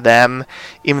up for them,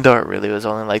 even though it really was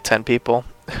only like 10 people.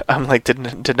 I'm like,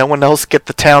 did no one else get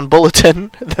the town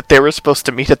bulletin that they were supposed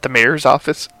to meet at the mayor's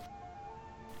office?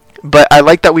 But I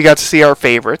like that we got to see our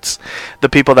favorites, the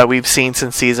people that we've seen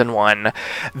since season 1.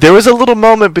 There was a little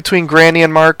moment between Granny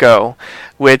and Marco,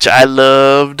 which I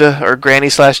loved, or Granny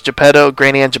 / Geppetto,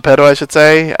 Granny and Geppetto, I should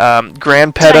say.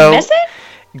 Grandpetto. Did I miss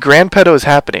it? Grandpetto is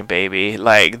happening, baby.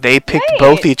 Like, they picked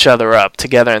both each other up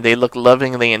together, and they look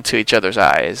lovingly into each other's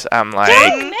eyes. I'm like,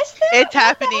 Did I miss it? It's What the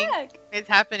happening. heck? It's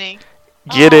happening.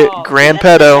 get it, Oh,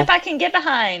 Grandpetto. If I can get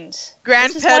behind.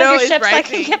 Grandpetto This is one of your is ships I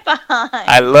can rising. get behind.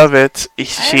 I love it.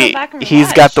 back and He's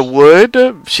watch. got the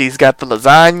wood. She's got the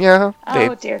lasagna. Oh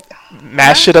They dear God.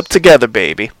 mash it up together,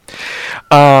 baby.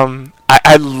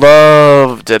 I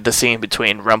loved the scene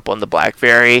between Rumple and the Black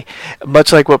Fairy.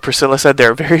 Much like what Priscilla said,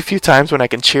 there are very few times when I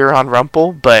can cheer on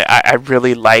Rumple, but I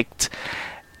really liked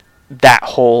that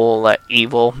whole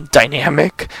evil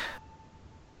dynamic.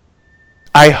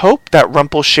 I hope that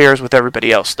Rumple shares with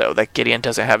everybody else, though, that Gideon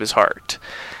doesn't have his heart.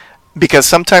 Because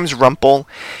sometimes Rumple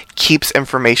keeps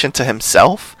information to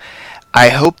himself. I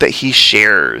hope that he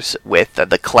shares with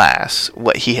the class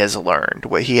what he has learned,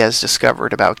 what he has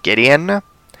discovered about Gideon.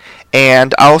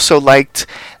 And I also liked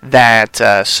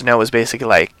that Snow was basically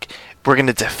like, we're going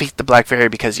to defeat the Black Fairy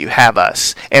because you have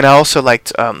us. And I also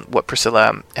liked what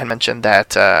Priscilla had mentioned,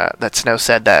 that Snow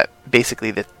said that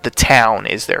basically the town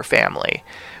is their family,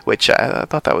 which I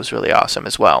thought that was really awesome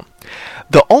as well.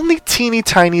 The only teeny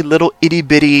tiny little itty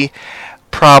bitty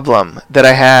problem that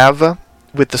I have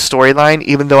with the storyline,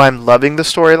 even though I'm loving the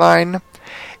storyline,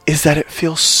 is that it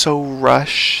feels so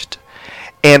rushed.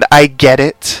 And I get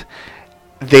it.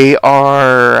 They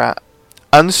are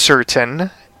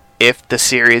uncertain if the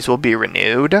series will be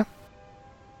renewed.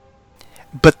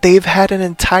 But they've had an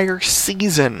entire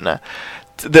season.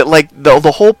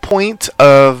 The whole point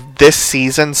of this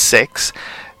season 6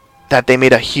 that they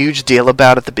made a huge deal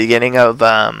about at the beginning of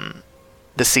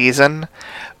the season,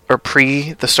 or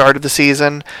pre the start of the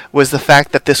season, was the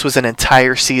fact that this was an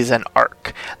entire season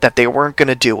arc. That they weren't going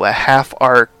to do a half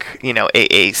arc,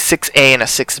 a 6A and a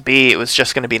 6B. It was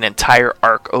just going to be an entire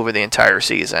arc over the entire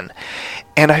season.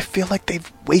 And I feel like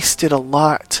they've wasted a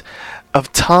lot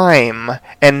of time,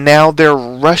 and now they're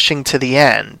rushing to the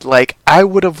end. Like, I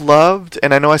would have loved,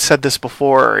 and I know I said this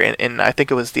before, and I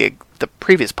think it was the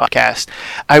previous podcast,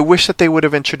 I wish that they would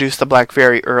have introduced the Black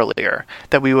Fairy earlier,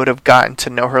 that we would have gotten to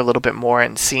know her a little bit more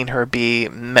and seen her be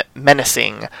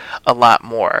menacing a lot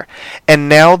more. And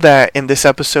now that in this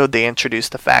episode they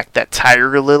introduced the fact that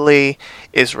Tiger Lily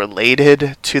is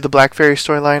related to the Black Fairy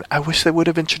storyline, I wish they would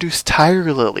have introduced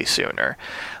Tiger Lily sooner.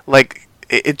 Like,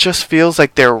 it just feels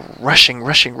like they're rushing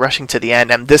to the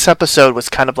end. And this episode was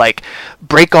kind of like,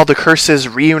 break all the curses,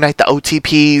 reunite the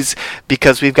OTPs,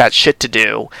 because we've got shit to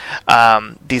do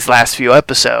these last few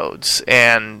episodes.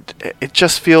 And it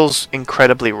just feels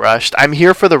incredibly rushed. I'm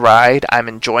here for the ride. I'm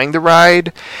enjoying the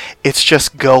ride. It's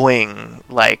just going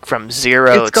like from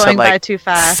 0 It's to going by like too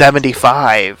fast.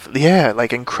 75. Yeah,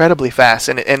 like incredibly fast.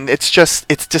 And it's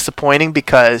disappointing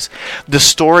because the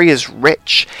story is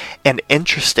rich and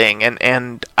interesting,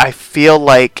 and I feel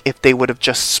like if they would have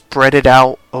just spread it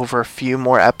out over a few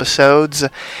more episodes,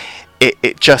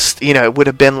 it just, it would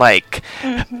have been like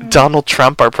Donald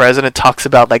Trump, our president, talks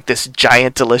about like this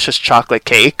giant delicious chocolate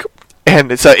cake.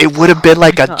 And so it would have been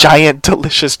like a giant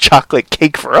delicious chocolate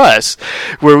cake for us,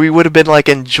 where we would have been like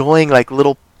enjoying like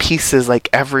little pieces like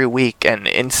every week. And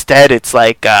instead it's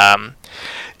like,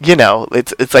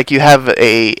 it's like you have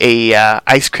a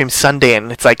ice cream sundae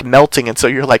and it's like melting, and so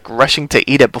you're like rushing to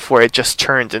eat it before it just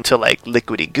turns into like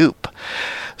liquidy goop.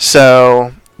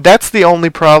 So that's the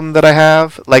only problem that I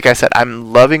have. Like I said,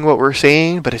 I'm loving what we're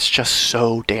seeing, but it's just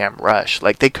so damn rushed.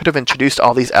 Like, they could have introduced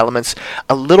all these elements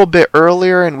a little bit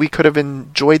earlier, and we could have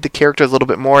enjoyed the characters a little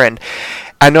bit more. And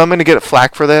I know I'm going to get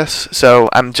flack for this, so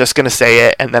I'm just going to say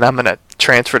it, and then I'm going to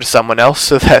transfer to someone else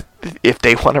so that if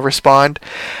they want to respond.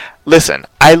 Listen,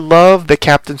 I love that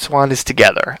Captain Swan is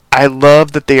together. I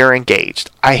love that they are engaged.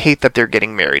 I hate that they're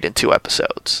getting married in 2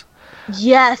 episodes.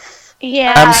 Yes.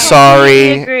 Yeah. I'm sorry.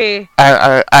 I agree.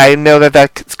 I know that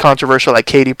that's controversial. Like,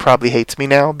 Katie probably hates me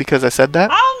now because I said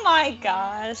that. Oh my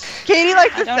gosh. Katie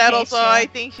likes to I don't settle, hate so you. I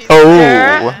think she's Oh.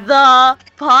 Stir the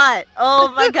pot.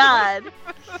 Oh my god.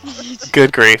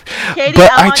 Good grief. Katie,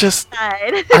 But I'm I on just, your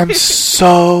side. I'm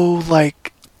so,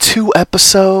 like, 2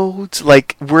 episodes.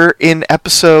 Like, we're in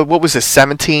episode, what was this,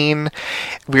 17?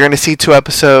 We're going to see 2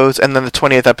 episodes, and then the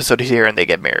 20th episode is here, and they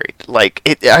get married. Like,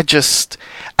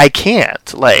 I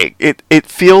can't. Like, it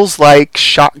feels like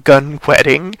Shotgun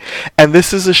Wedding, and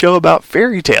this is a show about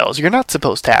fairy tales. You're not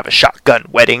supposed to have a shotgun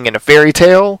wedding in a fairy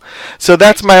tale. So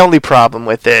that's my only problem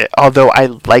with it. Although I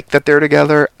like that they're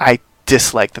together, I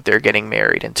dislike that they're getting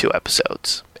married in 2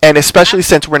 episodes. And especially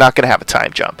since we're not going to have a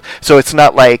time jump. So it's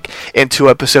not like in 2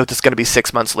 episodes it's going to be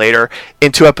 6 months later.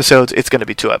 In 2 episodes, it's going to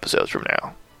be 2 episodes from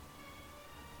now.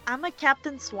 I'm a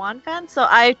Captain Swan fan, so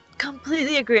I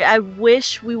completely agree. I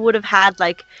wish we would have had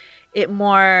like it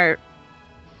more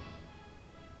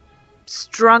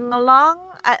strung along.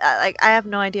 I have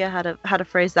no idea how to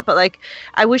phrase that, but like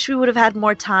I wish we would have had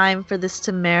more time for this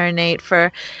to marinate,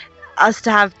 for us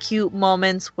to have cute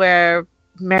moments where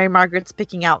Mary Margaret's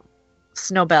picking out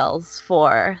snowbells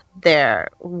for their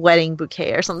wedding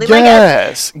bouquet or something.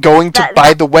 Yes, going to that-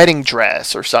 buy the wedding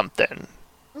dress or something.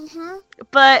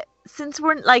 But since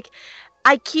we're like,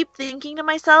 I keep thinking to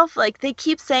myself, like they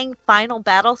keep saying final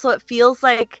battle, so it feels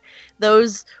like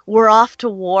those we're off to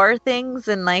war things.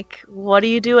 And like, what do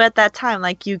you do at that time?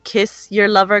 Like, you kiss your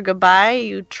lover goodbye,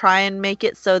 you try and make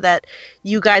it so that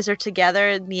you guys are together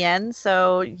in the end,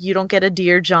 so you don't get a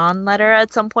Dear John letter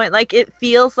at some point. Like, it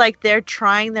feels like they're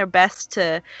trying their best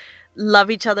to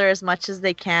love each other as much as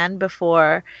they can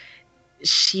before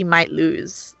she might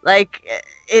lose, like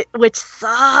it, which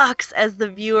sucks as the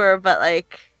viewer, but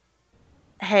like,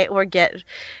 hey,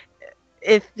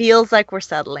 it feels like we're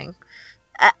settling.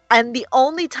 And the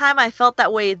only time I felt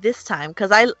that way this time,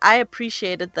 because I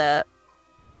appreciated the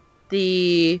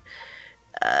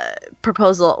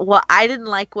proposal. What I didn't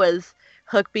like was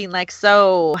Hook being like,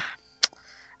 so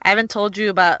I haven't told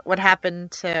you about what happened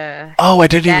to Oh, I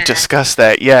didn't even Dad." discuss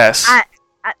that. Yes.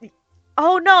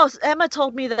 Oh no, Emma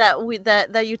told me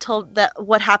that you told that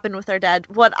what happened with our dad.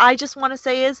 What I just want to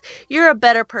say is you're a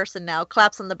better person now.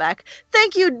 Claps on the back.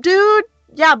 Thank you, dude.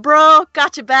 Yeah, bro,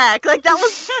 got you back. Like, that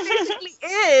was basically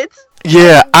it.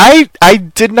 Yeah, I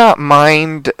did not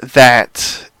mind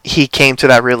that he came to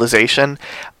that realization.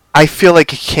 I feel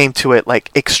like he came to it like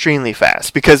extremely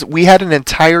fast, because we had an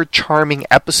entire charming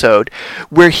episode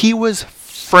where he was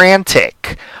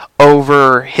frantic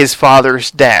over his father's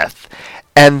death.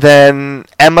 And then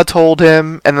Emma told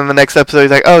him, and then the next episode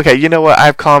he's like, oh, okay, you know what,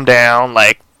 I've calmed down,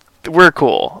 like, we're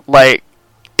cool. Like,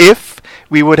 if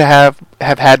we would have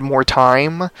had more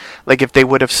time, like, if they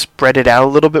would have spread it out a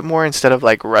little bit more instead of,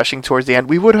 like, rushing towards the end,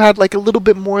 we would have had, like, a little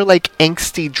bit more, like,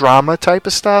 angsty drama type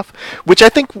of stuff, which I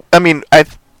think,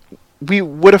 we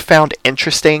would have found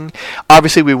interesting.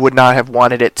 Obviously, we would not have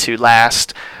wanted it to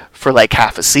last for, like,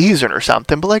 half a season or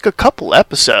something, but, like, a couple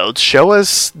episodes show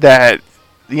us that,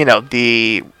 you know,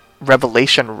 the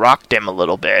revelation rocked him a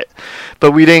little bit,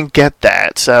 but we didn't get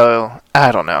that, so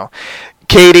I don't know.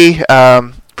 Katie,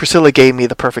 Priscilla gave me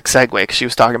the perfect segue because she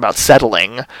was talking about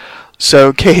settling.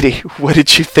 So, Katie, what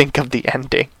did you think of the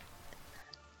ending?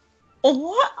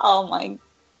 What? Oh my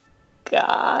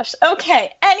gosh.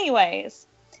 Okay, anyways.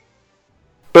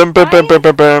 Bum, bum, bum, bum,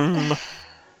 bum, bum.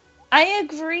 I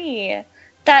agree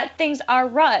that things are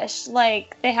rushed.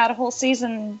 Like, they had a whole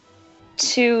season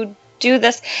to do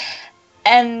this,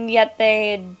 and yet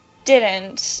they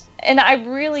didn't. And I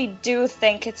really do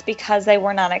think it's because they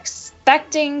were not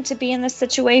expecting to be in this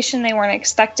situation. They weren't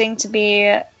expecting to be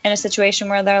in a situation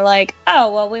where they're like,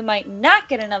 oh, well, we might not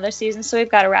get another season, so we've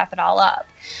got to wrap it all up.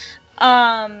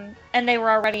 And they were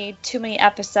already too many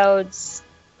episodes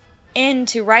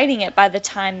into writing it by the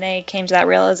time they came to that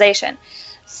realization.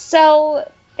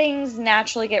 So things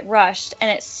naturally get rushed,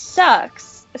 and it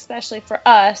sucks, especially for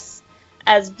us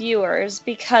as viewers,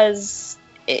 because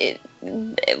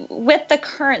with the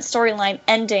current storyline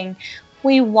ending,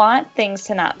 we want things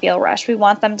to not feel rushed. We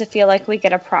want them to feel like we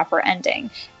get a proper ending.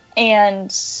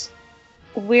 And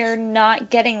we're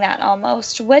not getting that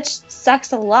almost, which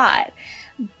sucks a lot.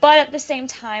 But at the same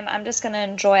time, I'm just going to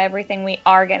enjoy everything we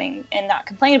are getting and not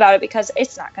complain about it, because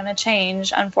it's not going to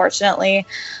change, unfortunately.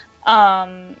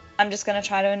 I'm just going to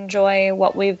try to enjoy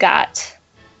what we've got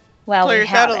while So we you're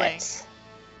have settling. it.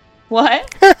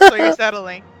 What? So you're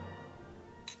settling.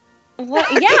 What?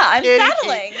 Yeah, I'm Katie,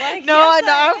 settling. Like, No, yes,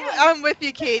 I am. I'm with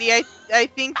you, Katie. I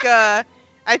think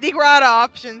we're out of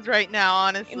options right now,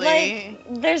 honestly.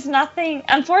 Like, there's nothing.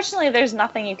 Unfortunately, there's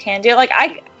nothing you can do. Like,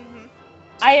 Mhm.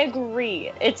 I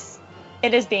agree.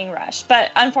 It is being rushed,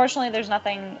 but unfortunately, there's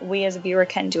nothing we as a viewer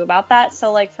can do about that.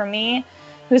 So, like, for me,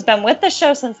 who's been with the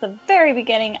show since the very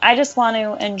beginning, I just want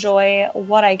to enjoy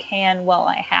what I can while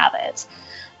I have it.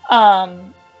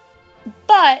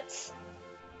 But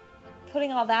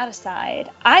putting all that aside,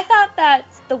 I thought that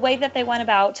the way that they went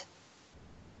about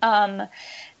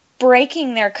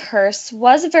breaking their curse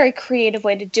was a very creative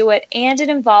way to do it, and it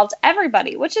involved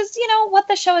everybody, which is, what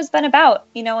the show has been about.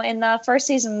 In the first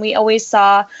season, we always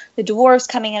saw the dwarves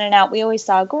coming in and out. We always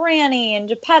saw Granny and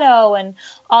Geppetto and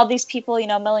all these people,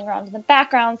 milling around in the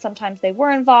background. Sometimes they were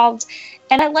involved,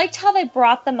 and I liked how they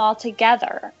brought them all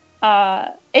together.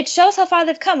 It shows how far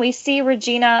they've come. We see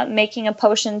Regina making a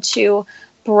potion to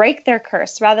break their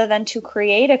curse rather than to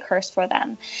create a curse for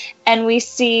them. And we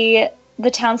see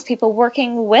the townspeople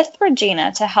working with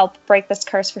Regina to help break this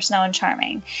curse for Snow and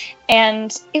Charming.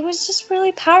 And it was just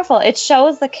really powerful. It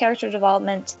shows the character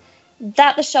development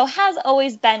that the show has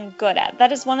always been good at.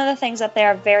 That is one of the things that they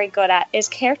are very good at, is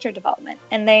character development.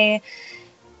 And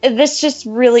this just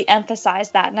really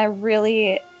emphasized that, and I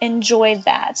really enjoyed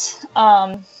that.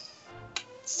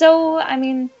 So, I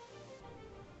mean,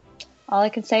 all I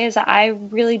can say is that I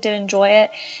really did enjoy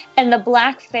it. And the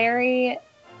Black Fairy,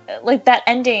 like that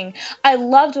ending, I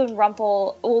loved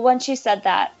when she said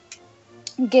that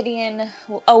Gideon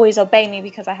will always obey me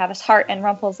because I have his heart, and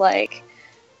Rumple's like,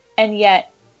 and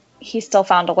yet he still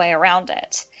found a way around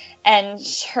it. And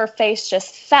her face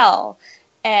just fell.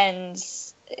 And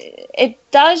it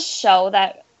does show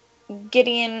that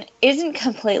Gideon isn't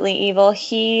completely evil.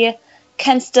 He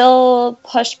can still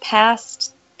push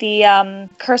past the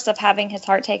curse of having his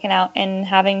heart taken out and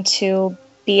having to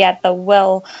be at the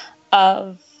will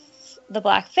of the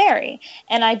Black Fairy.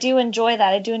 And I do enjoy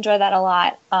that. I do enjoy that a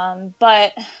lot.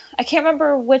 But I can't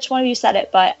remember which one of you said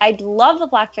it, but I love the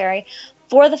Black Fairy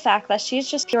for the fact that she's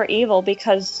just pure evil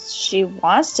because she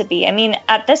wants to be. I mean,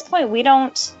 at this point, we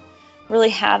don't really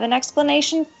have an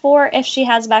explanation for if she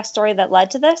has a backstory that led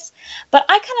to this. But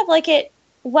I kind of like it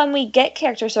when we get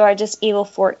characters who are just evil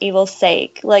for evil's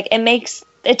sake. Like,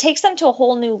 it takes them to a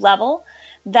whole new level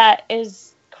that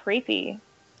is creepy.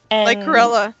 And Like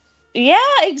Cruella. yeah,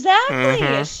 exactly.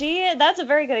 Mhm. That's a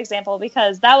very good example,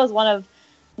 because that was one of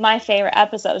my favorite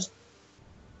episodes.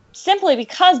 Simply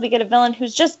because we get a villain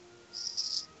who's just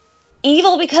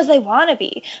evil because they want to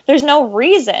be. There's no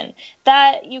reason.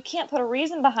 That you can't put a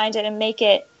reason behind it and make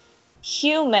it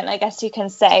human, I guess you can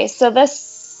say. So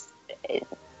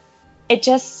it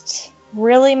just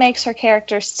really makes her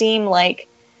character seem like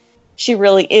she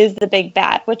really is the big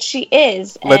bad, which she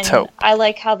is. Let's hope. I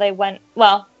like how they went.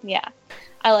 Well, yeah.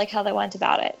 I like how they went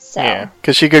about it. So Yeah,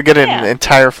 because she could get an Yeah.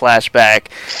 entire flashback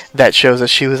that shows us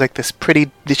she was like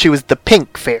she was the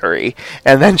pink fairy,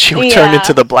 and then she turned Yeah.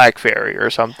 into the black fairy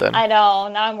or something. I know.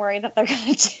 Now I'm worried that they're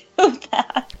going to do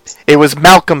that. It was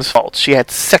Malcolm's fault. She had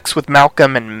sex with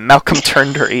Malcolm, and Malcolm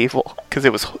turned her evil because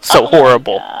it was so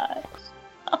horrible.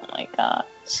 Oh my god.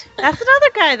 That's another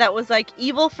guy that was like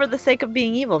evil for the sake of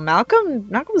being evil. Malcolm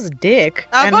was a dick.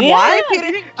 I was And about to why? say, He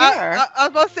didn't care. I was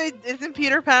about to say, isn't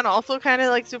Peter Pan also kind of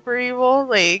like super evil?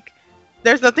 Like,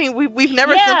 there's nothing we've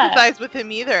never Yeah. sympathized with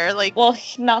him either. Like, Well,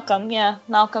 Malcolm,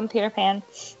 Peter Pan.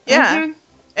 yeah. Mhm.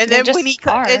 And They then when just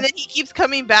are. and then he keeps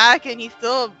coming back, and he's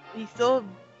still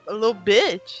a little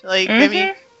bitch. Like, I mean,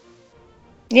 Mhm.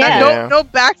 Yeah. Yeah. no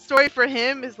backstory for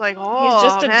him is like, oh,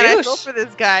 just a man, I feel douche. for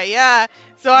this guy. Yeah.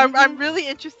 So I'm really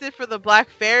interested for the Black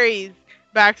Fairy's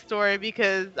backstory,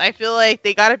 because I feel like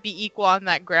they gotta be equal on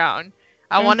that ground.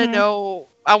 I want to Mhm. know.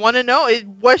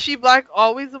 Was she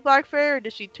always a Black Fairy, or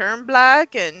did she turn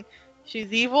black and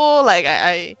she's evil? Like,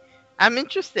 I'm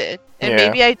interested, and Yeah.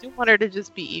 maybe I do want her to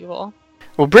just be evil.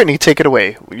 Well, Brittany, take it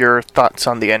away. Your thoughts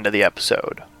on the end of the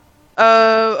episode.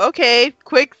 Okay,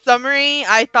 quick summary.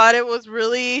 I thought it was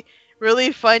really,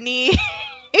 really funny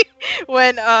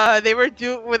when they were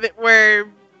where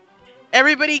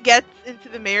everybody gets into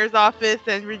the mayor's office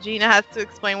and Regina has to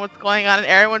explain what's going on, and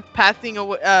everyone's passing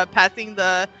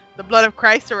the blood of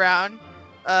Christ around.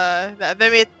 That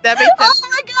made sense. Oh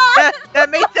my god! That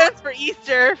made sense for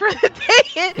Easter, for the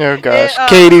day. Oh gosh, And,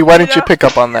 Katie, why you didn't you know- pick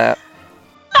up on that?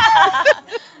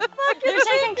 They're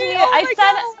taking communion. Oh I my said,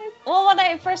 God. well, when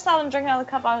I first saw them drinking out of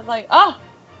the cup, I was like, oh,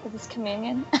 is this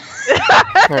communion?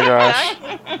 Oh gosh.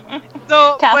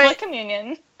 So, Catholic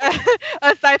communion.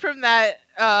 aside from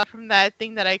that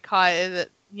thing that I caught, is that,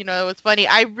 it was funny.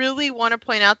 I really want to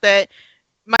point out that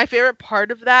my favorite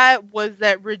part of that was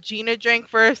that Regina drank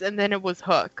first, and then it was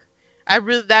Hook. I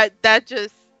really that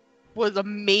just was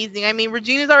amazing. I mean,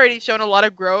 Regina's already shown a lot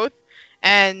of growth,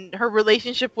 and her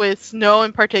relationship with Snow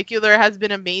in particular has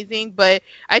been amazing. But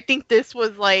I think this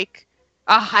was like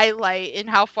a highlight in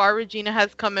how far Regina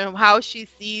has come and how she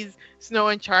sees Snow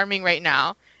and Charming right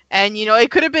now. And you know,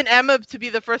 it could have been Emma to be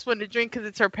the first one to drink because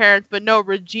it's her parents, but no,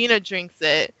 Regina drinks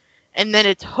it, and then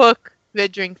it's Hook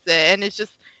that drinks it, and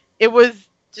it was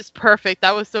just perfect.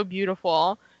 That was so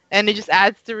beautiful, and it just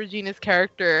adds to Regina's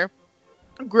character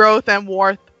growth and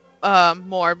worth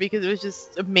more, because it was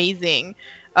just amazing.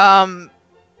 As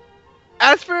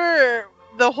for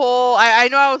the whole, I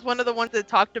know I was one of the ones that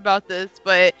talked about this,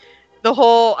 but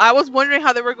I was wondering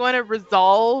how they were going to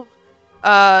resolve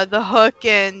the Hook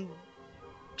and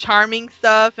Charming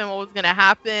stuff and what was going to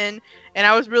happen, and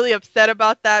I was really upset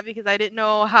about that because I didn't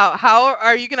know how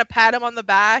are you going to pat him on the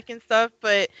back and stuff.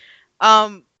 But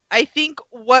I think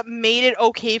what made it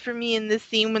okay for me in this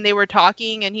scene when they were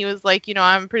talking and he was like, you know,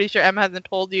 I'm pretty sure Emma hasn't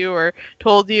told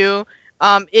you,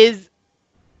 is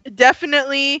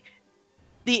definitely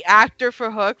the actor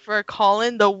for Hook, for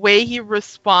Colin, the way he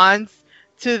responds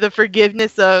to the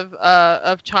forgiveness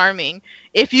of Charming.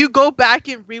 If you go back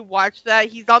and rewatch that,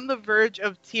 he's on the verge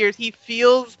of tears. He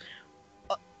feels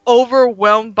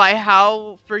overwhelmed by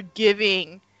how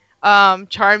forgiving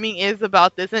Charming is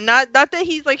about this, and not that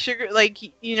he's like sugar, like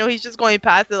you know, he's just going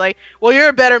past it, like, well, you're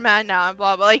a better man now, and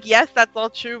blah blah. Like, yes, that's all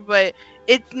true, but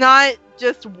it's not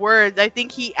just words. I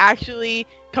think he actually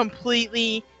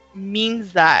completely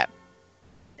means that.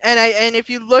 And if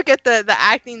you look at the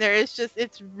acting there,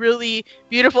 it's really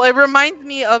beautiful. It reminds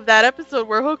me of that episode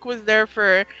where Hook was there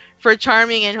for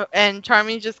Charming, and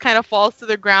Charming just kind of falls to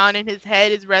the ground and his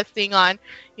head is resting on,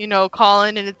 you know,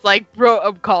 Colin, and it's like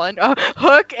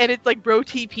Hook, and it's like bro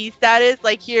TP status.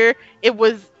 Like here, it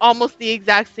was almost the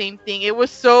exact same thing. It was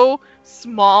so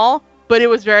small, but it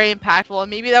was very impactful.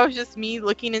 And maybe that was just me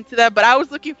looking into that, but I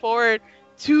was looking forward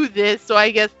to this, so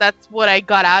I guess that's what I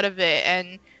got out of it.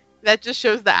 And that just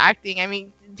shows the acting. I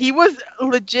mean, he was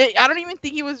legit. I don't even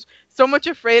think he was so much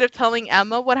afraid of telling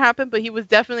Emma what happened, but he was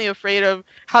definitely afraid of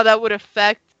how that would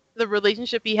affect the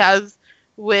relationship he has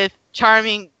with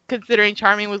Charming, considering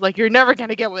Charming was like, you're never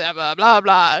going to get with Emma, blah,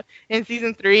 blah, in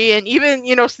season 3. And even,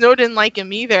 you know, Snow didn't like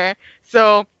him either.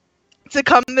 So to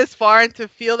come this far and to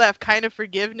feel that kind of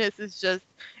forgiveness is just,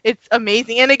 it's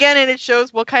amazing. And again, it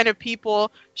shows what kind of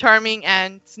people Charming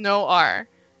and Snow are.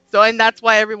 So, and that's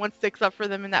why everyone sticks up for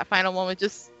them in that final moment.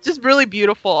 Just really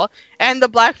beautiful. And the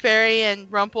Black Fairy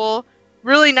and Rumple,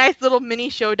 really nice little mini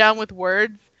showdown with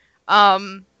words.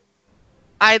 I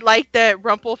like that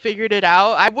Rumple figured it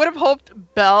out. I would have hoped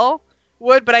Belle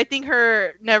would, but I think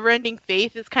her never-ending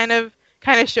faith is kind of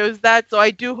shows that. So I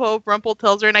do hope Rumple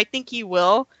tells her, and I think he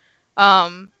will,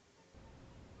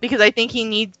 because I think he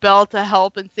needs Belle to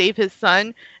help and save his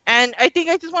son. And I think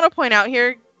I just want to point out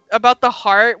here about the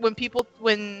heart, when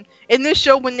in this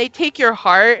show, when they take your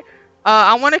heart,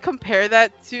 I want to compare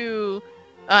that to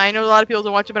I know a lot of people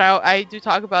don't watch it, but I do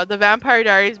talk about the Vampire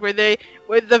Diaries, where the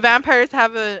vampires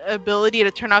have an ability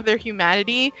to turn off their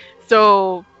humanity,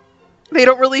 so they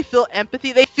don't really feel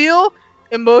empathy. They feel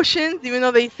emotions, even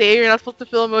though they say you're not supposed to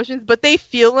feel emotions, but they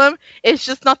feel them. It's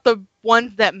just not the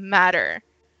ones that matter,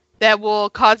 that will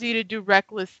cause you to do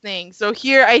reckless things. So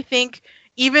here, I think,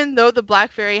 even though the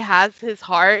Black Fairy has his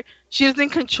heart, she doesn't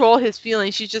control his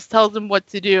feelings. She just tells him what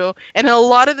to do. And a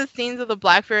lot of the scenes of the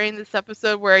Black Fairy in this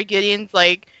episode where Gideon's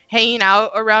like hanging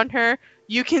out around her,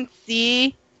 you can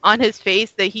see on his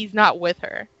face that he's not with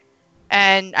her.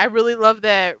 And I really love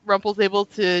that Rumple's able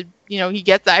to, you know, he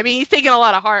gets that. I mean, he's taking a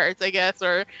lot of hearts, I guess,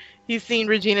 or he's seen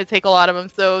Regina take a lot of them.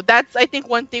 So that's, I think,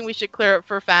 one thing we should clear up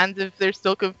for fans if they're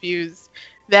still confused.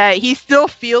 That he still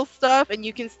feels stuff, and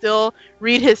you can still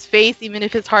read his face even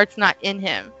if his heart's not in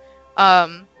him.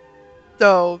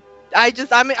 So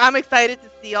I'm excited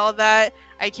to see all that.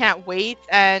 I can't wait.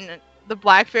 And the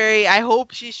Black Fairy, I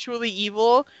hope she's truly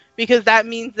evil, because that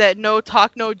means that no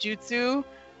talk, no jutsu,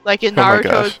 like in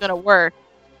Naruto, is gonna work.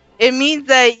 It means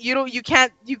that you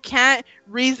can't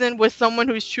reason with someone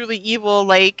who's truly evil,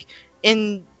 like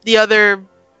in the other,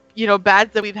 you know,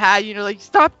 bads that we've had, you know, like,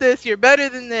 stop this, you're better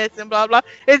than this, and blah blah.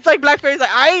 It's like Black Fairy's like,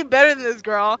 I ain't better than this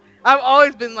girl. I've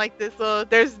always been like this. So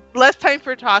there's less time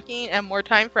for talking and more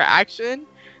time for action.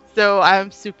 So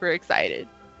I'm super excited.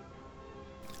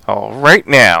 All right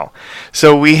now.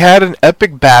 So we had an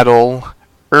epic battle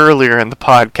earlier in the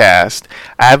podcast.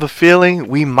 I have a feeling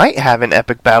we might have an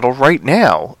epic battle right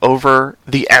now over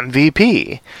the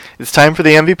MVP. It's time for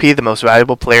the MVP, the most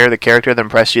valuable player, the character that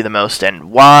impressed you the most,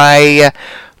 and why.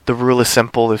 The rule is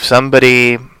simple. If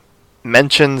somebody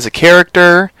mentions a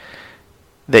character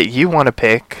that you want to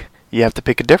pick, you have to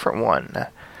pick a different one.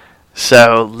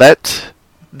 So let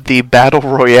the battle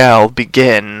royale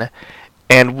begin,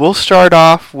 and we'll start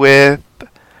off with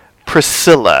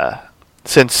Priscilla,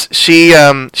 since she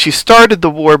started the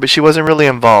war, but she wasn't really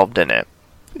involved in it.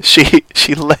 She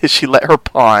let her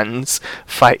pawns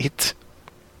fight.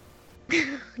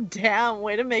 Damn,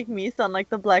 way to make me sound like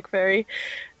the Black Fairy.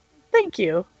 Thank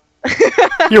you.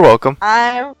 You're welcome.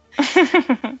 I'm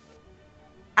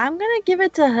gonna give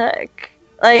it to Hook.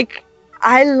 Like,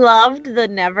 I loved the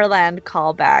Neverland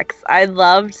callbacks. I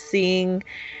loved seeing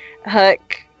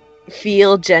Hook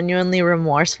feel genuinely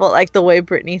remorseful, like the way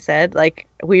Brittany said. Like,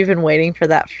 we've been waiting for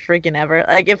that friggin' ever.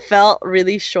 Like, it felt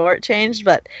really shortchanged,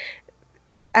 but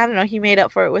I don't know. He made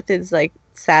up for it with his like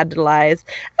sad little eyes.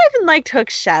 I even liked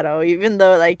Hook's shadow, even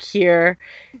though like here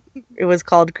it was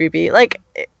called creepy. Like,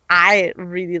 I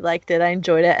really liked it. I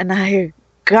enjoyed it, and I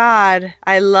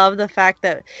love the fact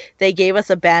that they gave us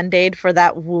a band-aid for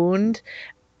that wound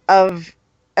of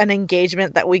an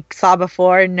engagement that we saw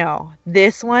before. No,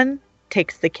 this one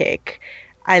takes the cake.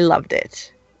 I loved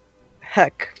it.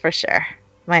 Hook, for sure.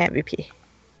 My MVP.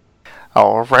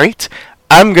 Alright,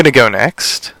 I'm gonna go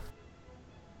next.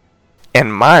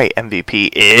 And my MVP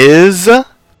is...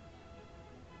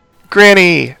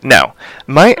 Granny! No,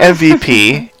 my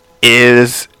MVP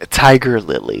is Tiger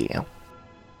Lily.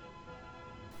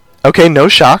 Okay, no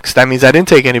shocks. That means I didn't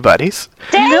take anybody's.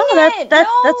 Dang No, it! that's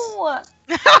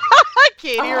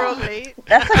Katie, you're late.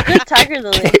 that's a good Tiger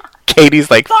Lily.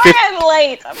 Katie's like Sorry, I'm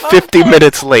late. I'm 50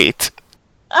 minutes late.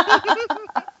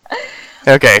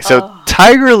 Okay, so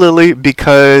Tiger Lily,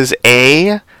 because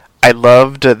A, I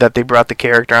loved that they brought the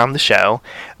character on the show.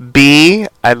 B,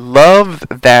 I loved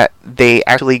that they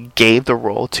actually gave the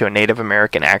role to a Native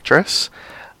American actress.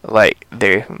 Like,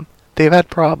 they've had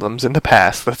problems in the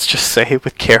past, let's just say,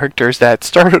 with characters that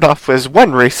started off as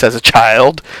one race as a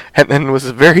child and then was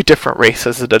a very different race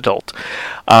as an adult.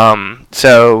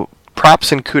 So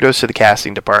props and kudos to the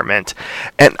casting department.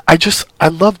 And I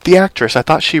loved the actress. I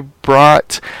thought she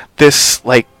brought this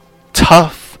like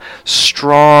tough,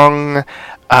 strong,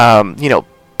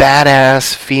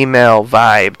 badass female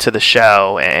vibe to the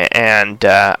show. And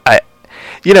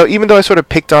even though I sort of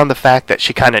picked on the fact that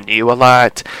she kind of knew a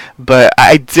lot, but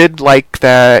I did like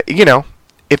that,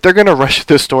 if they're going to rush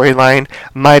the storyline,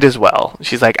 might as well.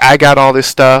 She's like, I got all this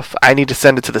stuff. I need to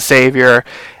send it to the Savior.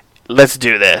 Let's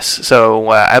do this. So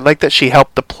I like that she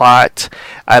helped the plot.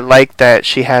 I like that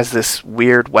she has this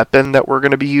weird weapon that we're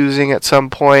going to be using at some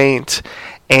point.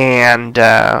 And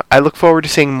I look forward to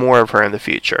seeing more of her in the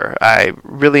future. I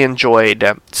really enjoyed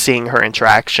seeing her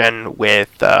interaction with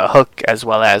Hook, as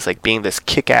well as like being this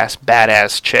kick-ass,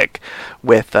 badass chick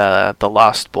with the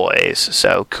Lost Boys.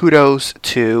 So kudos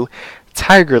to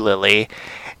Tiger Lily.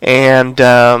 And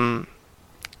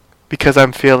because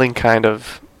I'm feeling kind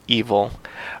of evil,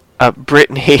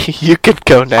 Brittany, you can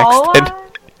go next. Oh and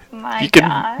my you can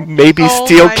gosh. maybe Oh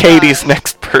steal my Katie's gosh.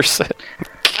 next person.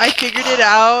 I figured it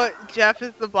out. Jeff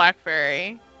is the Black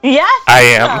Fairy. Yes! I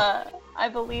am. I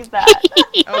believe that.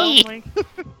 Oh my,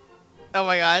 oh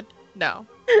my god. No.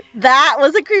 That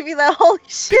was a creepy. Holy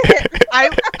shit.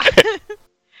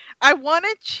 I want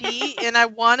to cheat and I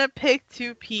want to pick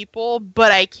two people,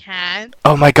 but I can't.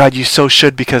 Oh my god, you so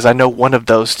should, because I know one of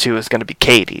those two is going to be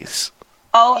Katie's.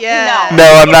 Oh, Yeah. no. No,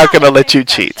 I'm You're not going to gonna let you pick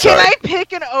that cheat, shit. Can sorry. I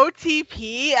pick an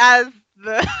OTP as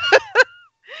the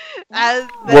as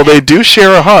the Well, they do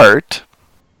share a heart.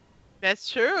 That's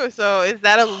true. So is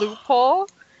that a loophole?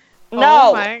 No.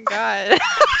 Oh my god.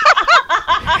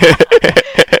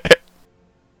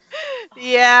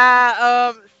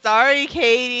 Yeah, sorry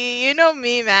Katie. You know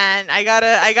me, man. I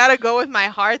gotta go with my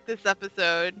heart this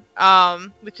episode.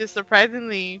 Which is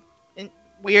surprisingly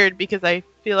weird because I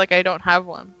feel like I don't have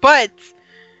one. But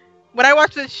when I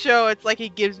watch this show, it's like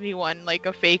it gives me one, like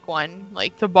a fake one,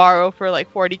 like to borrow for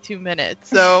like 42 minutes.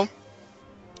 So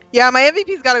yeah, my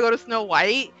MVP's gotta go to Snow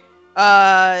White.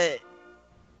 This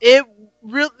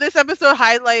episode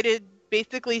highlighted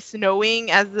basically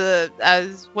snowing as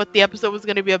what the episode was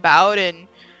going to be about, and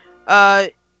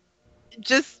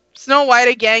just Snow White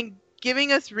again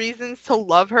giving us reasons to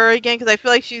love her again, because I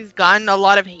feel like she's gotten a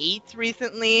lot of hate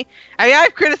recently. I mean,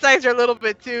 I've criticized her a little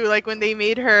bit too, like when they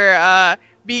made her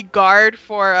be guard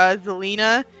for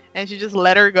Zelina and she just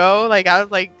let her go. Like, I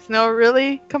was like, Snow,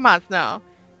 really? Come on, Snow.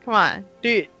 Come on,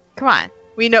 dude. Come on.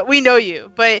 We know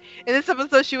you. But in this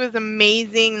episode, she was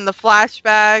amazing in the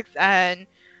flashbacks and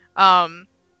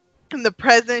in the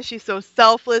present. She's so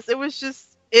selfless. It was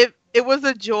just it was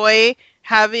a joy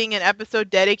having an episode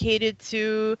dedicated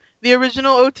to the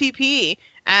original OTP.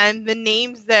 and the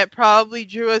names that probably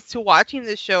drew us to watching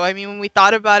this show. I mean, when we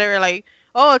thought about it, we're like,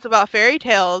 oh, it's about fairy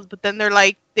tales, but then they're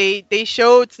like, they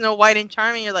showed Snow White and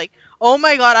Charming. You're like, oh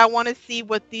my god, I want to see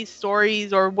what these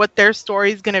stories or what their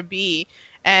story is gonna be.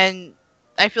 And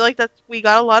I feel like we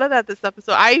got a lot of that this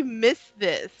episode. I miss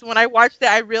this. When I watched it,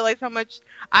 I realized how much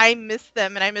I miss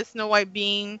them, and I miss Snow White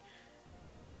being.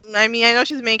 I mean, I know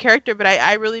she's the main character, but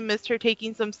I really missed her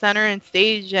taking some center and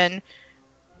stage. And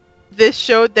this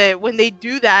showed that when they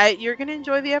do that, you're gonna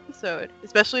enjoy the episode,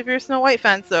 especially if you're a Snow White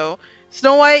fan. So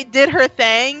Snow White did her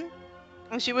thing,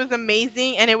 and she was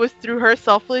amazing. And it was through her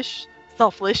selflessness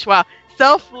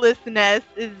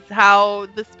is how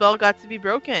the spell got to be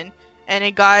broken. And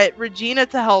it got Regina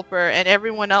to help her and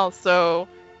everyone else. So,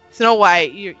 Snow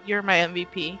White, you're my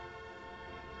MVP.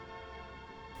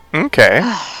 Okay.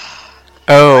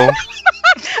 Oh.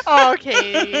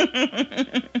 Okay.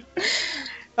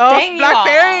 Oh, Dang Black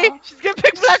Fairy! y'all. She's gonna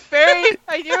pick Black Fairy!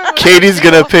 I knew it was Katie's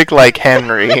gonna pick like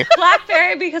Henry.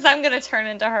 Blackberry, because I'm gonna turn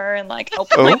into her in like Oh.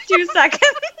 like 2 seconds.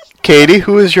 Katie,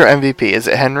 who is your MVP? Is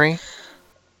it Henry?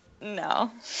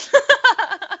 No.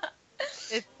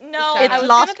 It's, No, I It's was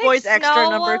Lost gonna pick Boys Extra Snow.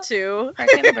 number 2.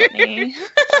 Frickin' Brittany.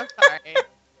 I'm sorry.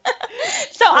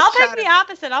 So I'll shout pick the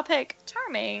opposite. I'll pick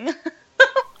Charming.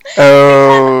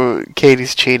 Oh,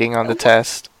 Katie's cheating on the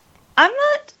test. I'm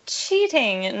not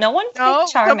cheating. No one picked No,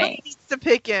 Charming. somebody needs to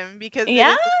pick him because it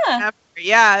Yeah. is the after.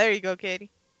 Yeah, there you go, Katie.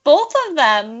 Both of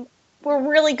them were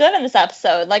really good in this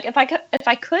episode. Like if I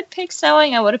could pick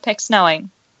Snowing, I would have picked Snowing.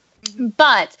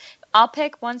 But I'll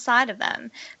pick one side of them.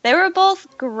 They were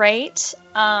both great.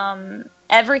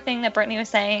 Everything that Brittany was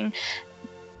saying.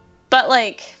 But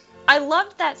like I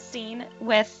loved that scene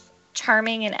with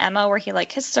Charming and Emma where he like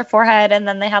kisses her forehead and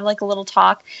then they have like a little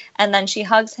talk and then she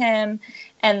hugs him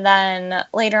and then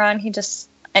later on he just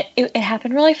it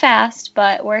happened really fast,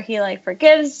 but where he like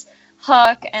forgives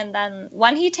Hook and then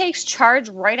when he takes charge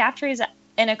right after he's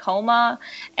in a coma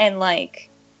and like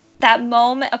that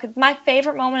moment. Okay, my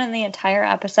favorite moment in the entire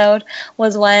episode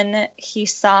was when he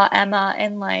saw Emma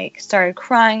and like started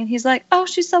crying and he's like, oh,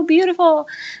 she's so beautiful.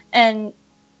 And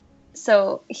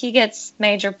so he gets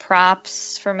major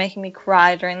props for making me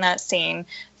cry during that scene.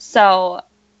 So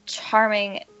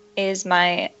Charming is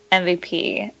my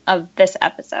MVP of this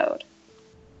episode.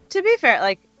 To be fair,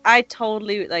 like I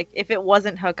totally like if it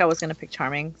wasn't Hook, I was gonna pick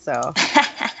Charming. So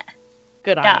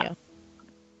good on Yeah. you.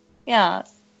 Yeah.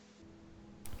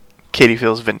 Katie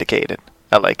feels vindicated.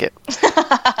 I like it.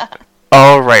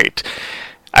 All right.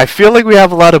 I feel like we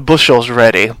have a lot of bushels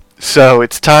ready. So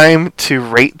it's time to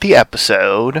rate the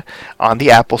episode on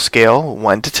the Apple scale,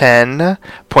 1 to 10.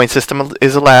 Point system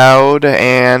is allowed,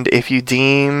 and if you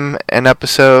deem an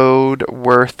episode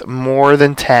worth more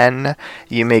than 10,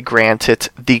 you may grant it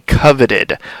the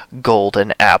coveted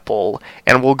golden apple.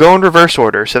 And we'll go in reverse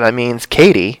order, so that means,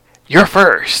 Katie, you're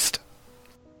first.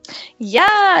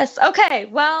 Yes. Okay.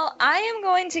 Well, I am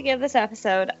going to give this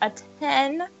episode a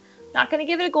 10. Not going to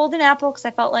give it a golden apple because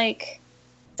I felt like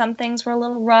some things were a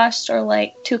little rushed or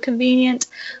like too convenient,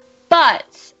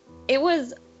 but it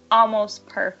was almost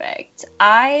perfect.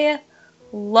 I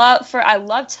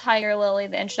loved Tiger Lily,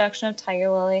 the introduction of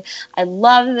Tiger Lily. I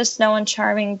loved the Snow and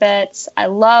Charming bits. I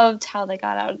loved how they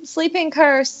got out of the sleeping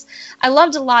curse. I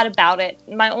loved a lot about it.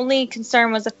 My only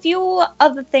concern was a few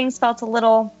of the things felt a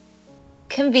little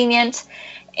convenient,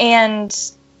 and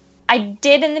I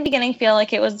did in the beginning feel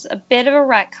like it was a bit of a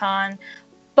retcon,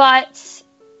 but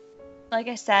like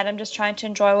I said, I'm just trying to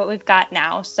enjoy what we've got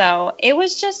now. So it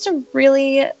was just a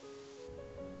really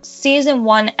season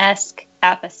 1-esque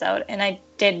episode, and I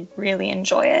did really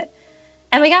enjoy it.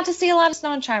 And we got to see a lot of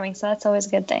Snow and Charming, so that's always a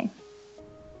good thing.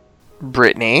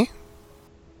 Brittany?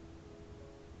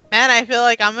 Man, I feel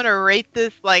like I'm gonna rate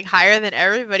this like higher than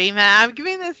everybody. Man, I'm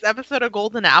giving this episode a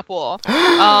golden apple.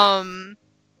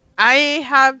 I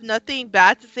have nothing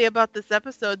bad to say about this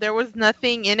episode. There was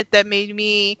nothing in it that made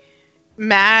me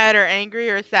mad or angry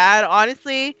or sad.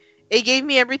 Honestly, it gave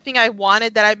me everything I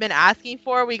wanted that I've been asking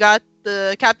for. We got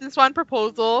the Captain Swan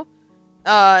proposal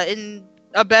in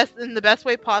the best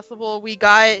way possible. We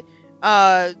got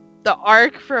the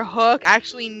arc for Hook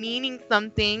actually meaning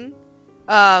something.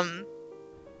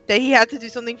 That he had to do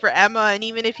something for Emma, and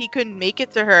even if he couldn't make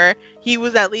it to her, he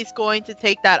was at least going to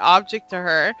take that object to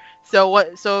her. So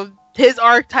his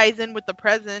arc ties in with the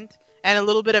present and a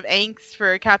little bit of angst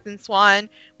for Captain Swan.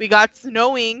 We got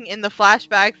Snowing in the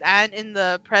flashbacks and in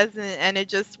the present, and it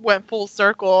just went full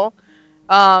circle.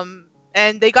 And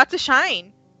they got to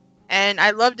shine, and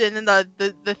I loved it. And then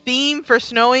the theme for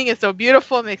Snowing is so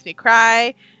beautiful; it makes me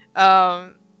cry.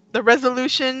 The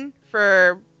resolution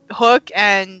for Hook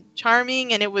and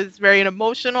Charming, and it was very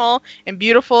emotional and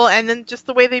beautiful. And then just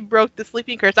the way they broke the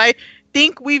sleeping curse. I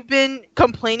think we've been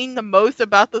complaining the most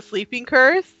about the sleeping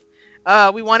curse.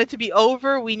 We want it to be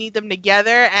over. We need them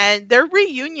together, and their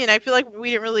reunion. I feel like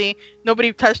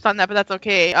nobody touched on that, but that's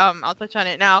okay. I'll touch on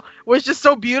it now. Was just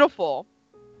so beautiful.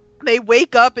 They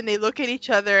wake up and they look at each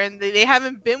other, and they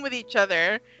haven't been with each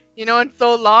other, in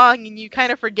so long, and you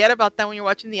kind of forget about that when you're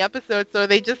watching the episode. So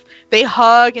they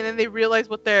hug, and then they realize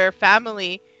what their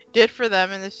family did for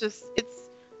them, and it's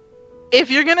if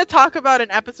you're gonna talk about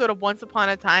an episode of Once Upon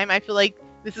a Time, I feel like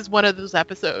this is one of those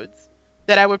episodes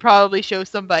that I would probably show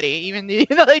somebody, even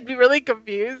though they'd be really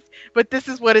confused. But this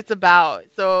is what it's about,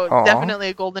 so definitely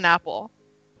a golden apple.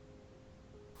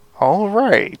 All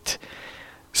right.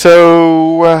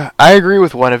 So I agree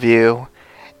with one of you,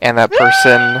 and that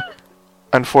person,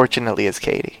 unfortunately, is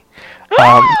Katie.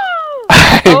 I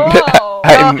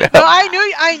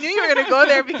knew you were gonna go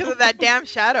there because of that damn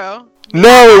shadow.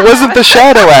 No, it wasn't the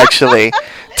shadow, actually.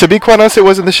 To be quite honest, it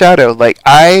wasn't the shadow. Like,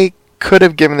 I could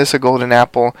have given this a golden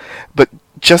apple, but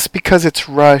just because it's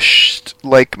rushed,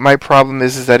 like, my problem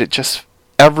is that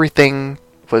everything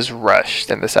was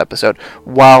rushed in this episode.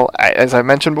 While, as I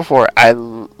mentioned before, I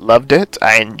loved it,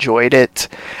 I enjoyed it,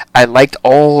 I liked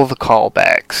all the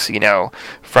callbacks,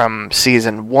 from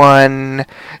season 1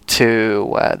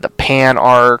 to the Pan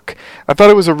arc. I thought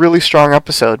it was a really strong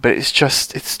episode, but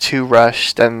it's too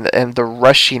rushed, and the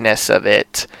rushiness of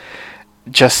it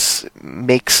just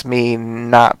makes me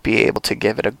not be able to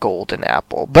give it a golden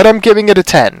apple. But I'm giving it a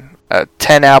 10.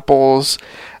 10 apples,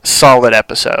 solid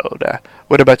episode.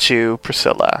 What about you,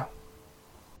 Priscilla?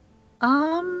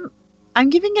 I'm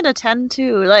giving it a 10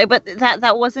 too. But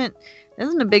that wasn't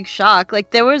a big shock.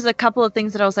 Like, there was a couple of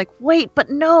things that I was like, wait,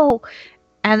 but no,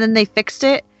 and then they fixed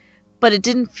it, but it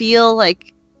didn't feel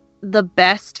like the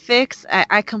best fix.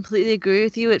 I completely agree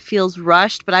with you. It feels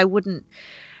rushed, but I wouldn't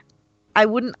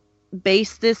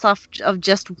base this off of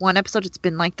just one episode. It's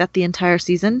been like that the entire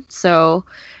season, so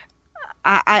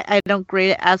I don't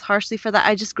grade it as harshly for that.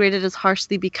 I just grade it as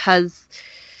harshly because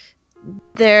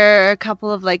there are a couple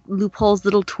of like loopholes,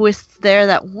 little twists there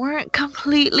that weren't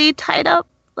completely tied up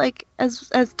like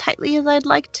as tightly as I'd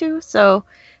like to. So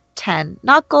 10,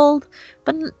 not gold,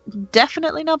 but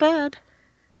definitely not bad.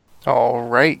 All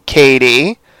right,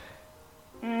 Katie.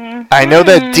 I know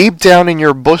that deep down in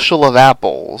your bushel of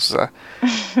apples,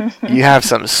 you have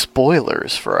some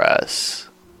spoilers for us.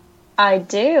 I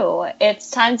do. It's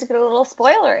time to get a little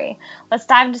spoilery. Let's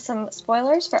dive into some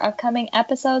spoilers for upcoming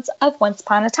episodes of Once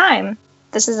Upon a Time.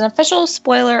 This is an official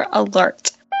spoiler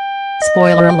alert.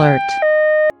 Spoiler alert.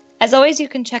 As always, you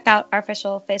can check out our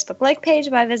official Facebook like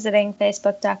page by visiting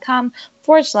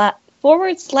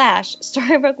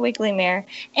facebook.com/Storybrooke Weekly Mirror,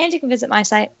 and you can visit my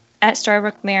site at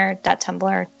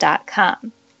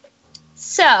storybrookmirror.tumblr.com.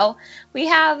 So, we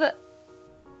have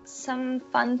some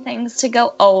fun things to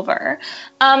go over.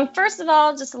 First of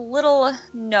all, just a little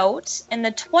note. In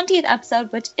the 20th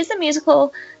episode, which is a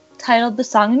musical titled The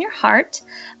Song in Your Heart,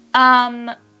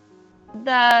 the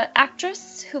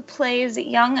actress who plays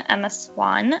young Emma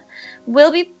Swan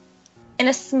will be in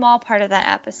a small part of that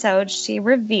episode. She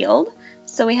revealed,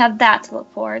 so we have that to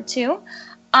look forward to.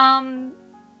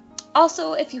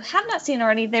 Also, if you have not seen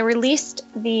already, they released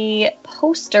the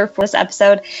poster for this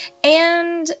episode,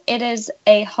 and it is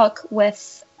a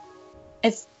Hook's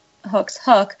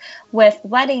hook with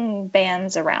wedding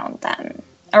bands around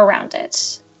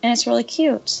it, and it's really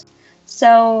cute.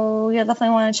 So you'll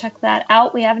definitely want to check that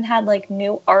out. We haven't had like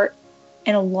new art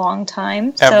in a long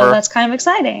time, so that's kind of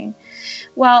exciting.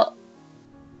 Well,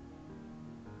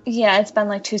 yeah, it's been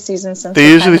like 2 seasons since they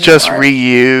usually just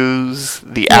reuse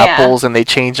the apples, and they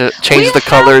change the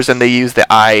colors, and they use the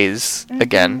eyes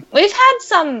again. We've had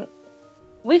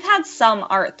some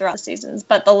art throughout the seasons,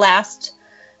 but the last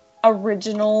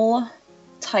original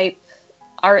type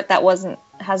art that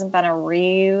hasn't been a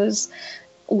reuse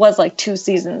was like 2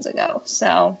 seasons ago.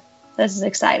 So this is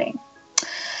exciting.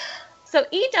 So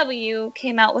EW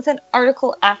came out with an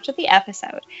article after the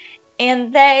episode,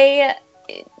 and they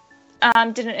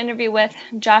did an interview with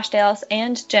Josh Dallas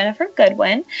and Jennifer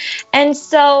Goodwin, and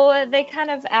so they kind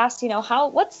of asked,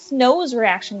 what's Snow's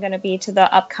reaction going to be to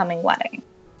the upcoming wedding?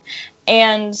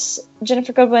 And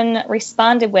Jennifer Goodwin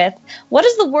responded with, "What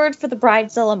is the word for the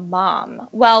Bridezilla mom?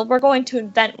 Well, we're going to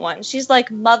invent one. She's like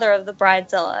mother of the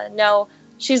Bridezilla. No,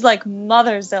 she's like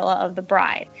Motherzilla of the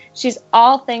bride. She's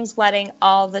all things wedding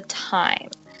all the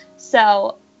time."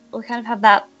 So we kind of have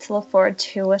that to look forward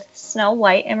to with Snow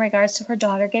White in regards to her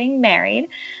daughter getting married.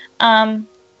 So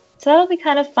that'll be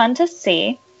kind of fun to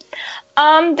see.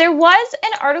 There was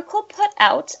an article put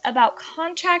out about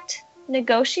contract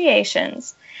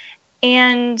negotiations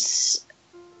and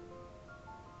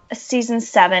season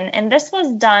 7, and this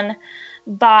was done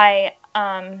by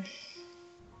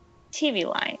TV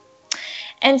Line.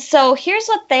 And so here's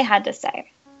what they had to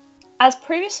say. As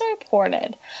previously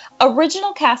reported,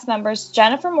 original cast members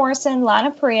Jennifer Morrison,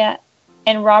 Lana Parrilla,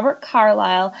 and Robert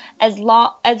Carlyle, as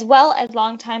well as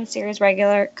longtime series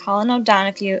regular Colin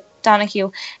O'Donoghue,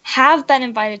 have been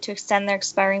invited to extend their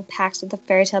expiring pacts with the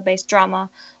fairy tale-based drama,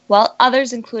 while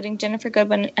others, including Ginnifer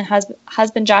Goodwin and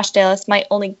husband Josh Dallas, might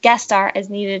only guest star as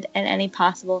needed in any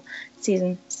possible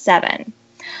season 7.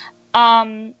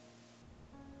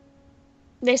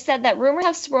 They said that rumors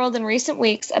have swirled in recent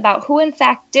weeks about who in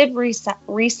fact did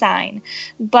resign,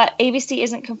 but ABC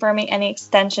isn't confirming any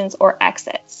extensions or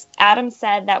exits. Adam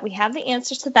said that we have the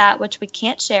answers to that, which we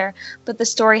can't share, but the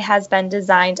story has been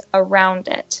designed around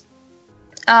it.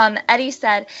 Eddie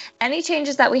said, any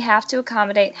changes that we have to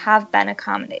accommodate have been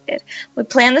accommodated. We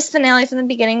planned this finale from the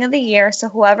beginning of the year, so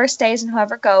whoever stays and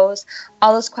whoever goes,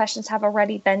 all those questions have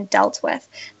already been dealt with.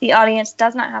 The audience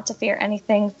does not have to fear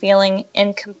anything feeling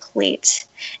incomplete.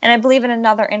 And I believe in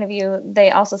another interview,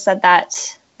 they also said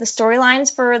that the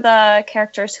storylines for the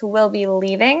characters who will be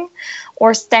leaving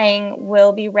or staying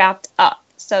will be wrapped up.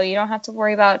 So you don't have to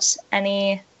worry about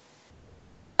any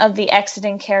of the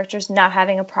exiting characters not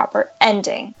having a proper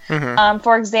ending. Mm-hmm.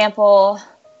 For example,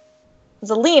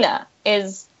 Zelena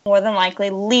is more than likely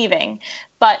leaving,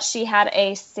 but she had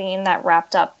a scene that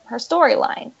wrapped up her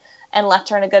storyline and left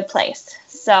her in a good place.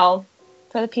 So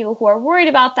for the people who are worried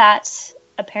about that,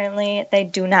 apparently they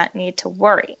do not need to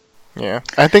worry. Yeah,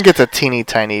 I think it's a teeny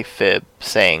tiny fib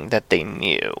saying that they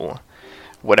knew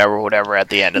whatever at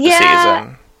the end of the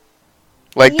season.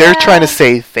 Like, they're trying to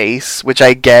save face, which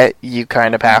I get you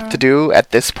kind of have to do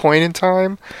at this point in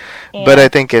time. Yeah. But I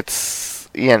think it's,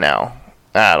 I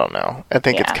don't know. I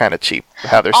think it's kind of cheap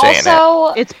how they're saying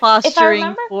it. It's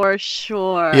posturing for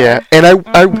sure. Yeah, and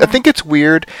I think it's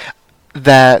weird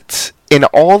that in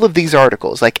all of these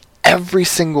articles, like every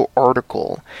single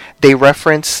article, they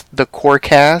reference the core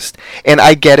cast, and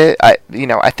I get it. I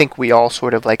think we all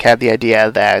sort of like had the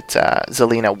idea that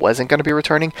Zelena wasn't going to be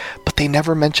returning, but they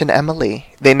never mention Emily.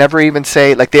 They never even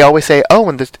say, like, they always say,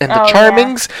 and the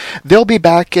Charmings, they'll be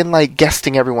back in like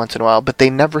guesting every once in a while, but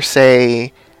they never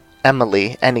say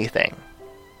Emily anything.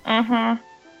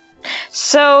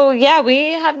 So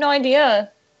we have no idea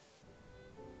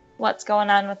what's going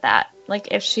on with that. Like,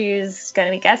 if she's going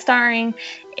to be guest starring,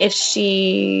 if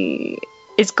she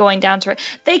is going down to...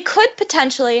 They could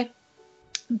potentially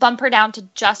bump her down to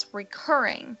just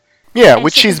recurring. Yeah,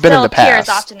 which she's been in the past. Appear as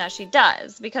often as she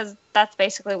does, because that's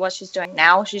basically what she's doing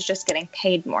now. She's just getting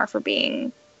paid more for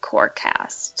being core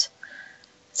cast,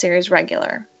 series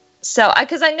regular. So,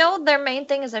 because I know their main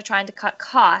thing is they're trying to cut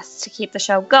costs to keep the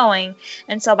show going,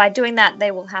 and so by doing that,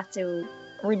 they will have to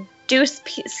reduce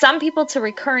some people to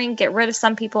recurring, get rid of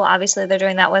some people. Obviously, they're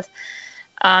doing that with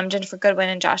Ginnifer Goodwin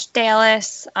and Josh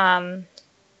Dallas, and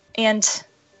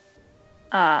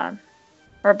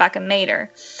Rebecca Mader.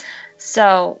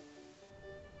 So,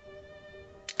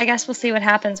 I guess we'll see what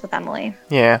happens with Emily.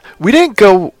 Yeah, we didn't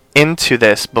go into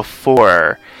this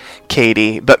before,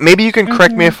 Katie, but maybe you can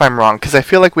correct me if I'm wrong, because I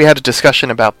feel like we had a discussion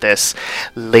about this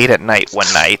late at night one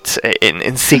night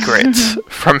in secret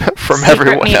from secret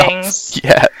everyone meetings. Else.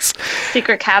 Yes.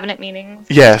 Secret cabinet meetings.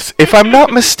 Yes. If I'm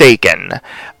not mistaken,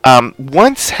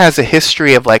 Once has a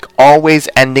history of like always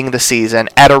ending the season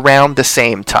at around the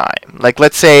same time. Like,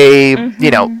 let's say,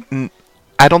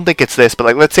 I don't think it's this, but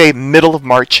like, let's say middle of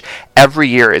March every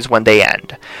year is when they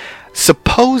end.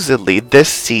 Supposedly, this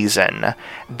season,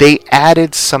 they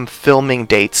added some filming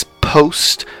dates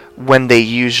post when they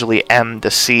usually end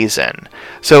the season.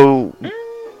 So,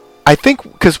 I think,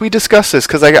 because we discussed this,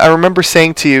 because I remember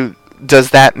saying to you,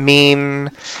 does that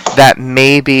mean that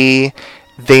maybe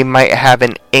they might have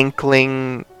an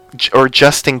inkling, or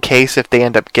just in case if they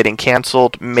end up getting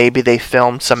canceled, maybe they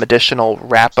filmed some additional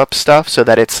wrap-up stuff so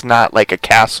that it's not like a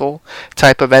Castle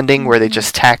type of ending where they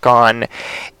just tack on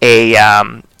a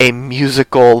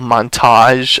musical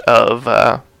montage of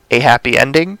a happy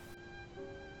ending?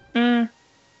 And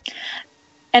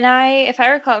if I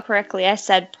recall correctly, I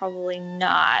said probably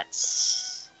not.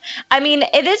 I mean,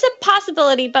 it is a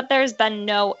possibility, but there's been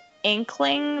no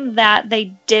inkling that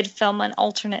they did film an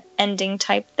alternate ending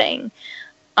type thing.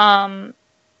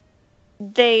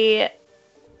 They,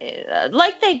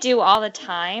 like they do all the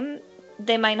time,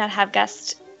 they might not have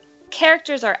guest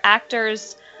characters or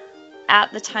actors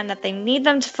at the time that they need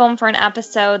them to film for an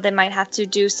episode. They might have to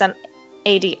do some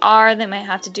ADR, they might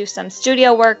have to do some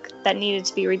studio work that needed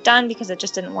to be redone because it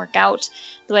just didn't work out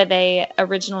the way they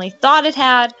originally thought it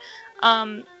had.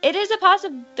 It is a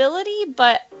possibility,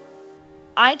 but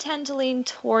I tend to lean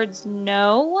towards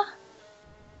no.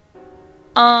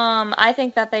 I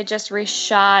think that they just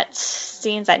reshot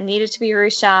scenes that needed to be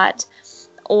reshot,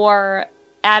 or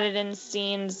added in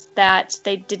scenes that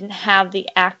they didn't have the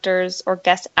actors or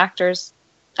guest actors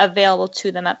available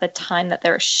to them at the time that they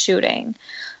were shooting.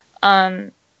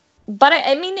 But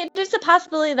I mean, it is a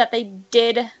possibility that they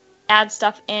did add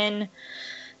stuff in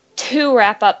to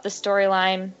wrap up the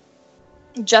storyline,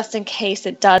 just in case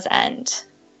it does end.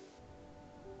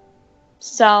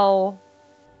 So,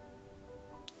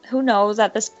 who knows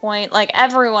at this point? Like, I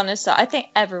think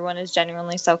everyone is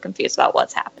genuinely so confused about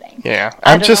what's happening. Yeah,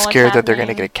 I'm just scared that they're going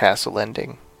to get a castle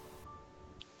ending.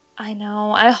 I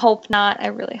know. I hope not. I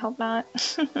really hope not.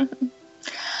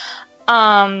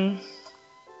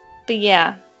 But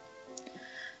yeah.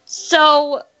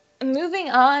 So,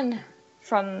 moving on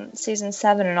from season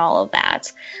 7 and all of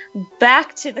that,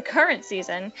 back to the current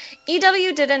season,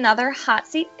 EW did another hot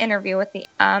seat interview with the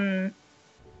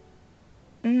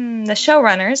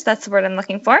showrunners. That's the word I'm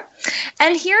looking for.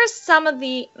 And here's some of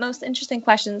the most interesting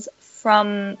questions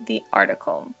from the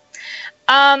article.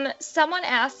 Someone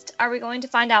asked, are we going to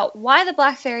find out why the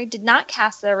Black Fairy did not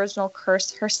cast the original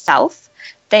curse herself?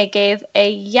 They gave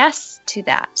a yes to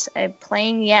that, a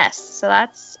plain yes. So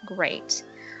that's great.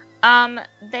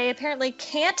 They apparently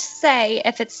can't say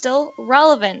if it's still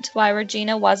relevant why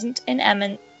Regina wasn't in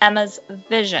Emma's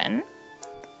vision.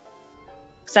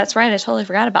 Because that's right, I totally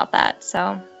forgot about that.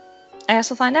 So I guess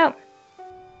we'll find out.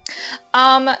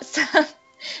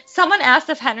 Someone asked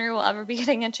if Henry will ever be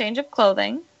getting a change of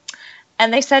clothing.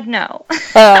 And they said no.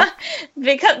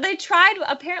 Because they tried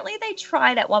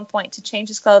at one point to change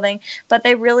his clothing, but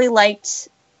they really liked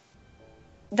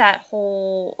that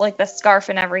whole, like, the scarf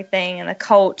and everything and the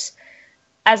coat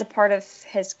as a part of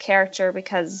his character,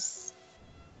 because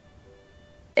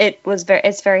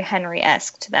it's very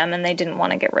Henry-esque to them, and they didn't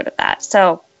want to get rid of that.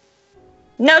 So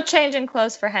no change in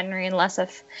clothes for Henry, unless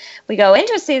if we go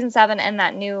into season 7 and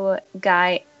that new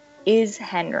guy is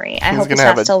Henry. I hope he's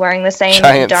not still wearing the same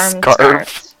darn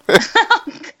scarf.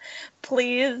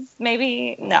 Please,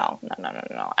 maybe no.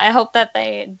 I hope that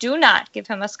they do not give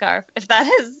him a scarf if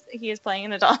he is playing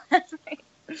an adult Henry.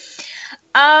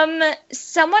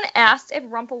 Someone asked if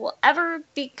Rumple will ever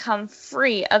become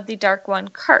free of the Dark One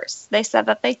curse. They said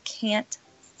that they can't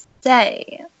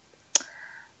say.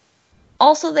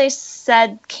 Also, they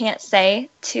said can't say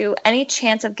to any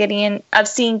chance of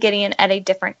seeing Gideon at a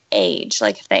different age,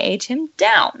 like if they age him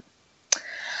down.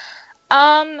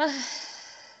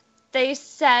 They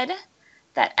said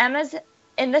that Emma's,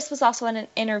 and this was also in an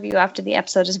interview after the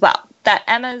episode as well, that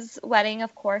Emma's wedding,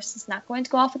 of course, is not going to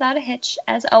go off without a hitch.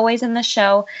 As always in the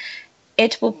show,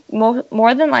 it will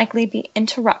more than likely be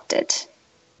interrupted.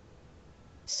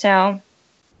 So,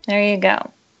 there you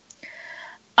go.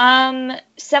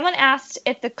 Someone asked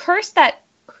if the curse that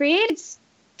created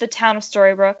the town of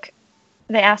Storybrooke,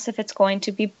 they asked if it's going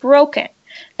to be broken.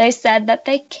 They said that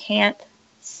they can't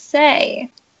say.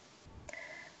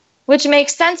 Which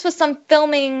makes sense with some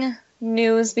filming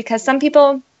news, because some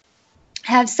people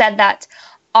have said that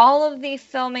all of the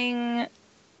filming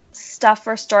stuff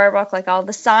for Storybrooke, like all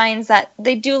the signs that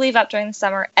they do leave up during the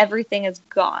summer, everything is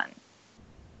gone.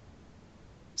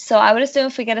 So I would assume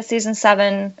if we get a season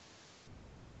 7,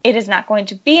 it is not going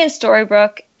to be in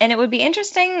Storybrooke, and it would be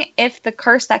interesting if the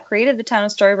curse that created the town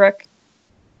of Storybrooke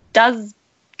does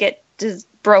get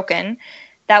broken.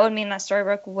 That would mean that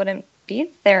Storybrooke wouldn't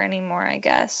be there anymore, I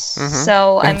guess. Mm-hmm.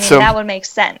 So, that would make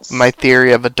sense. My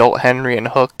theory of adult Henry and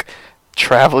Hook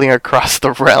traveling across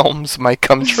the realms might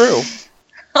come true.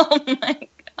 Oh my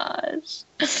gosh.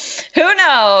 Who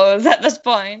knows at this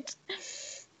point?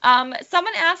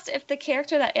 Someone asked if the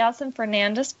character that Alison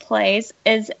Fernandez plays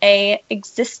is a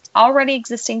already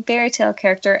existing fairy tale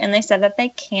character, and they said that they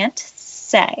can't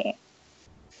say.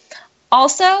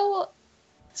 Also,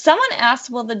 someone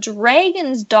asked, will the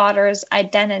dragon's daughter's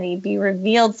identity be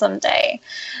revealed someday?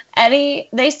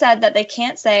 They said that they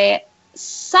can't say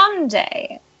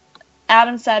someday.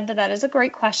 Adam said that is a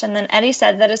great question. Then Eddie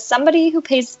said that as somebody who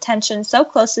pays attention so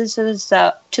closely to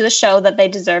the show that they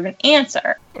deserve an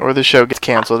answer. Or the show gets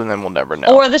canceled and then we'll never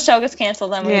know. Or the show gets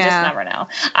canceled and we just never know.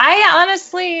 I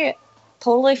honestly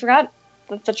totally forgot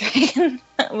that the dragon...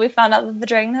 we found out that the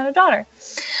dragon had a daughter.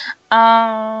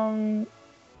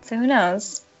 So who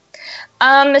knows?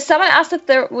 Someone asked if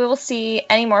we will see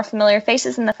any more familiar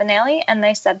faces in the finale, and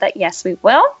they said that yes, we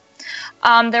will.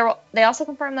 They also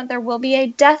confirmed that there will be a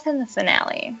death in the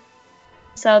finale.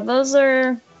 So those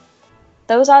are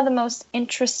the most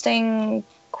interesting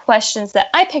questions that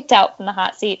I picked out from the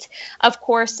hot seat. Of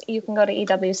course, you can go to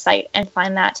EW's site and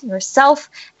find that yourself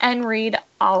and read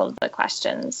all of the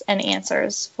questions and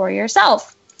answers for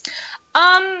yourself.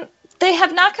 They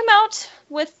have not come out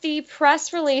with the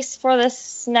press release for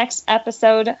this next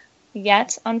episode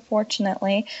yet,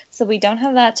 unfortunately, so we don't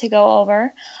have that to go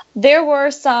over. There were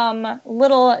some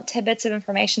little tidbits of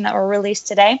information that were released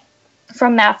today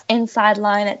from Matt's Inside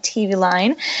Line at TV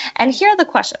Line, and here are the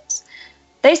questions.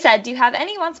 They said, do you have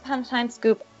any Once Upon a Time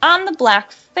scoop on the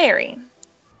Black Fairy? And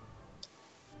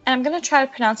I'm going to try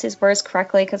to pronounce these words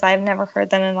correctly because I've never heard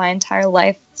them in my entire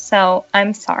life, so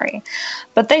I'm sorry.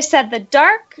 But they said the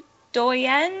Dark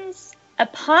Doyen's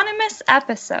eponymous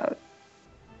episode.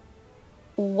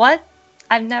 What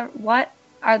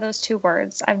are those two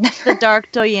words? I've never. The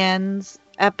Dark Doyen's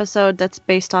episode that's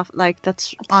based off, like,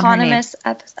 that's on her name. Eponymous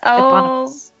episode.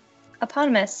 Oh,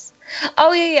 eponymous.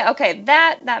 Oh, yeah. Okay,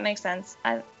 that makes sense.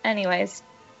 Anyways.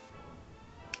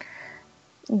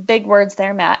 Big words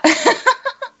there, Matt.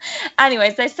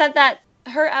 Anyways, they said that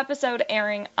her episode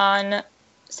airing on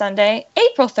Sunday,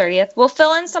 April 30th, will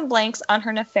fill in some blanks on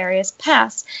her nefarious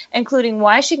past, including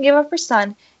why she gave up her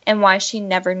son and why she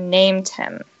never named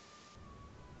him.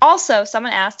 Also,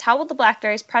 someone asked, how will the Black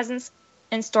Fairy's presence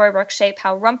in Storybrooke shape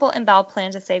how Rumple and Belle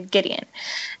plan to save Gideon?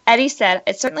 Eddie said,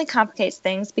 it certainly complicates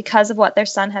things because of what their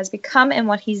son has become and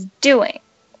what he's doing.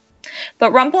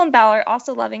 But Rumple and Belle are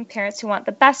also loving parents who want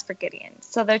the best for Gideon,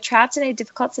 so they're trapped in a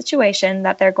difficult situation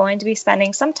that they're going to be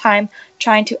spending some time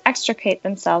trying to extricate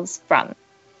themselves from.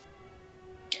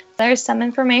 There's some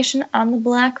information on the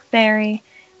Black Fairy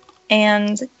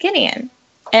and Gideon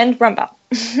and Rumple.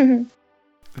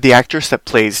 The actress that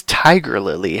plays Tiger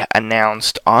Lily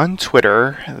announced on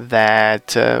Twitter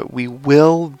that we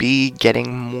will be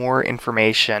getting more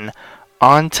information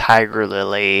on Tiger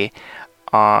Lily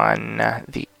on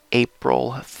the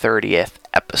April 30th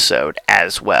episode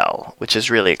as well, which is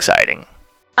really exciting.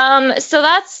 So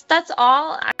that's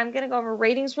all. I'm going to go over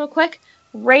ratings real quick.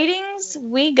 Ratings,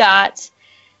 we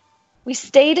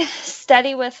stayed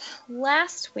steady with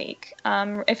last week.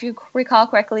 If you recall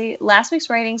correctly, last week's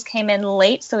ratings came in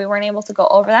late, so we weren't able to go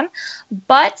over them.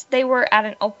 But they were at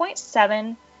an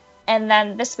 0.7, and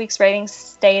then this week's ratings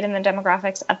stayed in the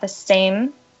demographics at the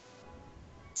same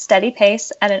steady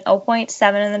pace at an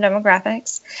 0.7 in the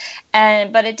demographics.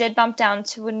 But it did bump down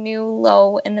to a new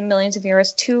low in the millions of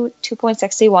viewers to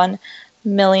 2.61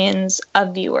 millions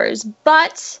of viewers.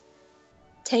 But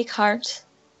take heart.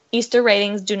 Easter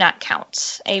ratings do not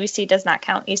count. ABC does not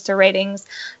count Easter ratings.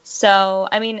 So,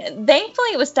 I mean, thankfully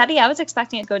it was steady. I was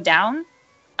expecting it to go down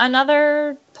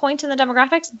another point in the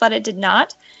demographics, but it did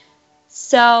not.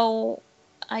 So,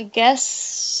 I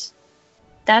guess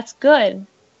that's good.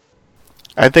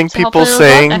 I think So people hopefully it'll go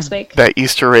up saying next week. that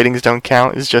Easter ratings don't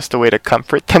count is just a way to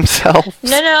comfort themselves.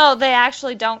 No, they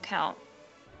actually don't count.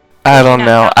 I do don't not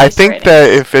know. count I Easter think that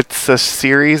ratings. if it's a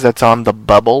series that's on the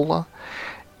bubble,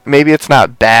 maybe it's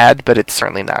not bad, but it's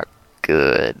certainly not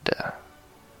good.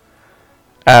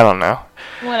 I don't know.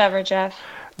 Whatever, Jeff.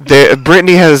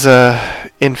 Brittany has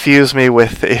infused me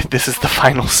with this is the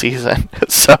final season,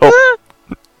 so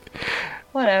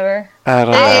Whatever. I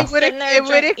don't Hey, know. it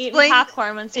would Eating explain.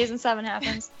 popcorn when season 7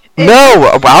 happens. No,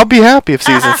 I'll be happy if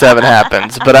season 7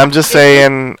 happens, but I'm just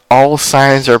saying all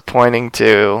signs are pointing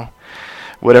to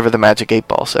whatever the Magic 8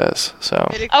 Ball says. So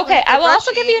It explains Okay, I will the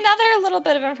also give you rushing. another little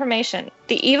bit of information.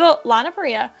 The evil Lana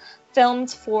Parrilla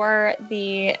filmed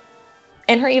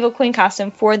in her Evil Queen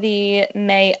costume for the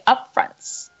May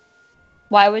upfronts.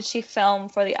 Why would she film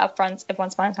for the upfronts if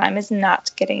Once Upon a Time is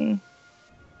not getting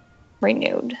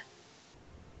renewed?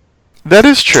 that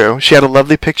is true. She had a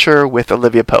lovely picture with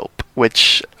Olivia Pope,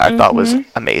 which I thought was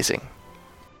amazing.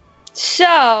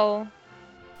 So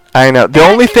I know. The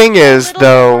that only gives thing me a is, little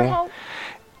though, more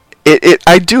hope.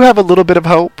 I do have a little bit of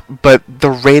hope, but the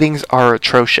ratings are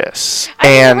atrocious. I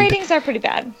mean, And the ratings are pretty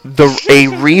bad. a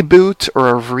reboot or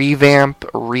a revamp,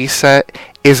 reset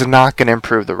is not going to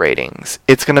improve the ratings.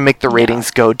 It's going to make the No. ratings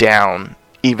go down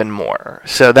even more.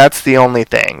 So that's the only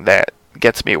thing that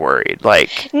gets me worried.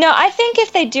 Like No, I think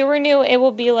if they do renew, it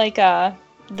will be like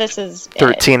this is it.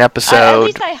 13 At episode.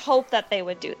 least I hope that they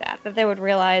would do that. That they would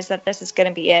realize that this is going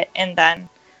to be it, and then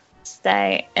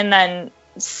stay, and then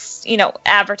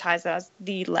advertise it as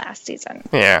the last season.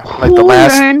 Yeah, like Who the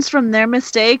last. learns from their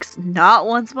mistakes? Not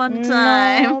Once Upon a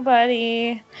Time.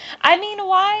 Nobody. I mean,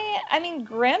 why? I mean,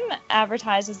 Grimm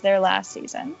advertises their last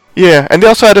season. Yeah, and they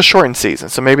also had a shortened season,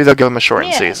 so maybe they'll give them a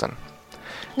shortened Yeah. season.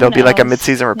 There'll be like a knows?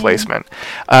 mid-season Yeah. replacement.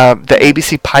 The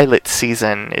ABC pilot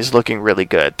season is looking really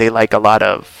good. They like a lot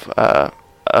of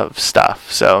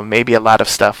stuff, so maybe a lot of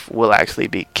stuff will actually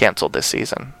be canceled this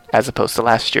season, as opposed to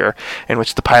last year, in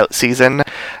which the pilot season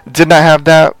did not have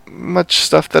that much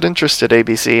stuff that interested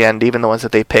ABC, and even the ones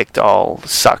that they picked all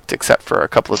sucked, except for a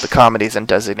couple of the comedies and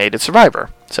Designated Survivor.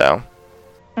 So,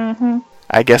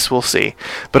 I guess we'll see.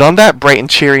 But on that bright and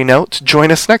cheery note,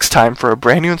 join us next time for a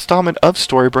brand new installment of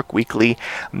Storybrooke Weekly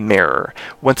Mirror.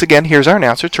 Once again, here's our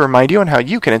announcer to remind you on how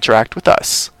you can interact with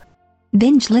us.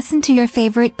 Binge listen to your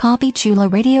favorite Poppy Chulo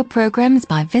Radio programs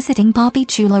by visiting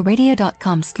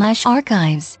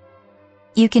poppychularadio.com/archives.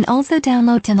 You can also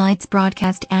download tonight's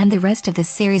broadcast and the rest of the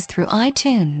series through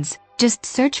iTunes. Just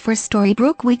search for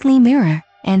Storybrooke Weekly Mirror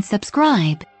and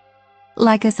subscribe.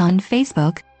 Like us on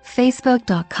Facebook,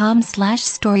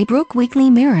 facebook.com/Storybrooke Weekly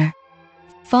Mirror.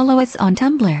 Follow us on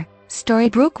Tumblr,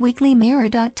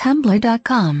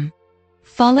 storybrookweeklymirror.tumblr.com.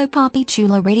 Follow Poppy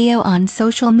Chulo Radio on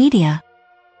social media.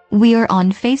 We are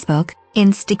on Facebook,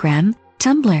 Instagram,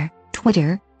 Tumblr,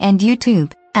 Twitter, and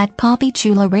YouTube at Poppy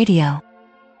Chulo Radio.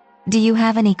 Do you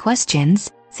have any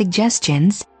questions,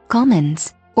 suggestions,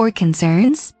 comments, or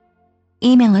concerns?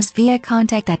 Email us via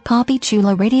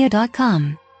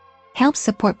contact@poppychuloradio.com. Help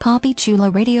support Poppy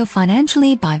Chulo Radio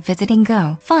financially by visiting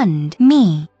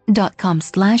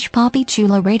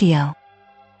gofundme.com/poppychuloradio.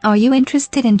 Are you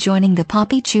interested in joining the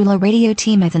Poppy Chulo Radio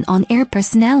team as an on-air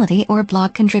personality or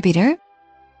blog contributor?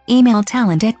 Email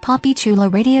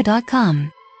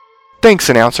talent@poppychuloradio.com. Thanks,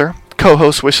 announcer.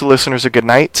 Co-hosts wish the listeners a good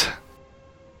night.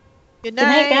 Good Good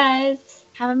night, night. guys.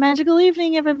 Have a magical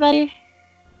evening, everybody.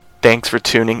 Thanks for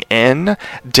tuning in.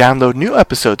 Download new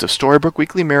episodes of Storybrooke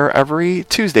Weekly Mirror every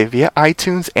Tuesday via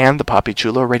iTunes and the Poppy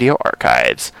Chulo Radio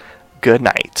archives. Good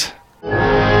night.